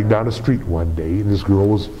riding down the street one day, and this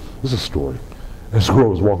is a story. This girl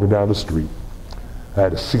was walking down the street. I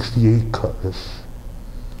had a '68 Cutlass,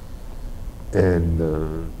 and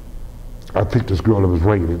I picked this girl. It was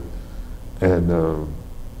raining, and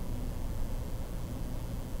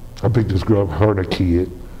I picked this girl up, her and a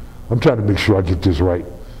kid. I'm trying to make sure I get this right,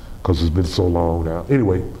 because it's been so long now.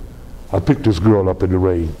 Anyway, I picked this girl up in the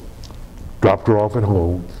rain, dropped her off at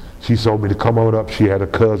home. She told me to come on up. She had a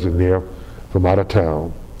cousin there from out of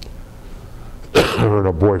town. Her and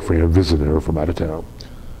her boyfriend visiting her from out of town.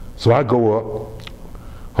 So I go up.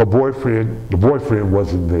 The boyfriend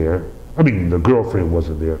wasn't there. I mean, the girlfriend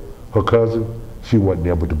wasn't there. Her cousin, she wasn't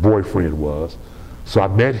there, but the boyfriend was. So I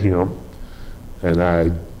met him, and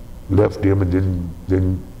I left them and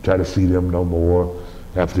didn't try to see them no more.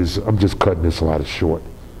 After this, I'm just cutting this a lot short.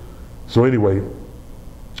 So anyway,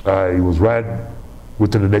 I was riding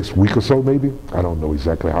within the next week or so, maybe. I don't know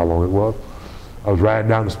exactly how long it was. I was riding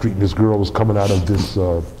down the street, and this girl was coming out of this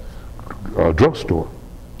drugstore.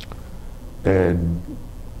 And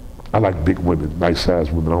I like big women, nice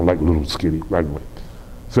sized women. I don't like little skinny. Anyway.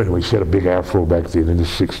 So anyway, she had a big afro back then in the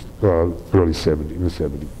early 70s, in the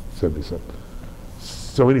 70s, 77.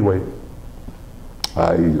 So anyway,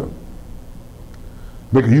 I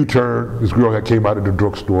make a U-turn. This girl that came out of the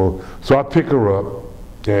drugstore. So I pick her up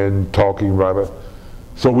and talking rather.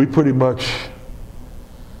 So we pretty much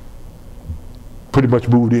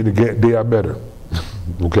moved in the day I met her.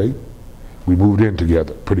 Okay? We moved in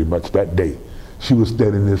together pretty much that day. She was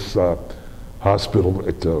staying in this hospital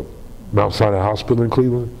at the Mount Sinai Hospital in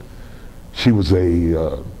Cleveland. She was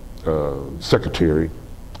a secretary.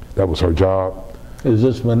 That was her job. Is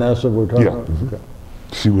this Vanessa we're talking about? Okay.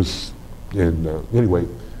 She was, and anyway,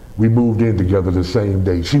 we moved in together the same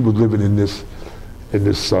day. She was living in this,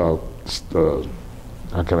 how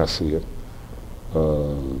can I say it?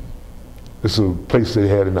 It's a place they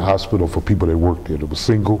had in the hospital for people that worked there that was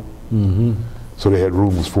single. So they had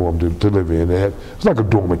rooms for them to live in. It's like a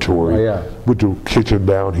dormitory with the kitchen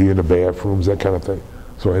down here and the bathrooms, that kind of thing.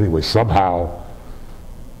 So anyway, somehow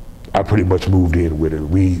I pretty much moved in with her.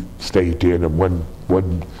 We stayed there in one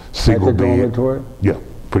single At the bed. dormitory? Yeah,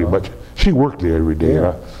 pretty much. She worked there every day.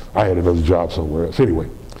 Yeah. I had another job somewhere else. Anyway,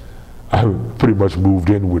 I pretty much moved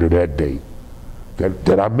in with her that day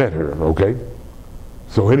that I met her, okay?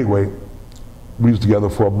 So anyway, we was together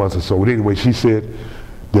for a month or so. But anyway, she said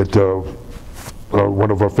that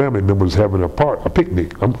one of her family members having a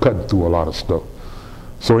picnic. I'm cutting through a lot of stuff.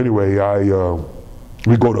 So anyway,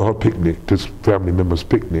 we go to her picnic, this family member's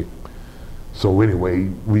picnic. So anyway,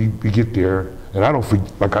 we get there, and I don't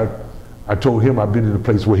forget, like I told him I've been in a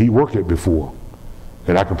place where he worked at before,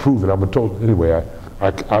 and I can prove it. Anyway,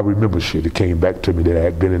 I remember shit. It came back to me that I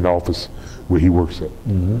had been in the office where he works at.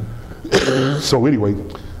 So anyway,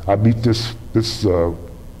 I meet this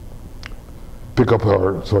pick up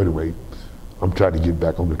her. So anyway, I'm trying to get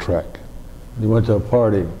back on the track. You went to a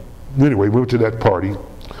party. Anyway, we went to that party.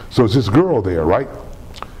 So it's this girl there, right?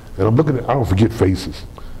 And I'm looking at, I don't forget faces.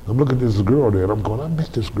 I'm looking at this girl there and I'm going, I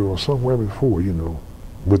met this girl somewhere before, you know,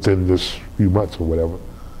 within this few months or whatever.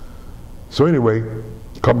 So anyway,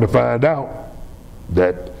 come to find out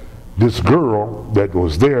that this girl that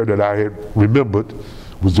was there that I had remembered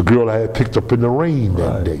was the girl I had picked up in the rain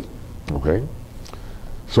that day, okay?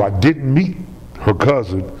 So I didn't meet her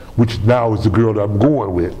cousin, which now is the girl that I'm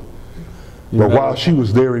going with. But while she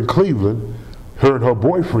was there in Cleveland, her and her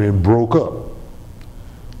boyfriend broke up.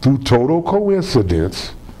 Through total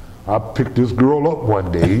coincidence, I picked this girl up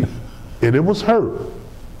one day, and it was her.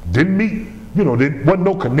 Didn't meet, you know, there wasn't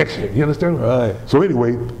no connection, you understand? Right. So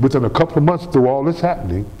anyway, within a couple of months through all this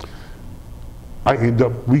happening, I end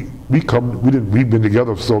up, we've been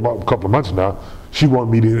together for a couple of months now. She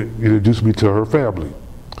wanted me to introduce me to her family,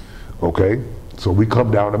 okay? So we come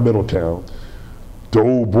down to Middletown. The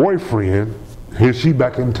old boyfriend, here she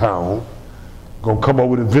back in town, gonna come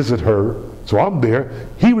over to visit her. So I'm there.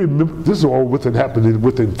 He remembered, this is all happened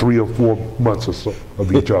within 3 or 4 months or so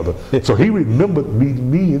of each other. So he remembered meeting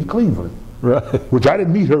me in Cleveland, Right. which I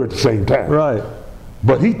didn't meet her at the same time. Right.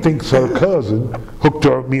 But he thinks her cousin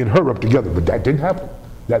hooked me and her up together, but that didn't happen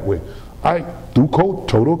that way. Through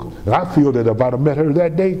total, and I feel that if I'd have met her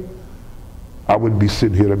that day, I wouldn't be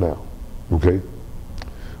sitting here now, okay?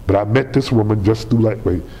 But I met this woman just through that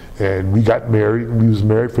way, and we got married, and we was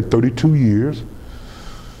married for 32 years.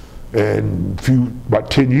 And about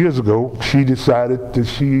 10 years ago, she decided that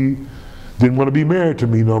she didn't want to be married to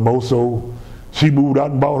me no more, so she moved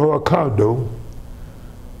out and bought her a condo.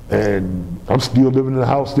 And I'm still living in the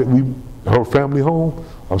house that her family home.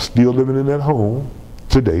 I'm still living in that home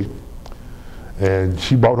today. And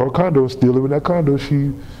she bought her condo, still living in that condo.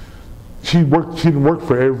 She didn't work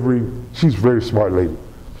for she's a very smart lady.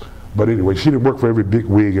 But anyway, she didn't work for every big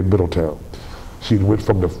wig in Middletown. She went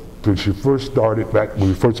when she first started back, when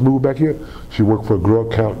we first moved back here, she worked for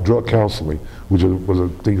drug counseling, which was a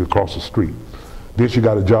thing across the street. Then she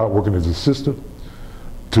got a job working as assistant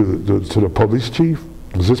to the police chief,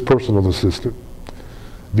 was his personal assistant.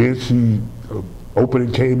 Then she,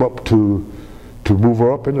 opening came up to move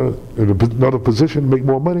her up in another position, make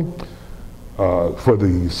more money, for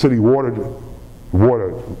the city water,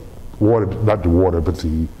 not the water, but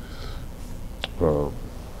the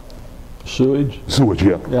Sewage? Sewage,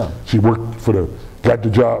 yeah. Yeah. She got the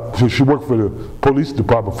job, she worked for the police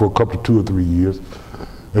department for a couple of 2 or 3 years.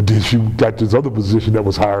 And then she got this other position that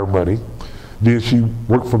was higher money. Then she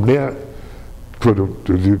worked from there for the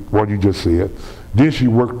one you just said. Then she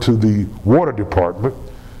worked to the water department.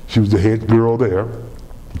 She was the head girl there,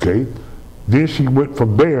 okay? Then she went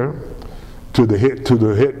from there to the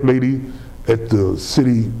head lady at the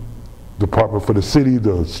city department for the city,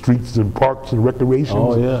 the streets and parks and recreations.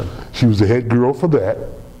 Oh, yeah. She was the head girl for that,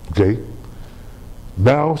 okay?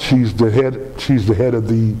 Now she's the head of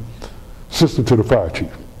the assistant to the fire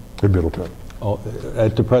chief in Middletown. Oh,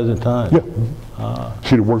 at the present time? Yeah.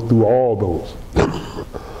 She'd worked through all those.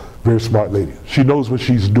 Very smart lady. She knows what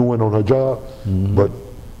she's doing on her job, but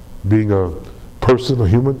being a person, a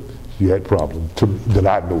human, she had problems that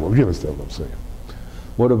I know of. You understand what I'm saying?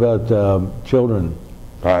 What about children?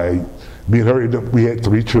 Me and her, we had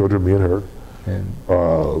 3 children, me and her. And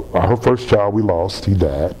Her first child we lost, he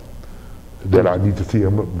died. Then I need to see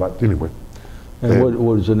him, but anyway. And what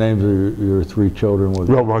was the names of your 3 children?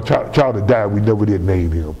 Well, my child that died, we never did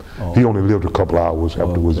name him. Oh. He only lived a couple hours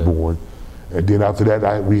after he was born. And then after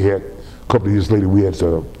that, we had, a couple of years later, we had,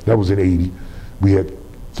 that was in '80, we had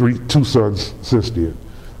 2 sons since then.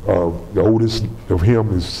 The oldest of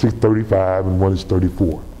him is 35 and one is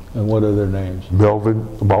 34. And what are their names? Melvin,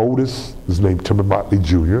 my oldest is named Tim Motley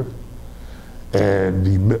Jr. And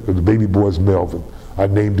the baby boy is Melvin. I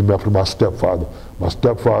named him after my stepfather. My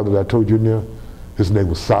stepfather that I told you in there, his name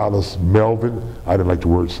was Silas Melvin. I didn't like the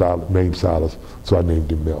word name Silas, so I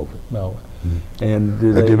named him Melvin. Melvin. And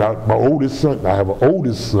then my oldest son, I have an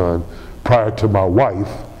oldest son prior to my wife.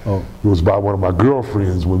 Oh. It was by one of my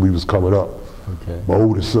girlfriends when we was coming up. Okay. My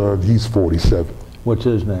oldest son, he's 47. What's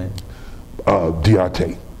his name?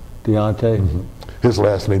 Deontay. Deontay? His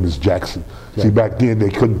last name is Jackson. See, back then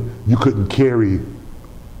you couldn't carry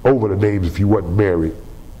over the names if you wasn't married.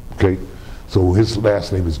 Okay, so his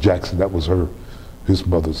last name is Jackson. That was his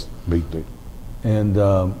mother's maiden name. And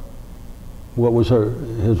what was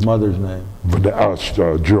his mother's name?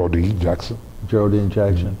 Geraldine Jackson. Geraldine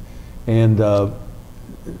Jackson. And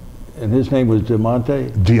his name was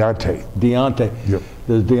Deontay? Deontay. Deontay. Yep.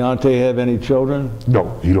 Does Deontay have any children?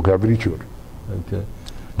 No, he don't have any children. Okay.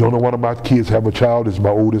 The only one of my kids have a child is my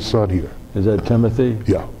oldest son here. Is that Timothy?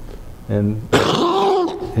 Yeah. And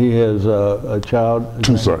he has a child?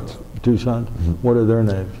 2 sons. 2 sons? What are their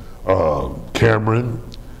names? Cameron,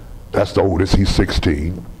 that's the oldest, he's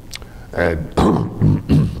 16. And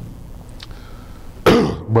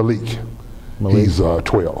Malik, he's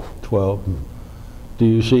 12. 12. Do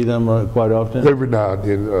you see them quite often? Every now and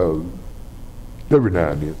then. Every now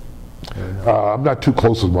and then. I'm not too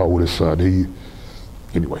close with my oldest son.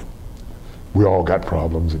 Anyway, we all got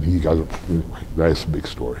problems, and he got. That's a big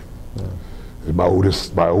story. Yeah. And the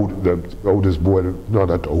oldest boy, no,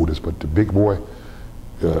 not the oldest, but the big boy,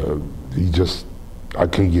 I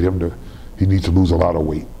can't get him to. He needs to lose a lot of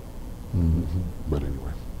weight. But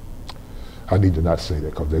anyway, I need to not say that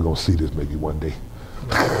because they're gonna see this maybe one day.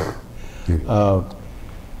 Anyway.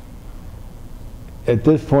 At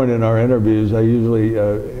this point in our interviews, I usually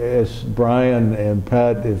ask Brian and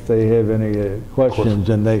Pat if they have any questions,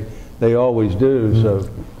 and they always do. So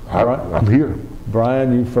I'm here.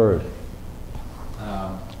 Brian, you first.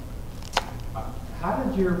 How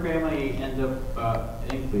did your family end up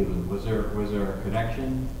in Cleveland? Was there a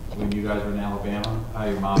connection when you guys were in Alabama? How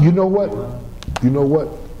your mom? You know what? You know what?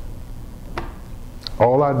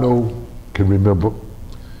 All I can remember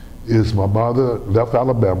is my mother left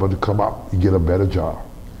Alabama to come out and get a better job.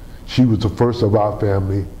 She was the first of our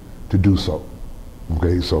family to do so.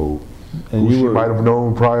 Okay, so and who she might have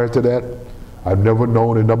known prior to that, I've never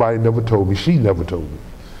known, and nobody never told me. She never told me.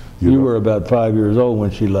 You were about 5 years old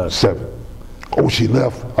when she left. 7. Oh, she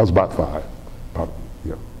left. I was about 5.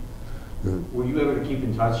 Yeah. Were you able to keep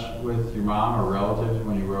in touch with your mom or relatives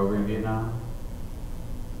when you were over in Vietnam?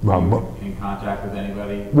 Were you in contact with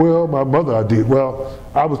anybody? Well, my mother I did. Well,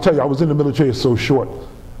 I was telling you, I was in the military so short.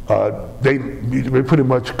 They pretty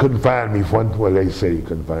much couldn't find me. Well, they say they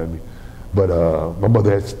couldn't find me. But my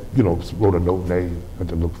mother had, wrote a note name, had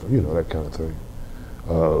to look for, that kind of thing.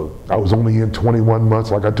 I was only in 21 months.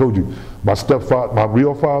 Like I told you, my stepfather, my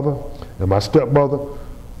real father, and my stepmother,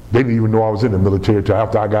 they didn't even know I was in the military until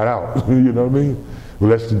after I got out. You know what I mean?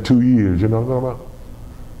 Less than 2 years, you know what I'm talking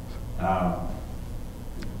about?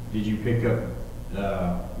 Did you pick up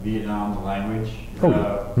Vietnam language?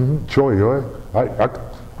 Sure, I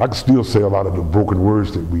can still say a lot of the broken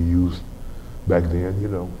words that we used back then,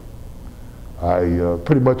 I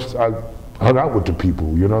pretty much hung out with the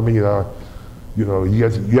people, you know what I mean? You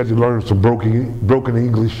had to learn some broken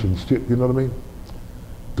English and shit, you know what I mean?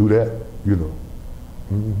 Through that,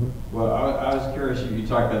 Well, I was curious, you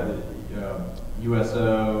talked about the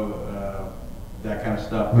USO, that kind of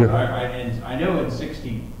stuff. Yeah. I know in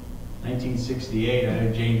 1968, I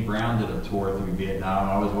know James Brown did a tour through Vietnam.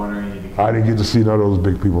 I was wondering if you I didn't get to see none of those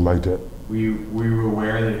big people like that. Were you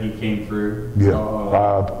aware that he came through? Yeah.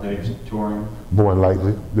 That he was touring? More than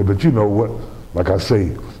likely. But you know what? Like I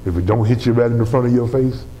say, if it don't hit you right in the front of your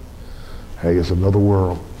face, Hey, it's another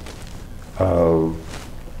world.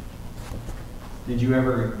 Did you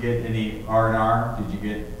ever get any R&R? Did you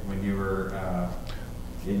get, when you were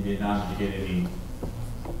in Vietnam, did you get any?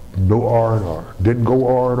 No R&R. Didn't go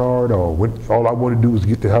R&R at all. All I wanted to do was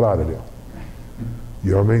get the hell out of there.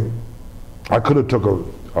 You know what I mean? I could have took a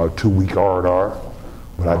 2-week R&R,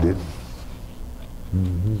 but I didn't.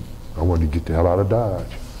 I wanted to get the hell out of Dodge.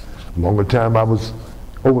 The longer time I was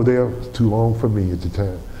over there, it was too long for me at the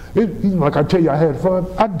time. Like I tell you, I had fun.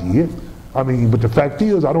 I did. I mean, but the fact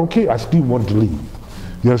is, I don't care. I still wanted to leave.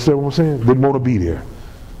 You understand what I'm saying? Didn't want to be there.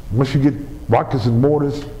 Once you get rockets and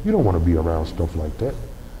mortars, you don't want to be around stuff like that.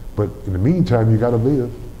 But in the meantime, you got to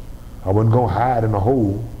live. I wasn't going to hide in a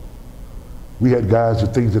hole. We had guys, the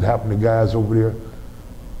things that happened to guys over there.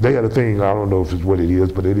 They had a thing, I don't know if it's what it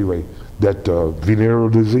is, but anyway, that venereal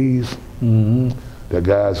disease, that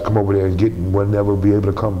guys come over there and get and will never be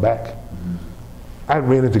able to come back. I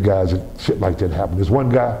ran into guys and shit like that happened. There's one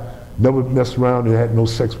guy, never messed around and had no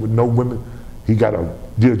sex with no women. He got a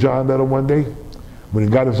Dear John letter one day. When he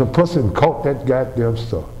got him some pussy and caught that goddamn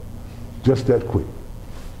stuff. Just that quick.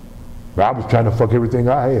 But I was trying to fuck everything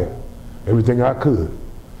I had. Everything I could.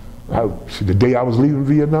 The day I was leaving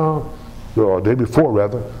Vietnam, or the day before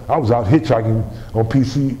rather, I was out hitchhiking on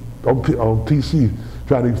PC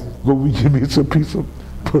trying to go get me some piece of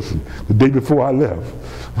pussy the day before I left.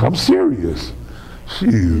 I'm serious.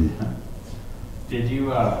 Shoot. Did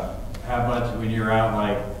you have much when you were out,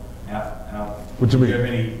 like, out? What you mean? Do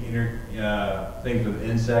you have any things with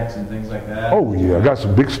insects and things like that? Oh yeah, I got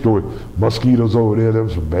some big stories. Mosquitoes over there, them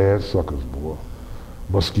some bad suckers, boy.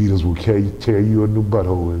 Mosquitoes will tear you a new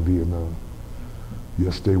butthole in Vietnam.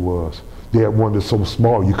 Yes, they was. They had one that's so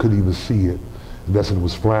small you couldn't even see it. And that's when it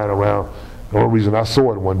was flying around. The only reason I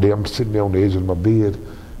saw it one day, I'm sitting there on the edge of my bed,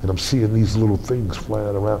 and I'm seeing these little things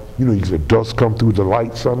flying around. You know, you get dust come through the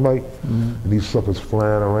light, sunlight, and these suckers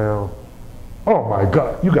flying around. Oh my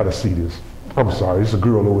God, you gotta see this. I'm sorry, it's a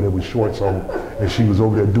girl over there with shorts on, and she was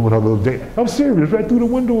over there doing her little dance. I'm serious, right through the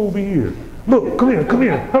window over here. Look, come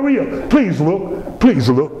here, hurry up. Please look,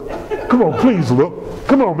 Come on, please look.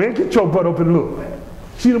 Come on, man, get your butt up and look.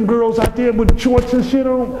 See them girls out there with the shorts and shit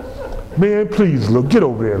on? Man, please look, get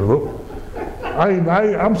over there and look.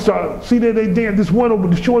 I'm sorry, see that they dance, this one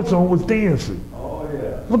with the shorts on was dancing. Oh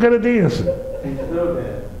yeah. Look at her dancing.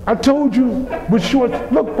 I told you, with shorts,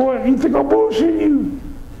 look boy, you think I'm bullshitting you?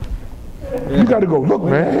 You gotta go, look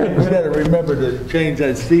man. We gotta remember to change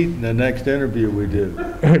that seat in the next interview we do.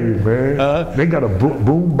 Hey man, they got a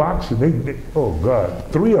boom box and they, oh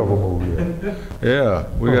God, 3 of them over there. Yeah,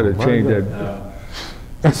 we gotta change that.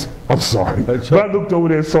 I'm sorry, but I looked over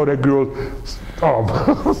there and saw that girl.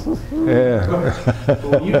 Oh. Yeah.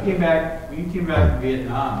 Well, when you came back from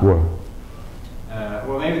Vietnam, What?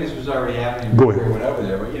 well, maybe this was already happening Go before ahead. you went over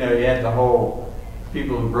there, but you know, you had the whole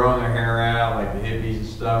people who growing their hair out, like the hippies and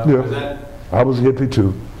stuff. Yeah. Was that? I was a hippie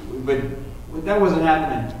too. But that wasn't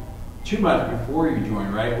happening too much before you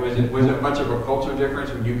joined, right? Was it much of a culture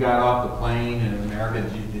difference when you got off the plane in America?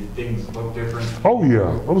 Did things look different? Oh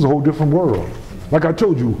yeah, it was a whole different world. Like I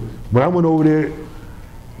told you, when I went over there,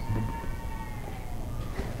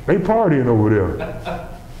 they partying over there.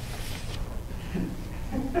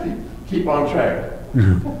 Keep on track.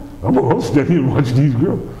 I'm standing here and watching these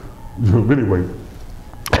girls. Anyway,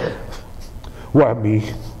 why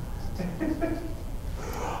me?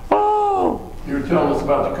 Oh. You were telling us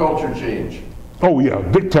about the culture change. Oh yeah,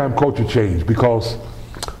 big time culture change because,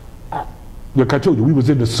 like I told you, we was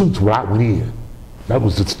in the suits when I went in. That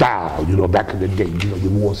was the style, you know, back in the day. You know, you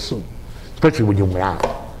wore a suit, especially when you went out.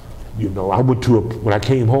 You know, I went to when I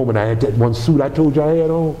came home and I had that one suit I told you I had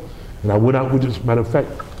on, and I went out with this. Matter of fact,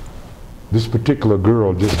 this particular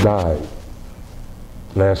girl just died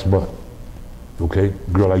last month. Okay,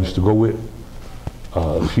 girl I used to go with,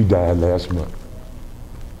 she died last month.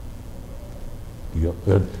 Yep.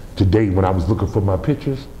 And today, when I was looking for my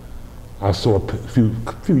pictures, I saw a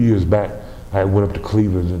few years back. I went up to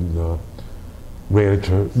Cleveland and ran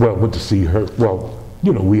into her. Well, went to see her. Well,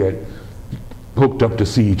 you know, we had hooked up to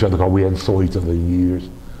see each other because we hadn't saw each other in years.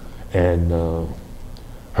 And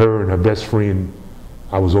her and her best friend,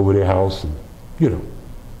 I was over their house, and you know,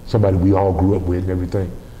 somebody we all grew up with and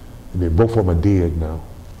everything. And then both of them are dead now.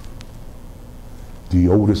 The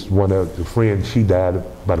oldest one, the friend, she died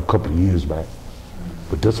about a couple of years back.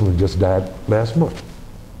 But this one just died last month.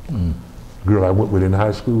 Girl I went with in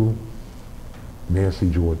high school, Nancy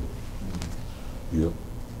Jordan. Yep.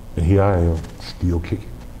 And here I am, still kicking.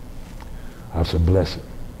 That's a blessing.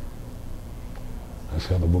 That's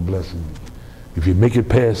hell of a blessing. If you make it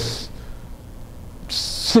past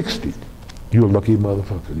 60, you're a lucky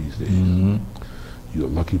motherfucker these days. You're a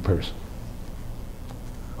lucky person.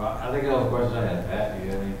 Well, I think all the questions I had. Pat, do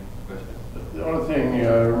you have any questions? The only thing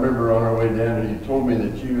I remember on our way down, you told me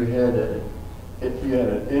that you had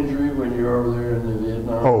an injury when you were over there in the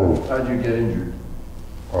Vietnam. Oh. How'd you get injured?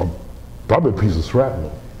 Probably a piece of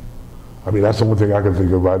shrapnel. I mean, that's the only thing I can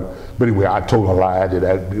think about. But anyway, I told a lie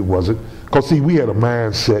that it wasn't. Because see, we had a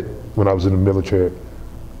mindset when I was in the military.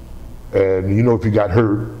 And you know, if you got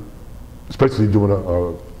hurt, especially doing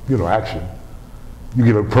action, you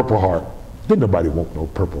get a Purple Heart. Didn't nobody want no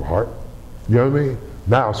Purple Heart. You know what I mean?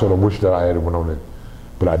 Now I sort of wish that I had went on it,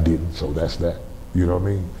 but I didn't, so that's that. You know what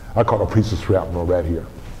I mean? I caught a piece of shrapnel right here.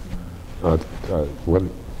 It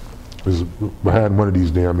was behind one of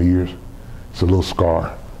these damn ears. It's a little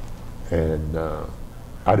scar. And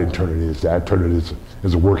I didn't turn it as that. I turned it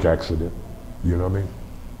as a work accident. You know what I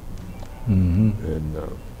mean? Mm-hmm. And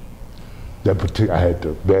that particular, I had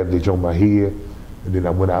the bandage on my head, and then I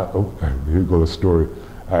went out. Oh, here goes the story.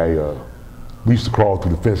 We used to crawl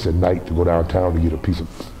through the fence at night to go downtown to get a piece of.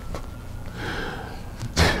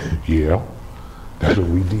 Yeah, that's what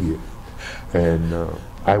we did. And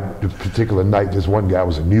the particular night, this one guy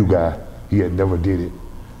was a new guy. He had never did it.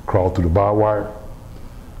 Crawled through the barbed wire.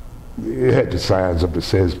 It had the signs up that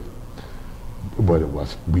says, but it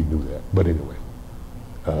was. We knew that. But anyway,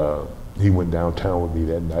 he went downtown with me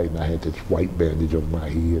that night, and I had this white bandage on my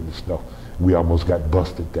head and stuff. We almost got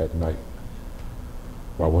busted that night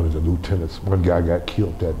by one of the lieutenants. One guy got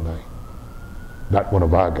killed that night. Not one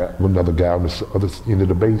of our guys, another guy on the other end of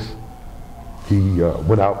the base. He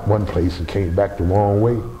went out one place and came back the wrong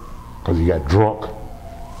way because he got drunk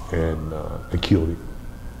and they killed him.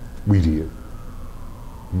 We did.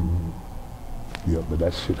 Mm-hmm. Yeah, but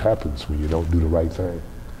that shit happens when you don't do the right thing.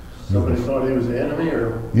 Somebody thought he was the enemy,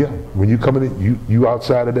 or? Yeah, when you coming in, you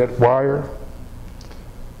outside of that wire,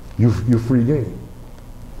 you're free game.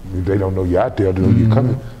 I mean, they don't know you're out there, they know you're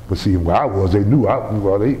coming. But see, where I was, they knew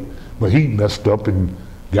but he messed up and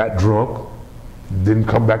got drunk, didn't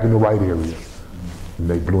come back in the right area, and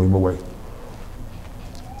they blew him away.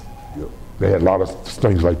 Yeah. They had a lot of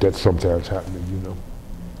things like that sometimes happening, you know.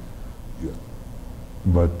 Yeah.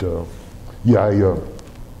 But yeah,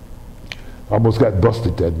 I almost got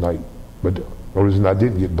busted that night. But the only reason I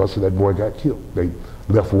didn't get busted, that boy got killed. They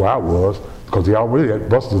left where I was because they already had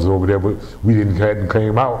busters over there, but we hadn't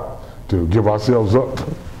came out to give ourselves up.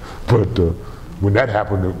 But when that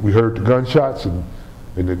happened, we heard the gunshots, and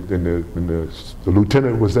the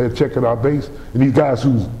lieutenant was there checking our base, and these guys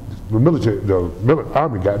who's the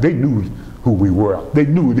army guys, they knew who we were. They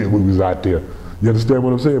knew that we was out there. You understand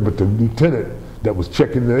what I'm saying? But the lieutenant that was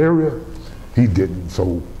checking the area, he didn't.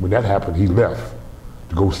 So when that happened, he left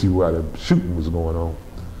to go see where the shooting was going on,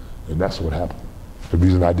 and that's what happened. The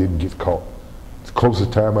reason I didn't get caught. It's the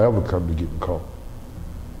closest time I ever come to getting caught.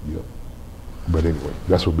 Yeah. But anyway,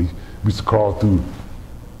 that's what we used to crawl through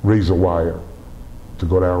razor wire to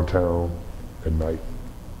go downtown at night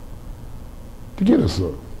to get us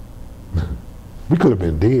up. We could have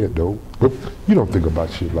been dead though, but you don't think about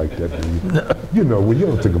shit like that when you know, when you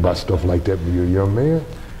don't think about stuff like that when you're a young man.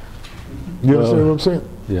 You understand what I'm saying?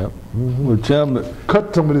 Yeah. Well, Tim,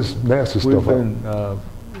 cut some of this nasty stuff out.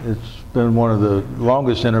 It's been one of the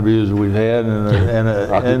longest interviews we've had, and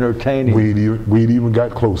entertaining. We'd even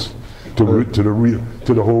got close to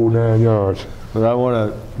the whole 9 yards. But I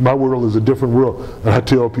want to. My world is a different world, and I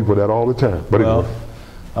tell people that all the time. But well, anyway.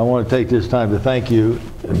 I want to take this time to thank you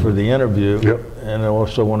for the interview. Yep. And I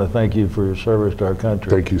also want to thank you for your service to our country.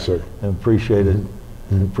 Thank you, sir. And appreciate it.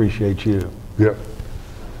 And appreciate you. Yep.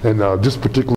 And this particular